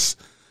because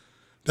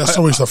that's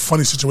always a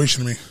funny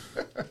situation to me.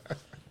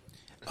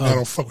 I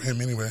don't fuck with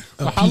him anyway.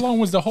 So how long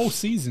was the whole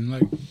season?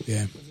 Like,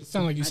 Yeah. it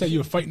sounded like you said you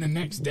were fighting the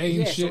next day and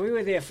Yeah, shit. so we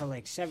were there for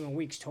like 7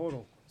 weeks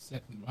total.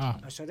 Wow.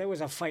 So there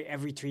was a fight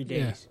every 3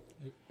 Yeah. days.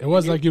 It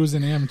was like it was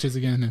in the amateurs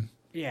again. And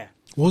Yeah.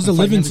 What was the I'm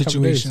fighting living every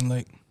couple days. situation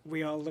like?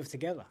 We all lived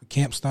together.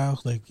 Camp style?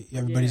 Like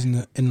everybody's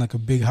in like a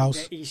big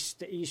house? The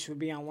east would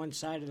be on one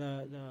side of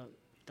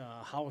the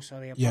house or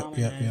the Yep, apartment,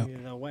 yep, and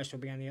yep. the west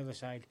would be on the other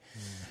side.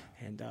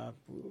 And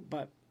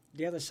but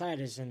the other side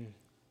is in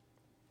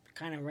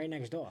kind of right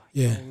next door.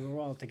 Yeah. So we were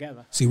all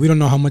together. See, we don't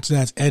know how much of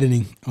that's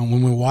editing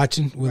when we're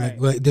watching. We're Right.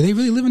 like, do they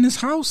really live in this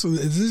house? Or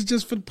is this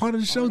just for part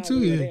of the show Oh, no, too?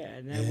 we were Yeah. there.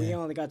 And then we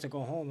only got to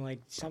go home. Like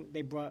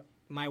they brought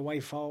my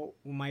wife out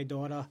with my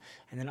daughter,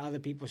 and then other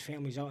people's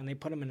families out, and they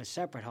put them in a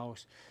separate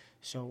house.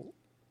 So,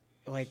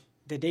 like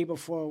the day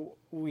before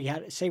we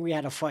had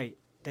a fight.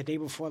 The day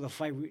before the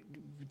fight,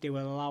 they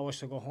would allow us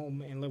to go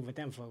home and live with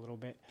them for a little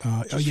bit.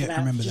 Oh yeah, I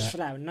remember just that. for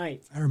that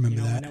night. I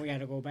remember that. And then we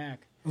had to go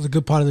back. It was a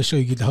good part of the show.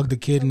 You get to hug the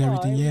kid and No,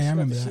 everything. it was Yeah, I good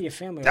remember to see that. your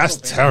family a That's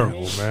little bit, terrible,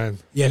 you know? man.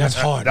 Yeah, that's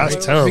hard. That's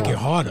right? terrible. Make it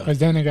harder. because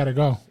then they got to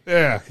go.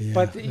 Yeah. Yeah.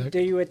 But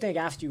you would think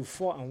after you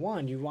fought and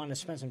won, you want to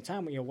spend some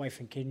time with your wife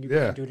and kid, and you Yeah.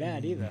 can't do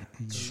that either.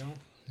 You know?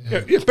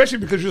 Yeah, especially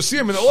because you'll see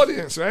them in the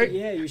audience, right?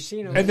 Yeah, you've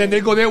seen them. And then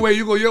they go their way,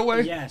 you go your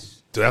way.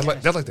 Yes. Dude, that's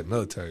like the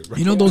military, bro.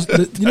 You know those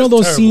those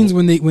terrible. scenes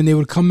when they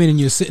would come in and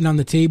you're sitting on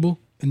the table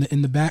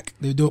in the back.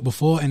 They would do it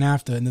before and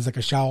after, and there's like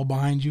a shower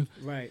behind you.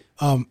 Right.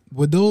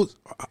 Were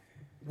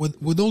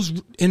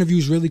those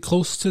interviews really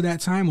close to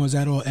that time, or was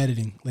that all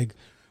editing? Like,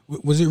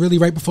 was it really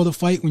right before the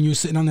fight when you were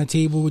sitting on that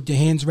table with your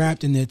hands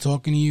wrapped and they're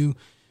talking to you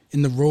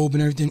in the robe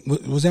and everything?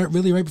 Was that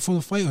really right before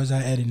the fight, or was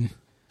that editing?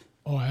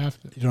 Oh,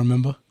 after. You don't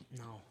remember?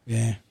 No.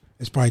 Yeah,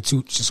 it's probably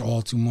just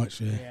all too much.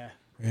 Yeah.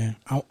 Yeah.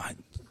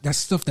 That's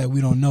stuff that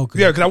we don't know.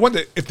 Yeah, because I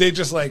wonder if they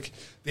just like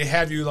they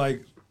have you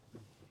like,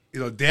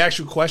 they ask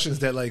you questions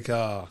that like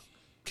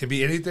can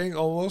be anything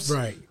almost.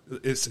 Right.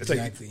 It's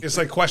Exactly. like it's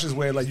like questions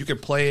where like you can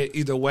play it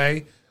either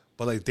way,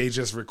 but like they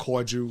just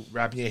record you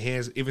wrapping your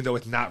hands even though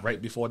it's not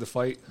right before the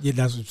fight. Yeah,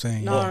 that's what I'm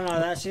saying. No.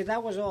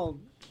 That was all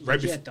Right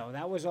legit, though.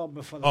 That was all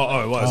before the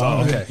Oh, it was.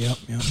 Oh, okay. Yep.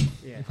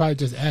 They probably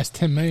just ask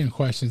 10 million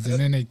questions and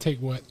then they take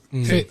what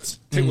fits.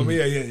 Take with me.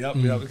 Yeah.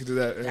 We can do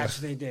that. Yeah. That's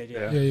what they did,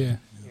 yeah. Yeah.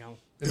 You know.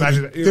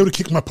 Imagine that. They would have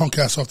kicked my punk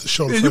ass off the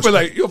show. Yeah, you'd be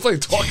like, you're playing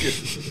talking.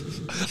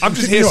 I'm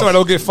just here so I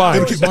don't get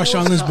fined.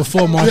 Marshawn Lynch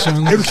before Marshawn They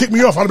would Lynch. have kicked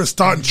me off. I'd have been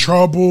starting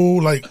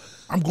trouble. Like,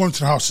 I'm going to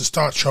the house to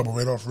start trouble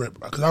right off rip.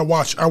 Because I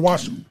watch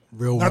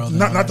Real not, World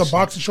not, and not all the that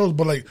boxing shows,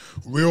 but like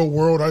Real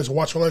World. I used to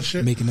watch all that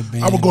shit. Making the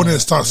Band I would go in and there all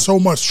and start so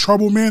much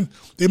trouble, man.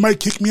 They might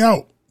kick me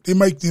out. They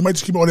might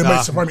just keep me, or they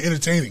might find me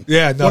entertaining.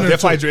 Yeah, no, One of they're the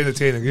two. finding you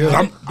entertaining. Yeah.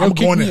 I'm They'll kick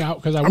going me there.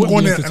 out 'cause I I'm wouldn't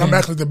going be there and I'm entertained.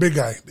 acting like the big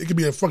guy. It could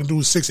be a fucking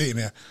dude 6'8" in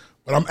there,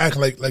 but I'm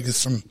acting like it's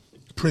some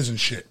prison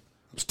shit.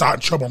 I'm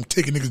starting trouble. I'm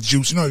taking niggas'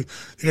 juice. You know,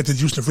 they got the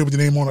juice in the fridge with the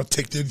name on. I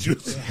take their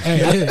juice.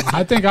 Hey,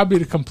 I think I'll be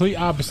the complete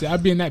opposite.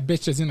 I'd be in that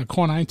bitch that's in the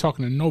corner. I ain't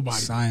talking to nobody.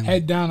 Silent.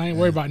 Head down. I ain't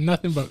worried about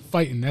nothing but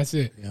fighting. That's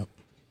it. Yep.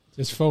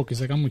 just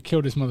focus. Like, I'm gonna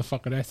kill this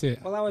motherfucker. That's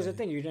it. Well, that was the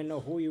thing. You didn't know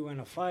who you were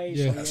gonna fight.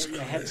 Yeah. So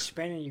your head's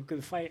spinning. You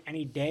could fight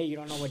any day. You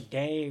don't know what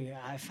day.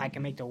 If I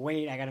can make the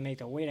weight, I gotta make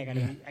the weight.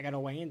 I gotta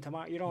weigh in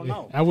tomorrow. You don't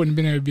know. I wouldn't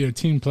have been able to be a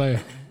team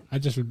player. I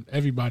just would.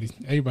 Everybody's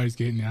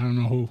getting there. I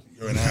don't know who.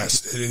 You're an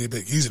ass.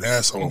 He's an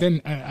asshole. And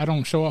then I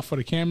don't show off for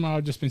the camera.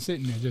 I've just been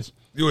sitting there. Just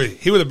They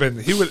would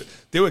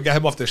have got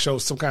him off the show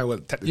some kind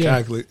of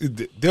technically.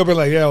 Yeah. They'll be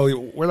like,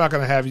 "Yo, we're not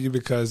going to have you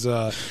because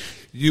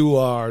you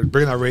are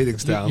bringing our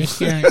ratings down." You're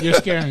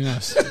scaring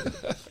us.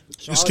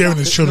 You're scaring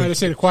the You know children. they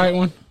say the quiet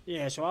one.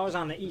 Yeah, so I was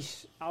on the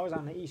east. I was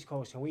on the East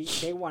Coast, and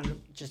they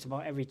won just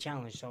about every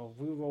challenge. So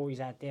we were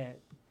always out there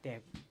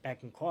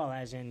back in call,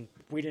 as in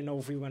we didn't know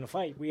if we were going to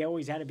fight. We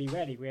always had to be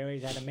ready. We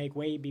always had to make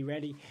weight, be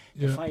ready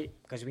to fight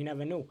because we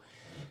never knew.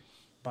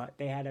 But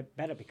they had it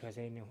better because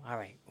they knew. All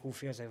right, who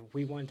feels like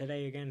we won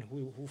today again?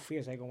 Who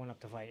feels like going up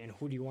to fight, and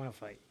who do you want to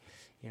fight?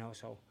 You know,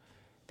 so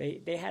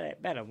they had it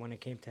better when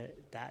it came to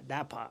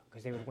that part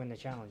because they would win the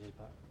challenges.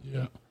 But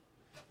Yeah.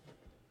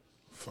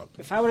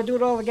 if I were to do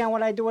it all again,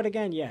 would I do it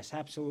again? Yes,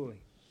 absolutely.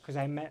 Because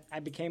I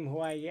became who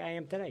I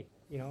am today.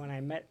 You know, and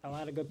I met a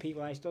lot of good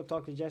people. I still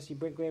talk to Jesse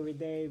Brinkley every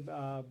day,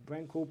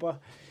 Brent Cooper.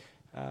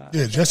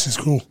 Yeah, Jesse's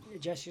cool.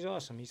 Jesse's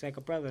awesome. He's like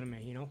a brother to me,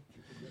 you know.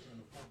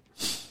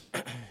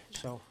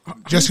 So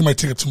Jesse might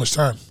take up too much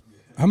time.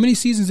 How many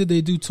seasons did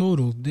they do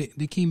total?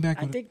 They came back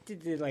I with think they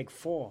did like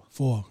 4.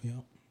 4. Yeah.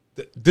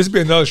 This would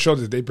be another show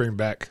that they bring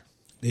back.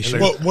 They should.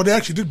 Well, they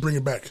actually did bring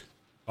it back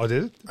Oh,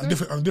 did it?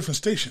 on a different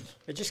station.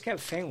 It just kept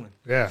failing.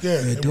 Yeah. Yeah,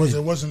 it it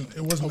wasn't.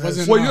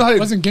 As, Well, you know how they-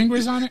 wasn't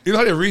Gingrich on it? You know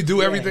how they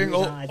redo everything? he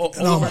was on, I think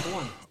it was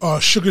part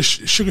one.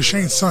 Sugar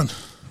Shane's son.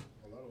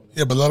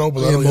 Yeah, Bellato.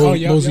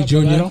 Mosey Jr.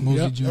 Bellato. Mosey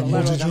Yep. Jr. That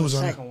Mosey was Jr. on was the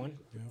on it. second one.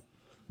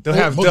 They'll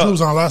have Mosley Duck.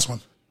 was on the last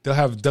one. They'll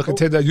have Duck and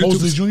Ted that YouTube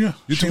Mosley Jr.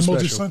 YouTube Shane Mosley's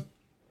special. son.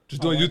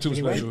 Just do a YouTube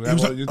Anyway. special. He Have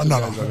was all the YouTube no,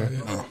 guys on there.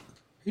 no.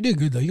 He did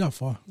good though. He got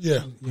far.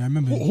 Yeah. Yeah, I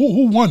remember.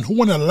 Who won? Who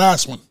won that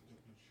last one?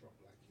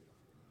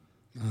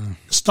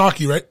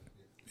 Stocky, right?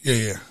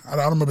 Yeah. I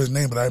don't remember his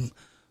name, but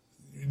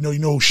you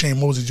know who Shane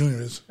Mosley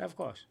Jr. is. Of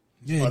course.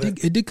 Yeah,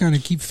 it did kind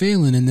of keep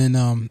failing, and then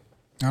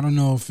I don't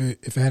know if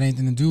it had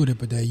anything to do with it,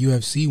 but that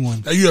UFC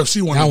one, That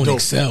UFC one, that is one dope.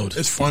 excelled.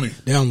 It's funny.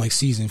 They're on like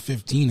season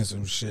 15 or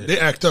some shit. They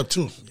act up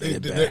too.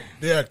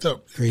 They act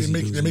up. Crazy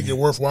they dudes, make man. it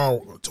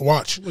worthwhile to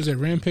watch. Was it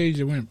Rampage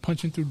that went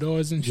punching through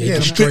doors and shit? Yeah, on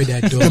destroyed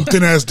that? that door. Them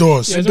thin ass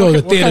doors. Yeah. That door, the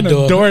What theater kind of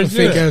door, door a is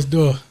fake that? ass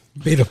door,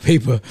 made of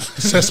paper.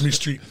 Sesame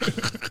Street.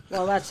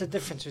 Well, that's the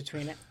difference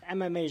between it.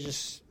 MMA is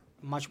just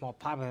much more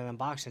popular than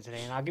boxing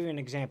today. And I'll give you an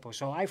example.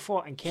 So I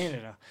fought in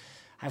Canada.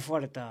 I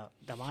fought at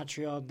the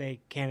Montreal Day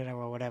Canada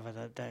or whatever,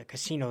 the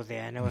casino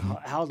there, and it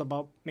held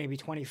about maybe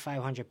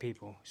 2,500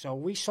 people. So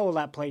we sold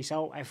that place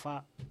out. I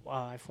fought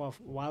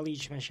Wally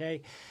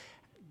Schmachet.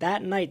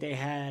 That night they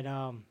had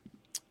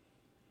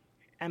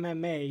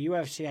MMA,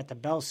 UFC at the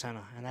Bell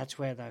Center, and that's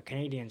where the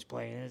Canadians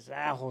play.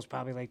 That holds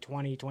probably like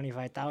 20,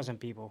 25,000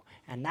 people,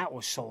 and that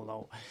was sold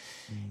out.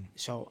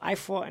 So I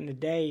fought in the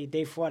day,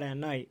 they fought at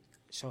night.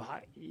 So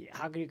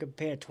how can you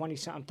compare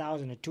 20-something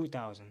thousand to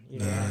 2,000? You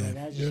know, I mean,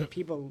 that's just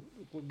people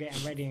were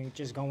getting ready and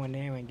just going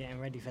there and getting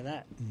ready for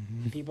that.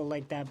 People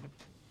like that.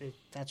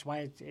 That's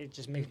why it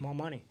just makes more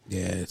money.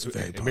 Yeah, it's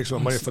very It makes more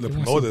money for the They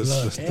want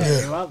promoters. some Yeah,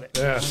 they love it.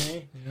 Yeah. You know what I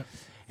mean?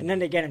 And then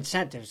they get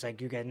incentives like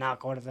you get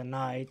knockout of the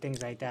night,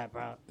 things like that,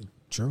 bro.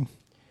 true.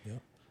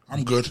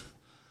 I'm good.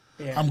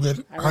 Yeah. I'm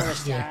good.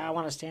 I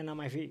want to stand on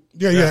my feet.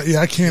 Yeah.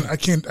 I can't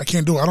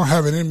do it. I don't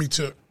have it in me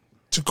to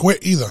quit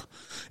either.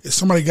 If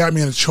somebody got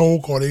me in a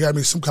choke or they got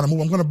me some kind of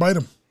move, I'm gonna bite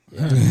them.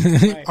 Right.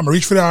 I'm gonna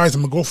reach for the eyes.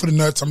 I'm gonna go for the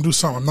nuts. I'm gonna do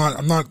something.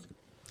 I'm not.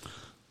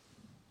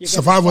 You get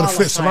Survival of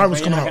the disqualified, fit. Survival's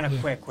but you're coming not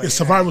out. gonna quit. Yeah,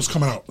 survival's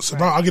coming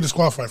out. I'll get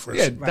disqualified first.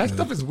 Yeah, that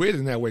stuff is weird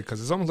in that way because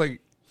it's almost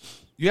like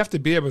you have to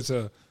be able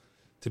to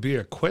be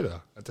a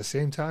quitter at the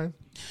same time.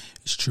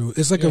 It's true.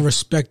 It's like a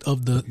respect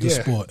of the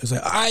Yeah. sport. It's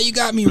like, you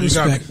got me got me.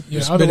 respect. Yeah,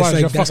 Respect. otherwise It's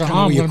your like, that's fucking kind of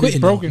arm where you're gonna be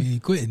quitting. though. broken. You're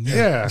quitting.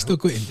 Yeah. You're still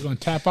quitting. You're gonna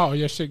tap out or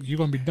your shit. You're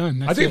gonna be done.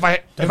 That's I think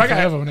it. if I got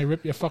Forever when they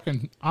rip your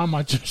fucking arm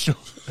out your shoulder.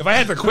 if I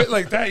had to quit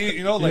like that,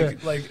 you know,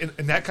 like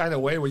in that kind of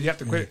way where you have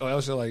to quit, or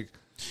else you're like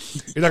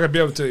you're not gonna be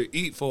able to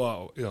eat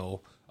for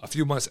a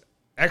few months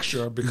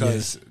extra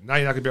because now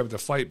you're not gonna be able to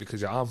fight because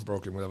your arm's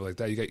broken, whatever like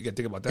that. You got to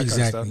think about that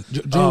Exactly. kind of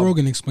stuff. Joe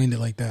Rogan explained it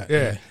like that.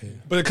 Yeah.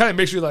 But it kind of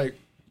makes you like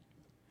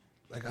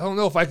I don't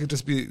know if I could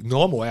just be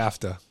normal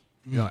after,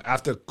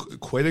 after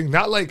quitting.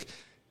 Not like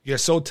you're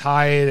so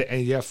tired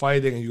and you're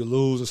fighting and you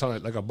lose or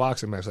something like a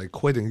boxing match. Like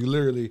quitting, you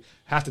literally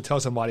have to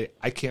tell somebody,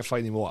 I can't fight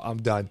anymore. I'm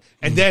done.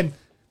 And then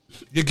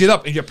you get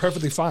up and you're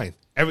perfectly fine.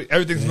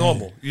 Everything's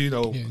normal.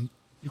 Yeah.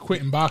 You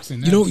quit in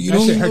boxing. You know,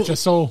 that shit hurt your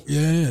soul.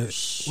 Yeah.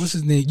 What's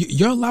his name?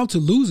 You're allowed to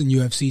lose in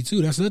UFC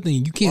too. That's the other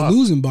thing. You can't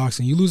lose in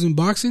boxing. You lose in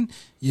boxing,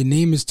 your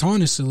name is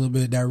tarnished a little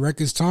bit. That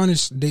record's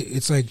tarnished.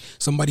 It's like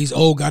somebody's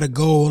gotta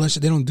go. All that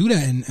shit. They don't do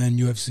that in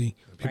UFC.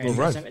 People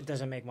Right, run. it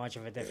doesn't make much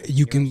of a difference.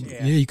 You can,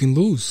 you can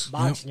lose. Yep.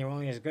 Boxing, you're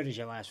only as good as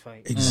your last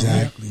fight.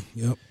 Exactly.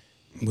 Yep.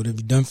 What have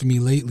you done for me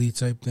lately?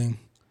 Type thing.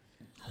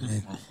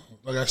 Man.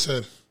 Like I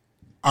said,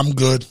 I'm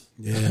good.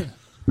 Yeah.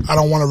 I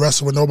don't want to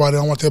wrestle with nobody. I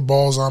don't want their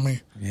balls on me.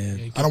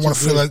 Yeah. I don't want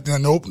to feel like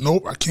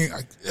nope. I can't.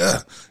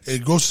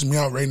 It grosses me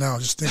out right now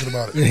just thinking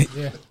about it.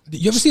 Yeah.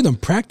 You ever see them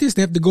practice?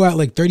 They have to go at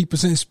like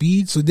 30%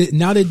 speed. So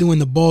now they're doing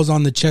the balls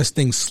on the chest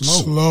thing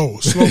slow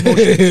Slow motion.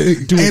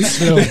 Do it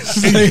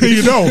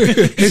slow.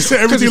 They said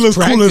everything looks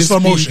cool in slow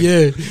practice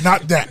motion. speed,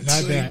 Not that.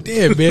 Not that.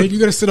 Damn, man, you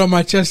gotta sit on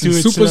my chest in Do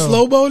it super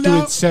slow-mo Do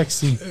now? it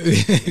sexy.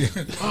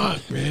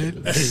 Fuck,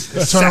 man.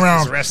 Turn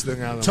around.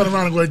 Wrestling out of Turn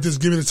around and go like this.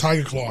 Give me the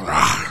tiger claw.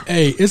 Ah.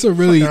 Hey, it's a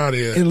really, Fuck outta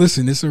here. hey,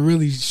 listen, it's a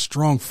really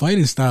strong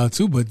fighting style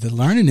too, but the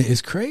learning it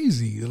is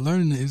crazy. The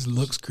learning it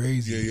looks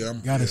crazy. Yeah.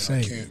 Gotta I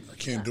say.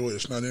 can't do it.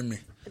 It's not in me.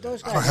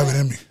 Those I don't have it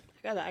in me.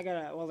 I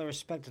got all the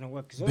respect in the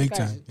world because Big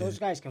time, those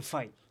guys can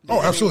fight. Oh, Don't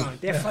get me absolutely. wrong,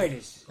 They're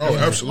fighters. Oh,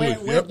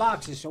 absolutely. We're Yep.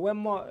 boxers, so we're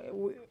more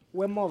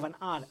of an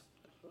artist.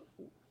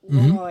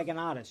 We're more like an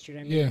artist. You know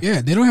what I mean? Yeah.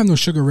 Yeah, they don't have no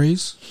sugar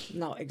rays.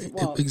 No,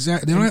 well,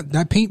 Exactly. They don't have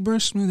that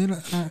paintbrush, man. They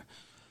don't.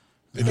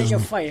 pick a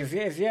fight.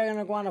 If you're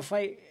gonna go on a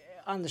fight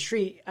on the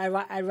street, I'd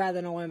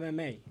rather know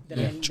MMA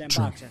than true,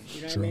 boxing.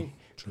 You know what I mean?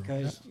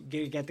 Because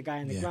you get the guy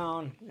in the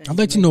ground. and I'd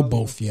like to make know all the-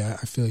 both. Yeah,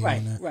 I feel you Right,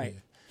 on that. right.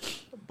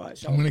 But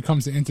so And when it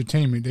comes to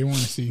entertainment, they want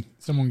to see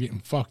someone getting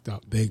fucked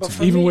up. Big But time.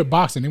 for Even me- with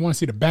boxing, they want to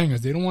see the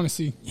bangers. They don't want to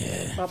see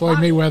but Floyd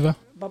box- Mayweather.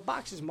 But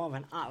boxing is more of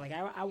an art. Like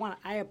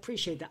I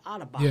appreciate the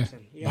art of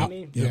boxing. You know what I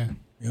mean? Yeah.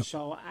 Yep.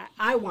 So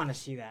I want to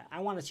see that. I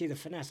want to see the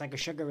finesse, like a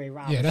Sugar Ray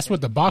Robinson. Yeah, that's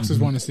what the boxers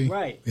want to see.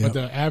 Right. But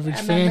the average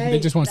MMA, fan, they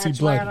just want to see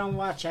that's why I blood. don't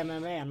watch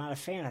MMA. I'm not a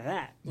fan of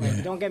that.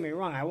 Like, don't get me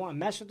wrong. I want to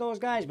mess with those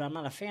guys, but I'm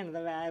not a fan of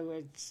that.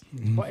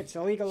 It's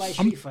a legalized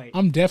street fight.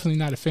 I'm definitely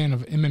not a fan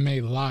of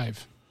MMA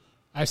live.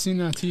 I've seen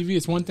it on TV.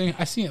 It's one thing.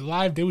 I seen it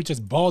live. They were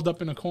just balled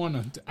up in a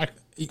corner. I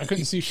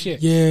couldn't see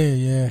shit.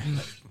 Yeah.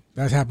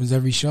 That happens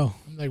every show.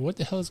 I'm like, what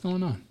the hell is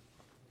going on?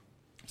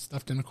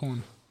 Stuffed in a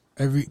corner.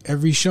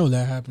 Every show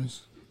that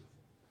happens.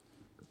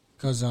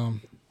 Cause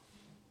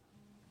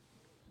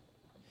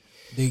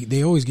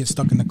they always get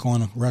stuck in the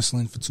corner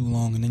wrestling for too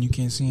long, and then you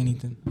can't see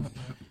anything.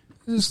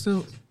 It's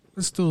still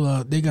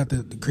they got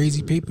the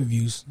crazy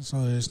pay-per-views. That's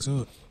all there is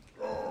to it.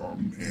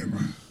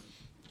 Man.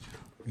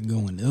 We're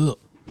going up.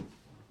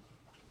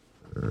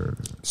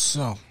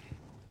 So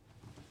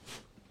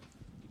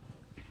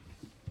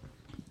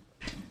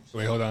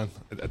Wait, hold on.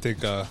 I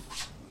think, what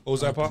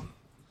was that, Paul?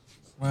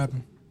 what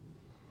happened?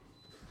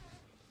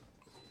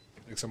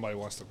 I think somebody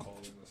wants to call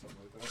in or something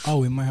like that. Oh,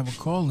 we might have a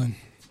call in.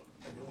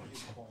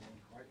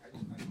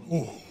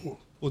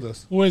 Who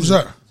does? Who is Who's it?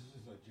 that?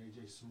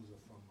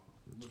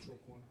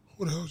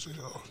 Who the hell is it?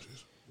 Oh,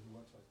 jeez.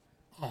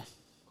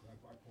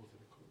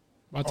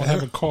 About to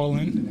have a call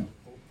in.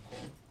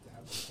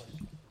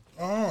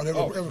 Oh, they have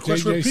a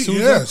question for JJ Pete. Souza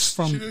Yes.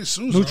 from JJ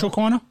Souza. Neutral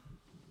Corner.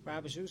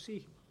 Robert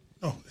Zusi.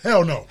 No,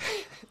 hell no.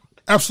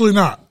 Absolutely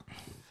not.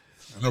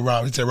 No,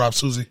 Rob. He said Rob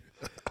Susie.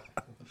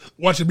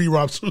 Watch it be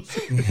Rob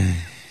Susie.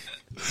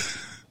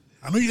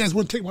 I know you guys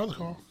wouldn't take my other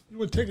call. You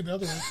wouldn't take it the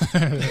other one.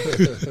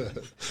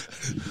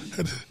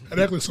 I'd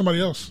act like somebody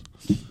else.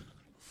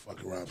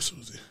 Fucking Rob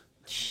Susie.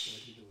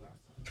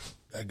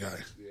 That guy.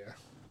 Yeah.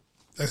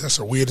 That's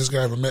the weirdest guy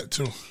I ever met,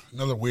 too.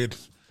 Another weird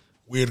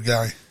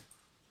guy.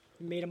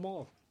 He made them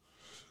all.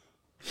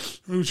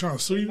 He was trying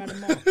to sue He you. made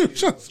them all. He was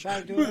trying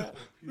Try to do it.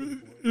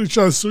 he was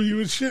trying to sue you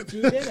and shit.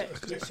 He did it.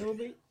 You sued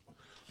me.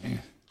 And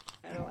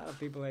a lot of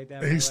people like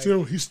that. And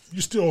were you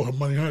still owe him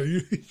money, huh?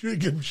 You didn't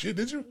give him shit,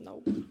 did you?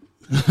 Nope.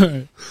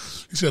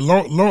 He said,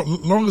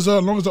 long as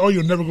I owe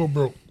you, never go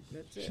broke.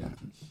 That's it.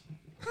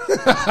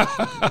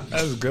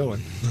 That's a good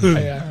one.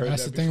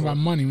 That's the thing about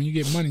money. When you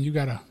get money, you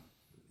gotta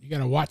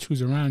watch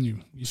who's around you.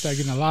 You start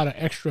getting a lot of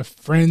extra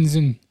friends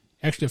and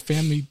extra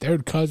family,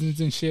 third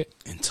cousins and shit.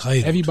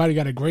 Entitled. Everybody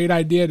got a great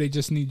idea. They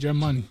just need your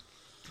money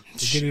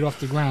to get it off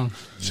the ground.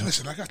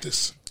 Listen, I got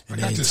this. And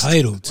they're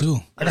entitled too.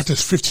 I got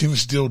this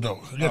 15-inch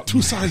dildo. I got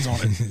two sides on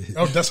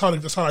it. That's how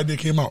the idea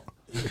came out.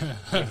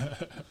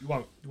 You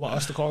want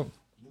us to call?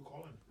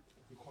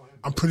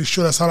 I'm pretty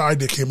sure that's how the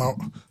idea came out.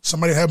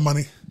 Somebody had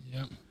money.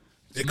 Yep.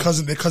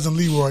 Their cousin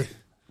Leroy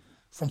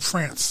from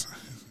France.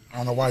 I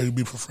don't know why he'd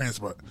be from France,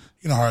 but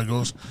you know how it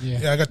goes.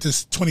 Yeah. I got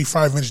this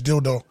 25-inch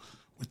dildo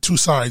with two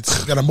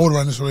sides. Got a motor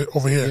on this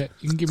over here. Yeah,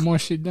 you can get more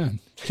shit done.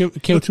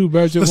 Kill two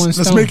birds with one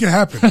stone. Let's make it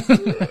happen.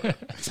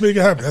 Let's make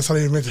it happen. That's how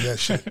they invented that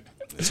shit.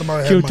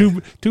 Somebody Kill had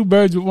money. two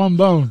birds with one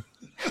bone.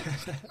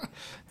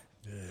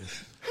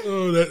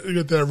 Oh, you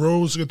got that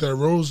rose. You got that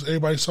rose.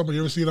 Everybody, somebody,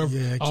 you ever see them?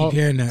 Yeah, I keep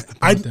hearing that.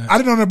 I about that.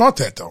 didn't know nothing about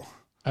that though.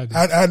 I did.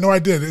 I had no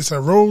idea. It's a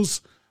rose.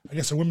 I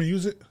guess the women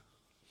use it.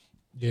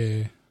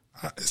 Yeah.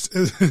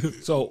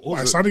 So, I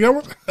who's it? signed to get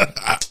one.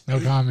 No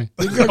comment.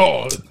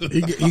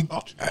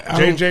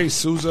 JJ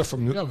Souza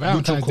from Yo, Neutral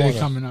Valentine's Day Corner.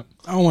 coming up.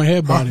 I don't want to hear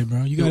about it,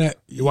 bro. You got that?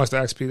 You wants to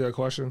ask Peter a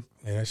question?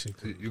 Yeah, that shit.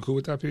 You cool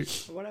with that,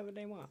 Pete? Whatever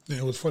they want. Yeah,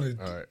 it was funny.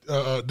 All right.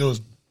 There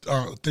was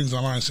things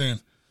online saying,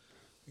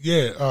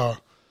 "Yeah,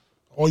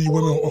 all you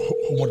women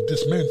who want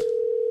this man,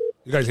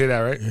 You guys hear that,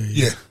 right?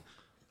 yeah,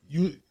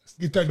 you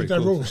get that Pretty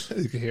cool. rose,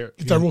 You can hear it.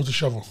 get that rose to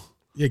shovel."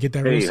 Yeah, get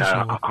that Hey, roasted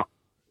shovel.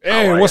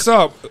 Hey, what's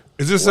up?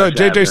 Is this What's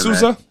JJ happening,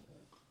 Souza? man?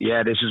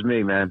 Yeah, this is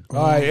me, man.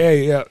 All right,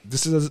 hey, yeah.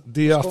 This is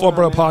the Four on,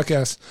 Brother man?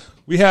 Podcast.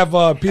 We have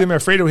Peter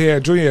Manfredo here,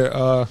 Junior.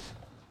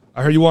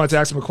 I heard you wanted to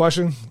ask him a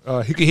question.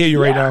 He can hear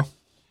you right now.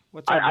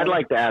 What's up, I'd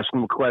like to ask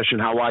him a question.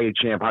 How are you,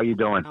 champ? How you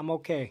doing? I'm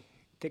okay.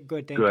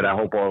 Good, thank Good. you. I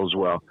hope all is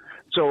well.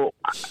 So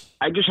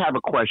I just have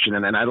a question,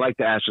 and I'd like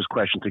to ask this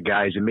question to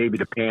guys and maybe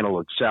the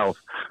panel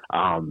itself,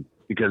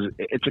 because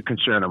it's a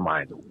concern of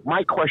mine.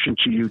 My question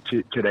to you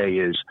today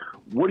is,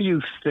 what do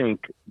you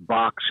think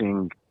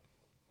boxing?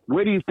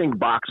 Where do you think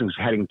boxing's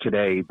heading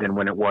today than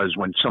when it was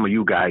when some of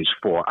you guys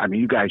fought? I mean,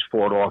 you guys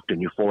fought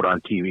often. You fought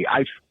on TV.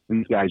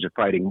 These guys are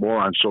fighting more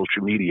on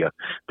social media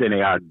than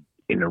they are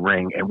in the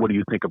ring. And what do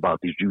you think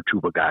about these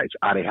YouTuber guys?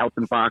 Are they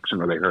helping boxing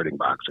or are they hurting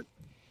boxing?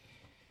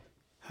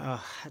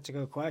 That's a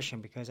good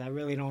question because I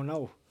really don't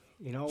know.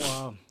 You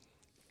know,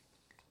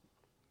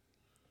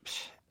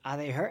 are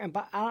they hurting?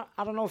 I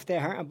don't know if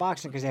they're hurting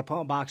boxing because they're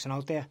putting boxing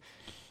out there.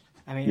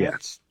 I mean,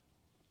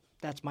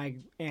 that's my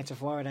answer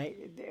for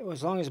it.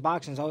 As long as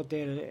boxing's out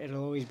there,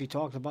 it'll always be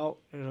talked about.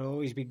 It'll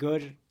always be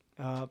good.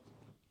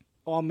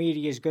 All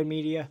media is good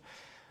media.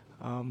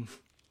 Am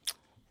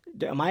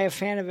I a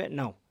fan of it?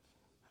 No.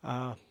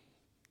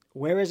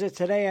 Where is it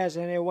today as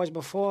in it was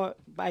before?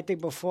 I think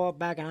before,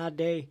 back in our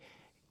day,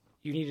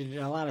 you needed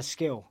a lot of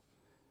skill.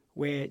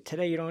 Where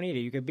today you don't need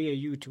it. You could be a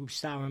YouTube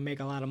star and make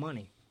a lot of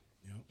money.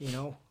 Yep. You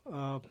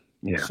know?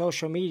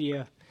 Social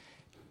media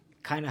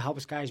kind of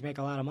helps guys make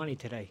a lot of money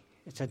today.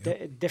 It's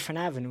different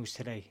avenues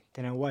today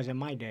than it was in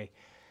my day.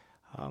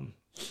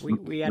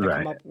 We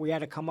had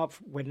to come up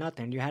with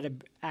nothing. You had to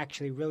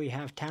actually really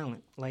have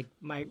talent. Like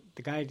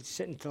the guy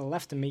sitting to the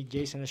left of me,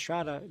 Jason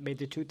Estrada, made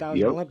the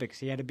 2000 Olympics.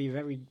 He had to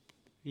be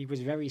he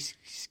was very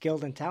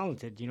skilled and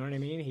talented. You know what I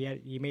mean?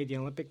 He made the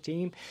Olympic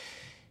team,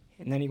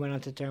 and then he went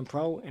on to turn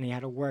pro, and he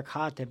had to work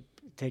hard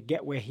to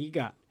get where he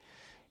got,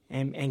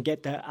 and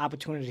get the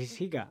opportunities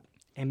he got.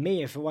 And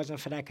me, if it wasn't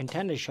for that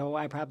Contender show,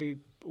 I probably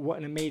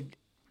wouldn't have made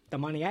the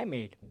money I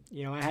made.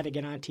 You know, I had to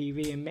get on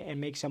TV and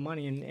make some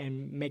money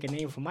and make a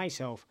name for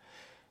myself.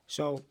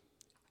 So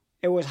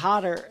it was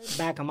harder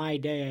back in my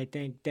day, I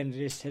think, than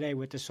it is today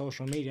with the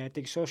social media. I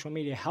think social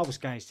media helps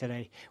guys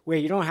today, where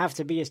you don't have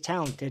to be as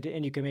talented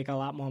and you can make a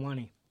lot more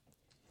money.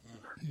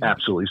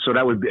 Absolutely. So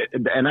that would be,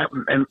 and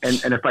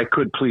if I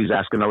could please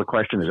ask another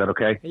question, is that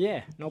okay?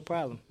 Yeah, no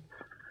problem.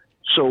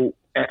 So,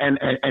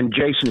 and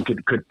Jason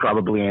could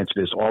probably answer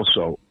this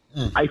also.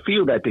 I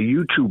feel that the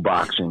YouTube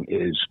boxing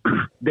is,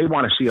 they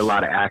want to see a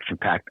lot of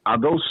action-packed. Are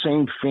those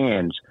same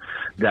fans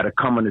that are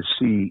coming to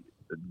see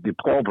the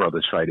Paul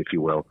brothers fight, if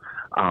you will,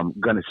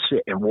 going to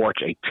sit and watch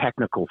a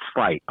technical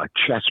fight, a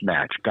chess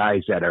match,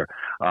 guys that are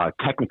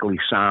technically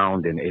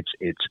sound, and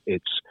it's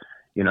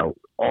you know,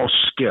 all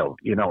skill,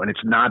 you know, and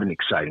it's not an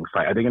exciting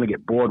fight? Are they going to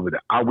get bored with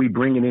it? Are we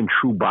bringing in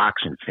true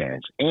boxing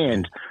fans?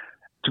 And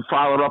to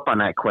follow up on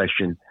that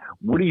question,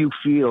 what do you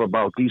feel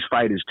about these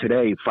fighters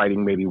today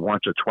fighting maybe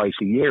once or twice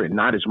a year and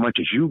not as much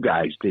as you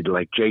guys did,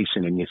 like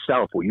Jason and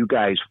yourself, where you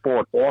guys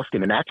fought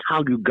often, and that's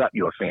how you got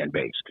your fan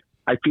base?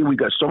 I feel we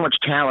got so much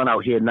talent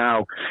out here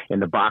now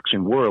in the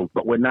boxing world,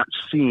 but we're not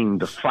seeing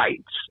the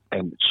fights.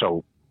 And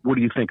so what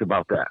do you think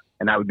about that?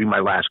 And that would be my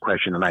last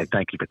question, and I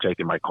thank you for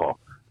taking my call.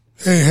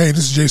 Hey,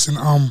 this is Jason.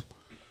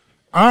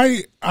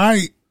 I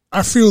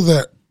feel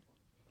that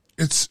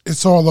it's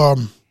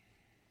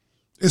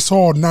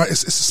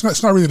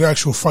not really the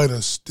actual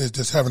fighters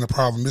that's having a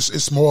problem.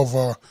 It's more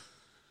of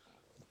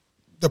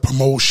the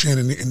promotion,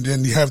 and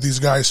then you have these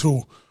guys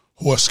who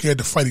are scared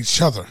to fight each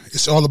other.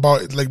 It's all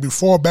about, like,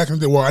 before, back in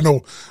the day. Well, I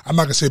know I'm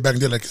not gonna say back in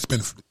the day like it's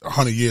been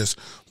 100 years,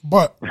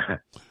 but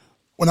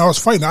when I was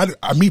fighting,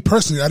 me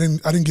personally, I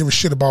didn't give a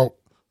shit about.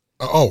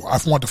 I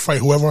want to fight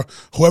whoever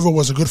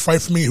was a good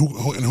fight for me,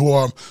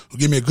 who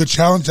gave me a good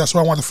challenge. That's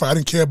what I wanted to fight. I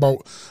didn't care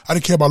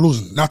about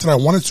losing. Not that I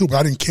wanted to, but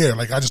I didn't care.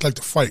 Like, I just like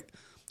to fight.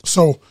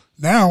 So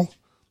now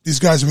these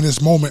guys are in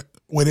this moment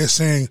where they're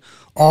saying,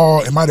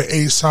 "Oh, am I the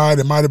A side?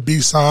 Am I the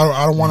B side?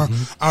 I don't want to.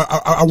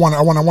 I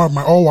want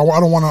my. I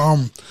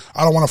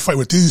don't want to fight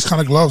with these kind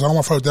of gloves. I don't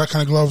want to fight with that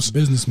kind of gloves."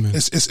 Businessman.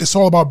 It's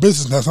all about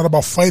business now. It's not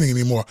about fighting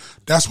anymore.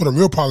 That's where the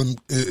real problem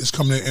is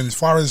coming in. And as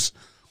far as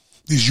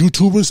these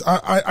YouTubers,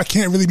 I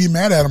can't really be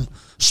mad at them,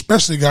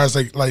 especially guys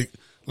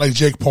like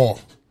Jake Paul.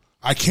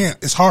 I can't.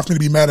 It's hard for me to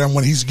be mad at him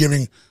when he's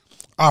giving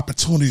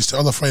opportunities to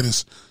other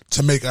fighters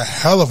to make a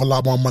hell of a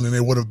lot more money than they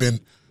would have been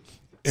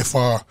if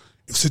the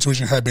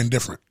situation had been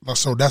different.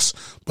 So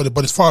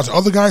but as far as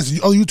other guys,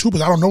 the other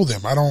YouTubers, I don't know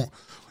them.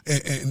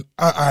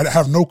 I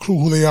have no clue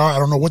who they are. I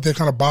don't know what their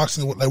kind of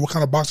boxing, what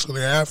kind of boxing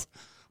they have.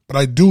 But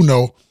I do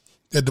know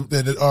that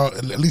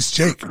at least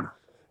Jake,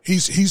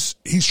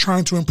 he's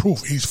trying to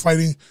improve. He's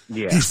fighting.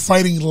 Yeah. He's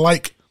fighting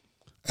like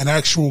an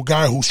actual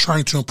guy who's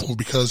trying to improve.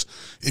 Because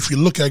if you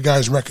look at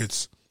guys'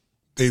 records,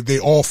 they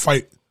all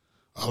fight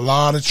a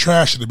lot of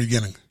trash at the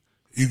beginning.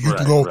 You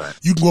can go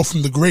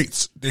from the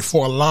greats. They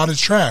fought a lot of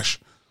trash.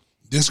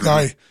 This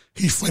guy,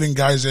 he's fighting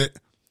guys at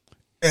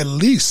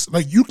least,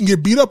 like, you can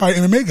get beat up by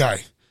an MMA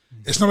guy.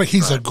 It's not like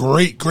he's a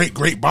great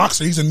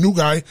boxer. He's a new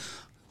guy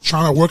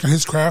trying to work on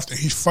his craft, and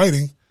he's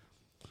fighting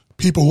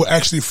people who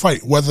actually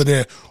fight, whether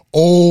they're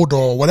old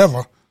or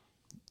whatever.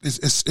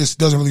 it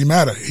doesn't really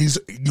matter. He's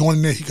going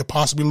in there. He could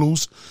possibly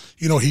lose.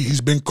 You know,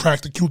 he's been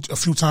cracked a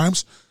few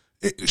times.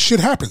 Shit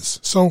happens.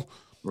 So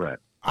Right.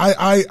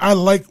 I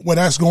like where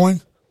that's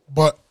going.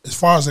 But as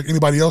far as like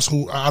anybody else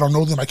who I don't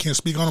know them, I can't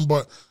speak on them.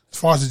 But as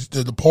far as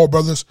the Paul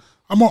brothers,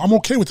 I'm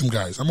okay with them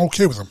guys. I'm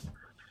okay with them.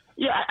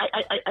 Yeah,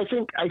 I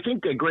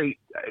think they're great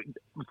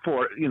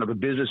for the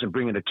business and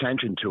bringing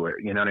attention to it.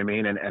 You know what I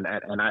mean?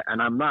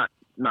 And I'm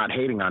not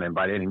hating on him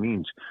by any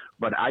means,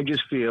 but I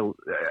just feel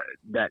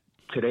that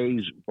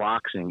today's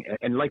boxing,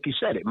 and like you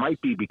said, it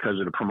might be because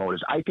of the promoters.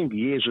 I think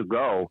years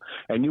ago,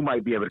 and you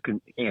might be able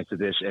to answer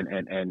this,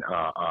 and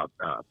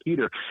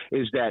Peter,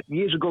 is that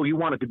years ago you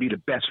wanted to be the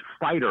best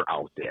fighter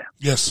out there.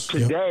 Yes.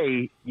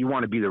 Today you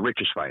want to be the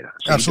richest fighter.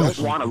 So Absolutely.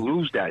 you don't want to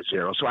lose that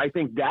zero. So I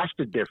think that's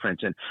the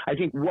difference. And I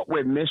think what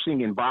we're missing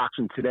in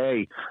boxing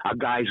today are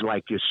guys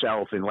like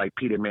yourself and like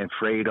Peter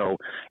Manfredo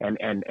and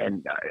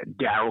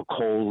Darryl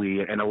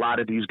Coley and a lot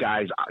of these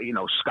guys,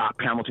 Scott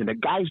Hamilton, the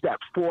guys that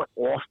fought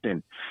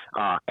often.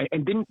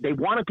 And they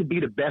wanted to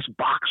be the best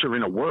boxer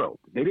in the world.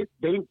 They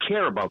didn't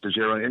care about the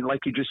zero, and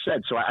like you just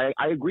said. So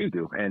I agree with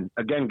you. And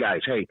again,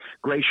 guys, hey,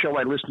 great show.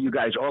 I listen to you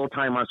guys all the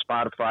time on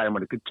Spotify. I'm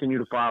going to continue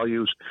to follow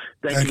you.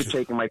 Thank you for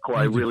taking my call.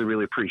 I really,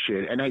 really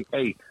appreciate it. And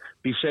hey,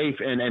 be safe.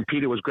 And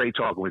Peter, was great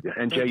talking with you.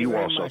 And Jay, you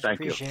also. Thank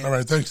you. All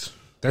right, thanks.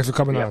 Thanks for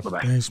coming on. Bye-bye.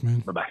 Thanks, man.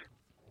 Bye-bye.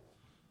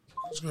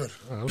 That's good.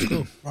 That was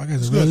cool. I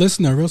guess a real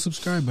listener, a real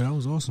subscriber. That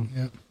was awesome.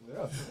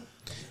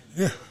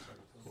 Yeah.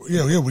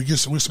 We get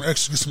some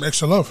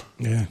extra love.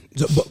 Yeah,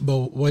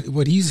 but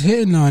what he's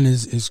hitting on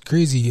is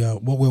crazy.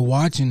 What we're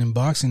watching in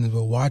boxing is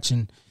we're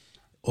watching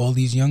all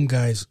these young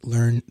guys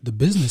learn the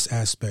business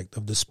aspect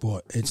of the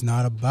sport. It's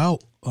not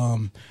about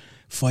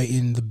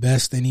fighting the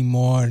best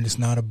anymore, and it's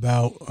not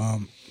about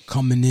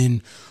coming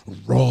in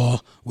raw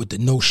with the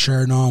no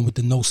shirt on, with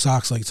the no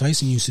socks like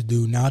Tyson used to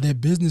do. Now they're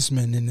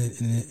businessmen,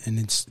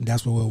 and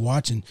that's what we're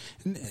watching.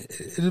 And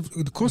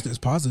of course, there's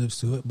positives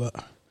to it, but.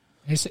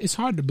 It's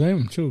hard to blame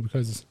them too,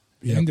 because at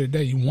the end of the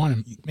day, you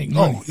want to make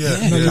money. Oh,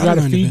 yeah. You got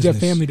to Run the feed your business.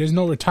 family. There's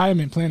no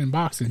retirement plan in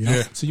boxing.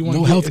 Yeah. So you want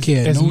No to health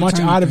care, as no much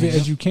retirement out of it plan,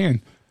 as you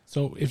can.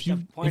 So if you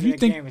The point if you of the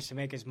think game is to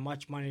make as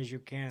much money as you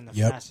can in the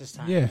Yep. fastest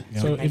time. yeah,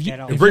 so Make if that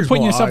all. you're brings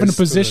putting more yourself in a eyes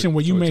to position it,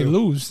 where you so may too.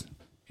 lose,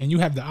 and you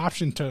have the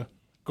option to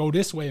go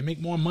this way and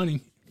make more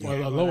money for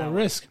a lower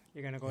risk,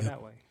 You're gonna go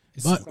that way.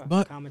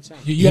 But Common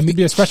sense. you have to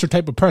be a special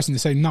type of person to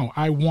say no.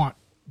 I want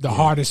the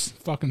hardest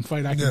fucking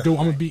fight I can Yeah. do.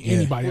 I'm gonna beat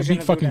anybody. Who's I beat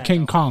gonna do fucking that,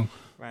 King though? Kong.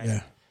 Right.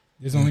 yeah,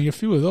 There's only a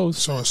few of those.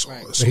 So it's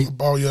all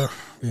about your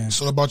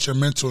it's all about your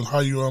mental and how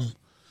you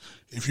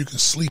if you can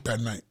sleep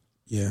at night.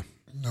 yeah.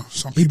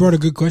 Some He people, brought a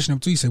good question up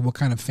too. He said, "What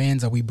kind of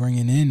fans are we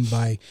bringing in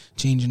by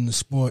changing the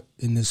sport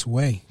in this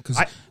way?" Because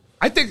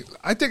I think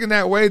in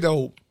that way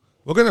though,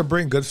 we're gonna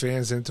bring good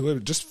fans into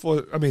it.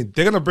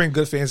 They're gonna bring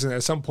good fans in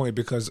at some point,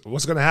 because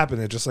what's gonna happen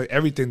is just like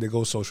everything that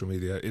goes social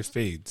media, it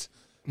fades,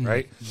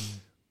 right?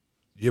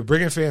 You're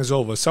bringing fans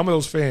over. Some of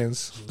those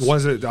fans, the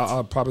ones that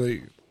are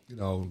probably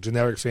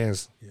generic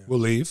fans, will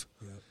leave,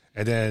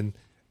 and then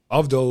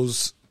of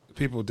those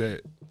people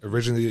that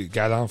originally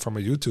got on from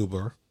a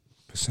YouTuber.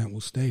 percent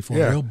will stay for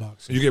a real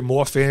boxer. You get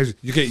more fans.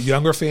 You get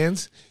younger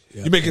fans.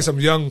 You make it some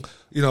young,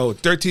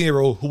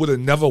 13-year-old who would have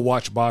never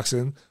watched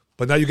boxing,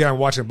 but now you got him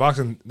watching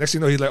boxing. Next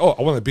thing you know, he's like, oh,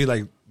 I want to be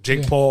like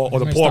Jake Paul or He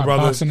the might Paul start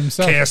brothers, boxing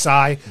himself.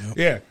 KSI.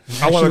 Yeah,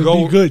 I want to Actually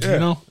go be good,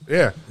 Yeah.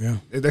 Yeah. Yeah.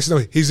 And next thing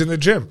you know, he's in the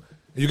gym.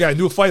 And you got a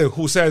new fighter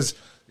who says,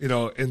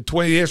 in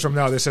 20 years from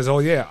now, that says, oh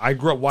yeah, I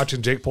grew up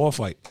watching Jake Paul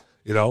fight.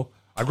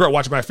 I grew up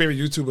watching my favorite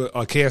YouTuber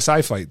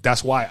KSI fight.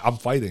 That's why I'm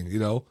fighting.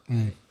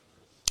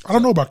 I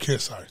don't know about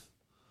KSI.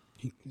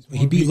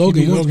 He beat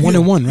Logan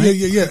 1-1, right?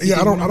 Yeah.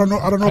 I don't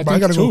know, but I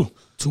gotta go.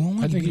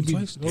 2-1. I think he beat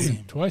twice.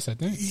 Logan twice. I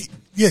think.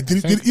 Yeah, I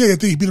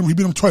think he beat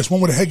him twice. One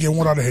with a headgear, one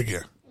without a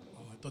headgear.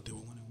 I thought they were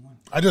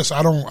 1-1.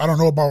 I don't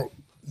know about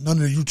none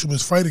of the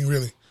YouTubers fighting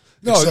really.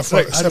 No,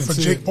 except for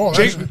Jake Paul.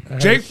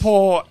 Jake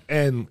Paul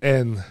and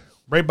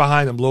right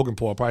behind him, Logan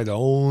Paul, probably the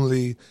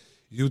only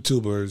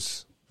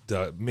YouTubers,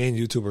 the main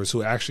YouTubers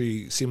who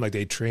actually seem like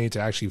they trained to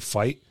actually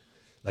fight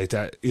like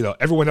that.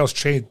 Everyone else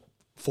trained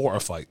for a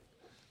fight.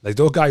 Like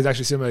those guys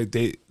actually seem like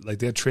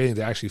they're trained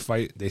to actually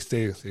fight. They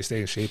stay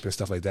in shape and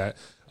stuff like that.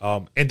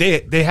 And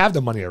they have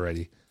the money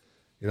already.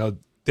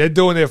 They're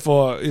doing it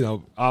for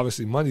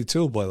obviously money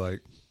too. But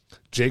like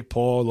Jake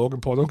Paul, Logan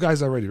Paul, those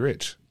guys are already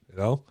rich.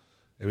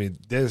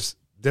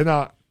 They're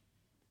not.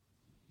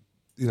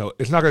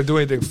 It's not going to do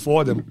anything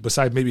for them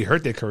besides maybe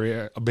hurt their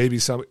career. Or maybe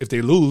if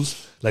they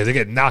lose, like they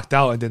get knocked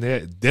out, and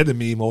then they're the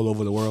meme all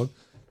over the world.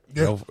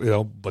 Yeah.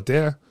 But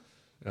they're.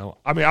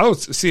 I don't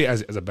see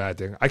it as a bad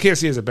thing. I can't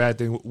see it as a bad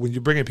thing when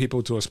you're bringing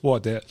people to a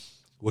sport that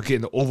we're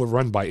getting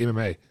overrun by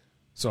MMA.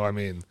 So,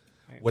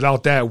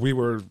 without that,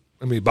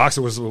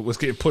 boxing was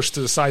getting pushed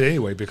to the side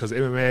anyway because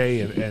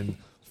MMA and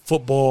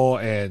football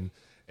and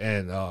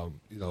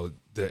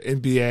the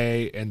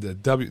NBA and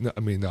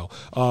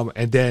the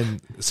and then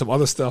some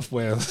other stuff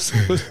where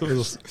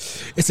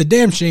It's a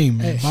damn shame,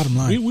 man. Bottom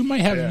line. We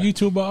might have a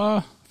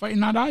YouTuber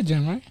fighting out our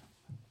gym, right?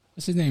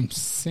 What's his name?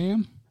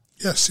 Sam?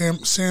 Yeah, Sam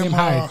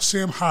Hyde.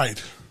 Sam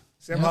Hyde.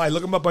 Sam Hyde,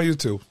 look him up on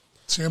YouTube.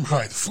 Sam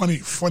Hyde,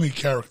 funny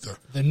character.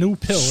 The New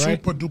Pill,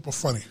 right? Super duper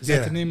funny. Is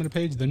that the name of the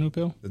page? The New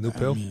Pill. The New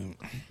Pill.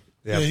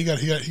 Yeah, he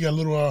got a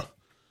little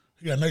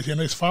he got a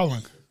nice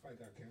following.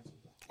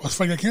 Oh, his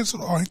fight got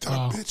canceled? Oh, he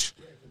thought bitch.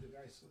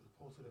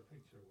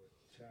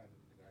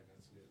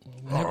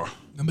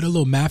 Remember the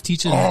little math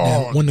teacher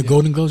that won the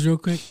Golden Gloves real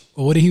quick?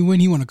 Or what did he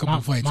win? He won a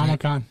couple fights. Mama right?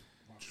 Khan.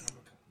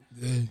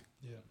 Yeah.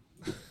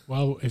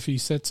 Well, if he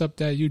sets up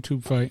that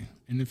YouTube fight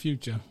in the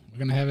future, we're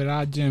gonna have it at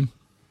our gym.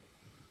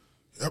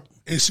 Yep,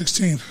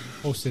 816.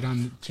 Posted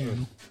on the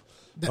channel.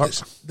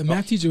 The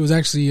math teacher was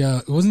actually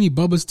wasn't he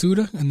Bubba's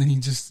tutor? And then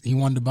he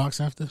wanted to box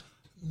after.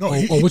 No,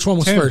 which one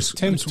was first?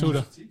 Tim's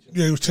tutor.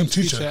 Yeah, he was Tim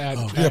Teacher.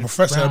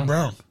 Professor at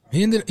Brown.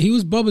 He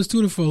was Bubba's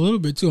tutor for a little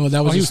bit too. He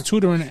was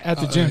tutoring at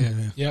the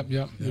gym. Yep.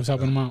 He was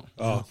helping him out.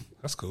 Oh,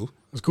 that's cool.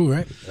 That's cool,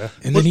 right? Yeah.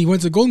 And then he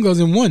went to Golden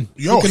Gloves and won.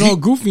 Looking all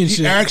goofy and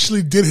shit. He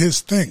actually did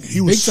his thing. He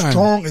was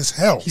strong as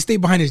hell. He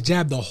stayed behind his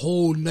jab the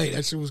whole night.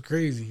 That shit was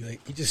crazy.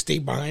 Like he just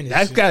stayed behind it.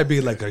 That's got to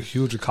be like a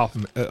huge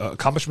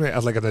accomplishment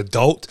as like an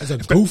adult, as a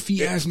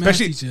goofy ass math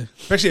teacher.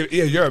 Especially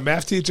if you're a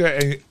math teacher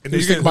and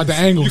you think about the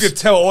angles. You can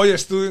tell all your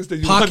students that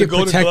you want the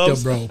Golden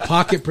Gloves. Bro.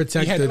 Pocket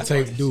protector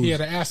type dude. He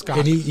had an ascot.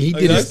 And he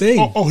did his thing.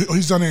 Oh,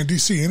 he's down there in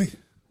D.C., isn't he?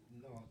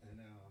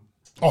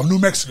 Oh, New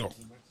Mexico.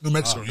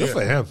 Good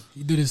for him.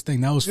 He did his thing.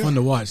 That was fun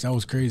to watch. That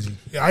was crazy.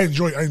 Yeah, I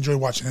enjoy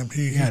watching him.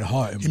 He had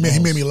heart. He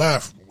made me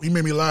laugh. He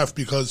made me laugh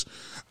because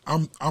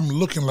I'm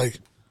looking like,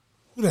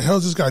 who the hell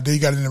is this guy? He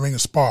got in the ring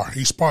and spar.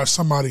 He sparred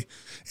somebody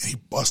and he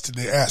busted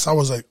their ass. I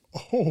was like,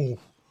 oh,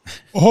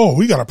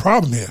 we got a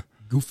problem here.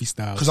 Goofy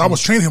style. Because I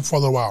was training him for a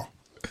little while,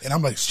 and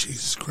I'm like,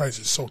 Jesus Christ,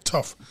 it's so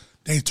tough.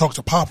 Then he talked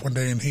to Pop one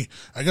day, and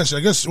I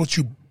guess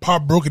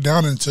Pop broke it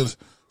down into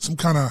some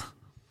kind of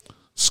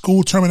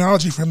school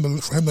terminology for him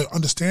to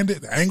understand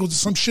it, the angles or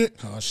some shit.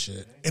 Oh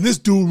shit! And this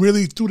dude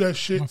really threw that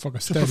shit to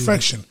studied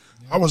perfection.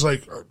 I was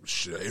like,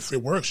 shit, if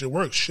it works, it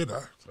works. Shit,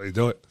 so you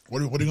do it.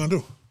 What are you gonna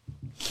do?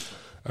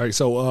 All right,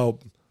 so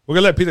we're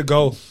gonna let Peter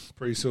go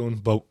pretty soon,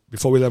 but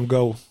before we let him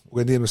go,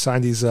 we're gonna need him to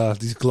sign these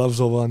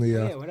gloves over on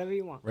the whatever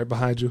you want, right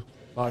behind you.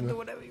 Do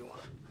whatever you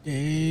want.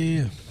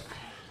 Yeah.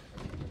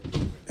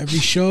 Every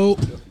show,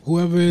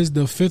 whoever is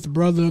the fifth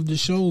brother of the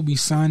show will be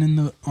signing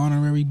the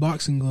honorary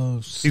boxing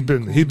gloves. He's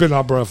been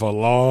our brother for a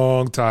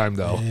long time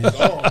though.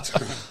 Yeah.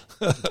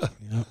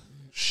 Yep.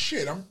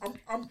 Shit,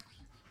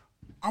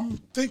 I'm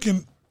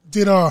thinking,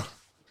 did I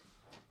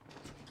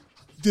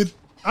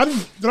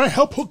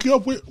help hook you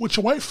up with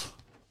your wife?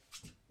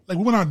 Like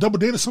we went on a double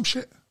date or some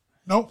shit?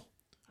 No?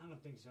 I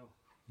don't think so.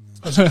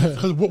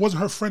 Because what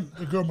wasn't her friend,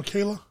 the girl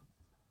Michaela?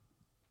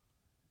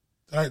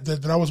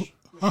 That I was.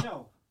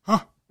 Michelle. Huh?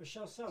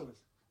 Michelle Sellers.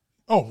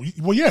 Oh,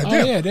 well, yeah. Oh,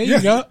 damn. yeah, there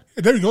you go. Yeah,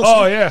 there you go.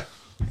 Oh, yeah.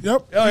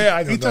 Yep. Oh, yeah,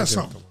 I know. Ain't that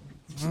something?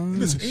 Ain't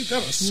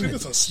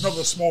that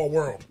another small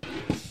world?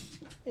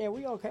 Yeah,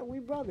 we okay. We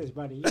brothers,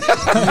 buddy.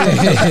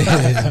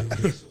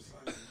 It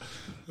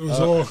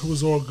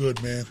was all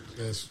good, man.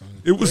 That's funny.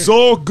 It was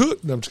all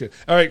good. No, I'm just kidding.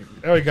 All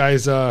right,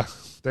 guys.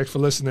 Thanks for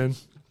listening.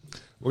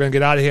 We're gonna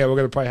get out of here. We're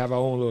gonna probably have our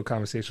own little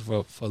conversation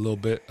for a little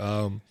bit.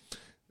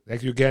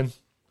 Thank you again.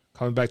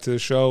 Coming back to the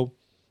show.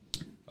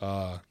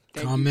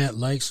 Comment,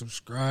 like,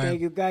 subscribe.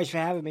 Thank you guys for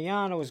having me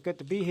on. It was good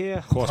to be here.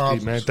 Of course,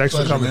 Pete, man. Thanks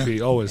for coming,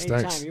 Pete. Always,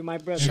 Anytime. thanks. You're my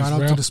brother. Shout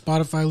out to the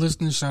Spotify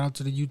listeners. Shout out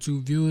to the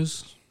YouTube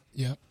viewers.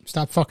 Yep.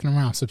 Stop fucking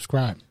around.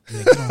 Subscribe.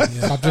 Yeah.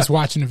 Stop just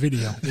watching the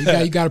video.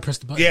 You got to press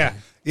the button.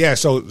 Yeah.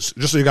 So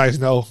just so you guys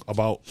know,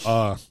 about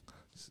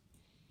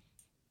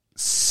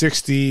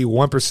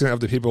 61% of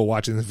the people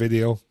watching this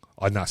video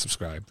are not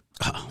subscribed.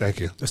 Thank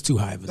you. That's too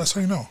high. That's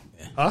how you know.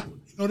 Huh?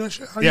 You know that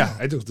shit? How Yeah, you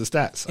know? I do. The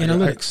stats.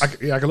 Analytics.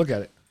 I can look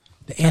at it.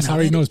 That's how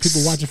he knows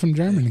people watching from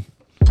Germany.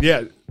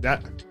 Yeah,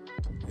 that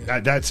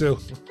too.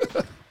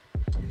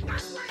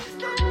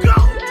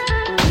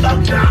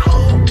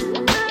 Go!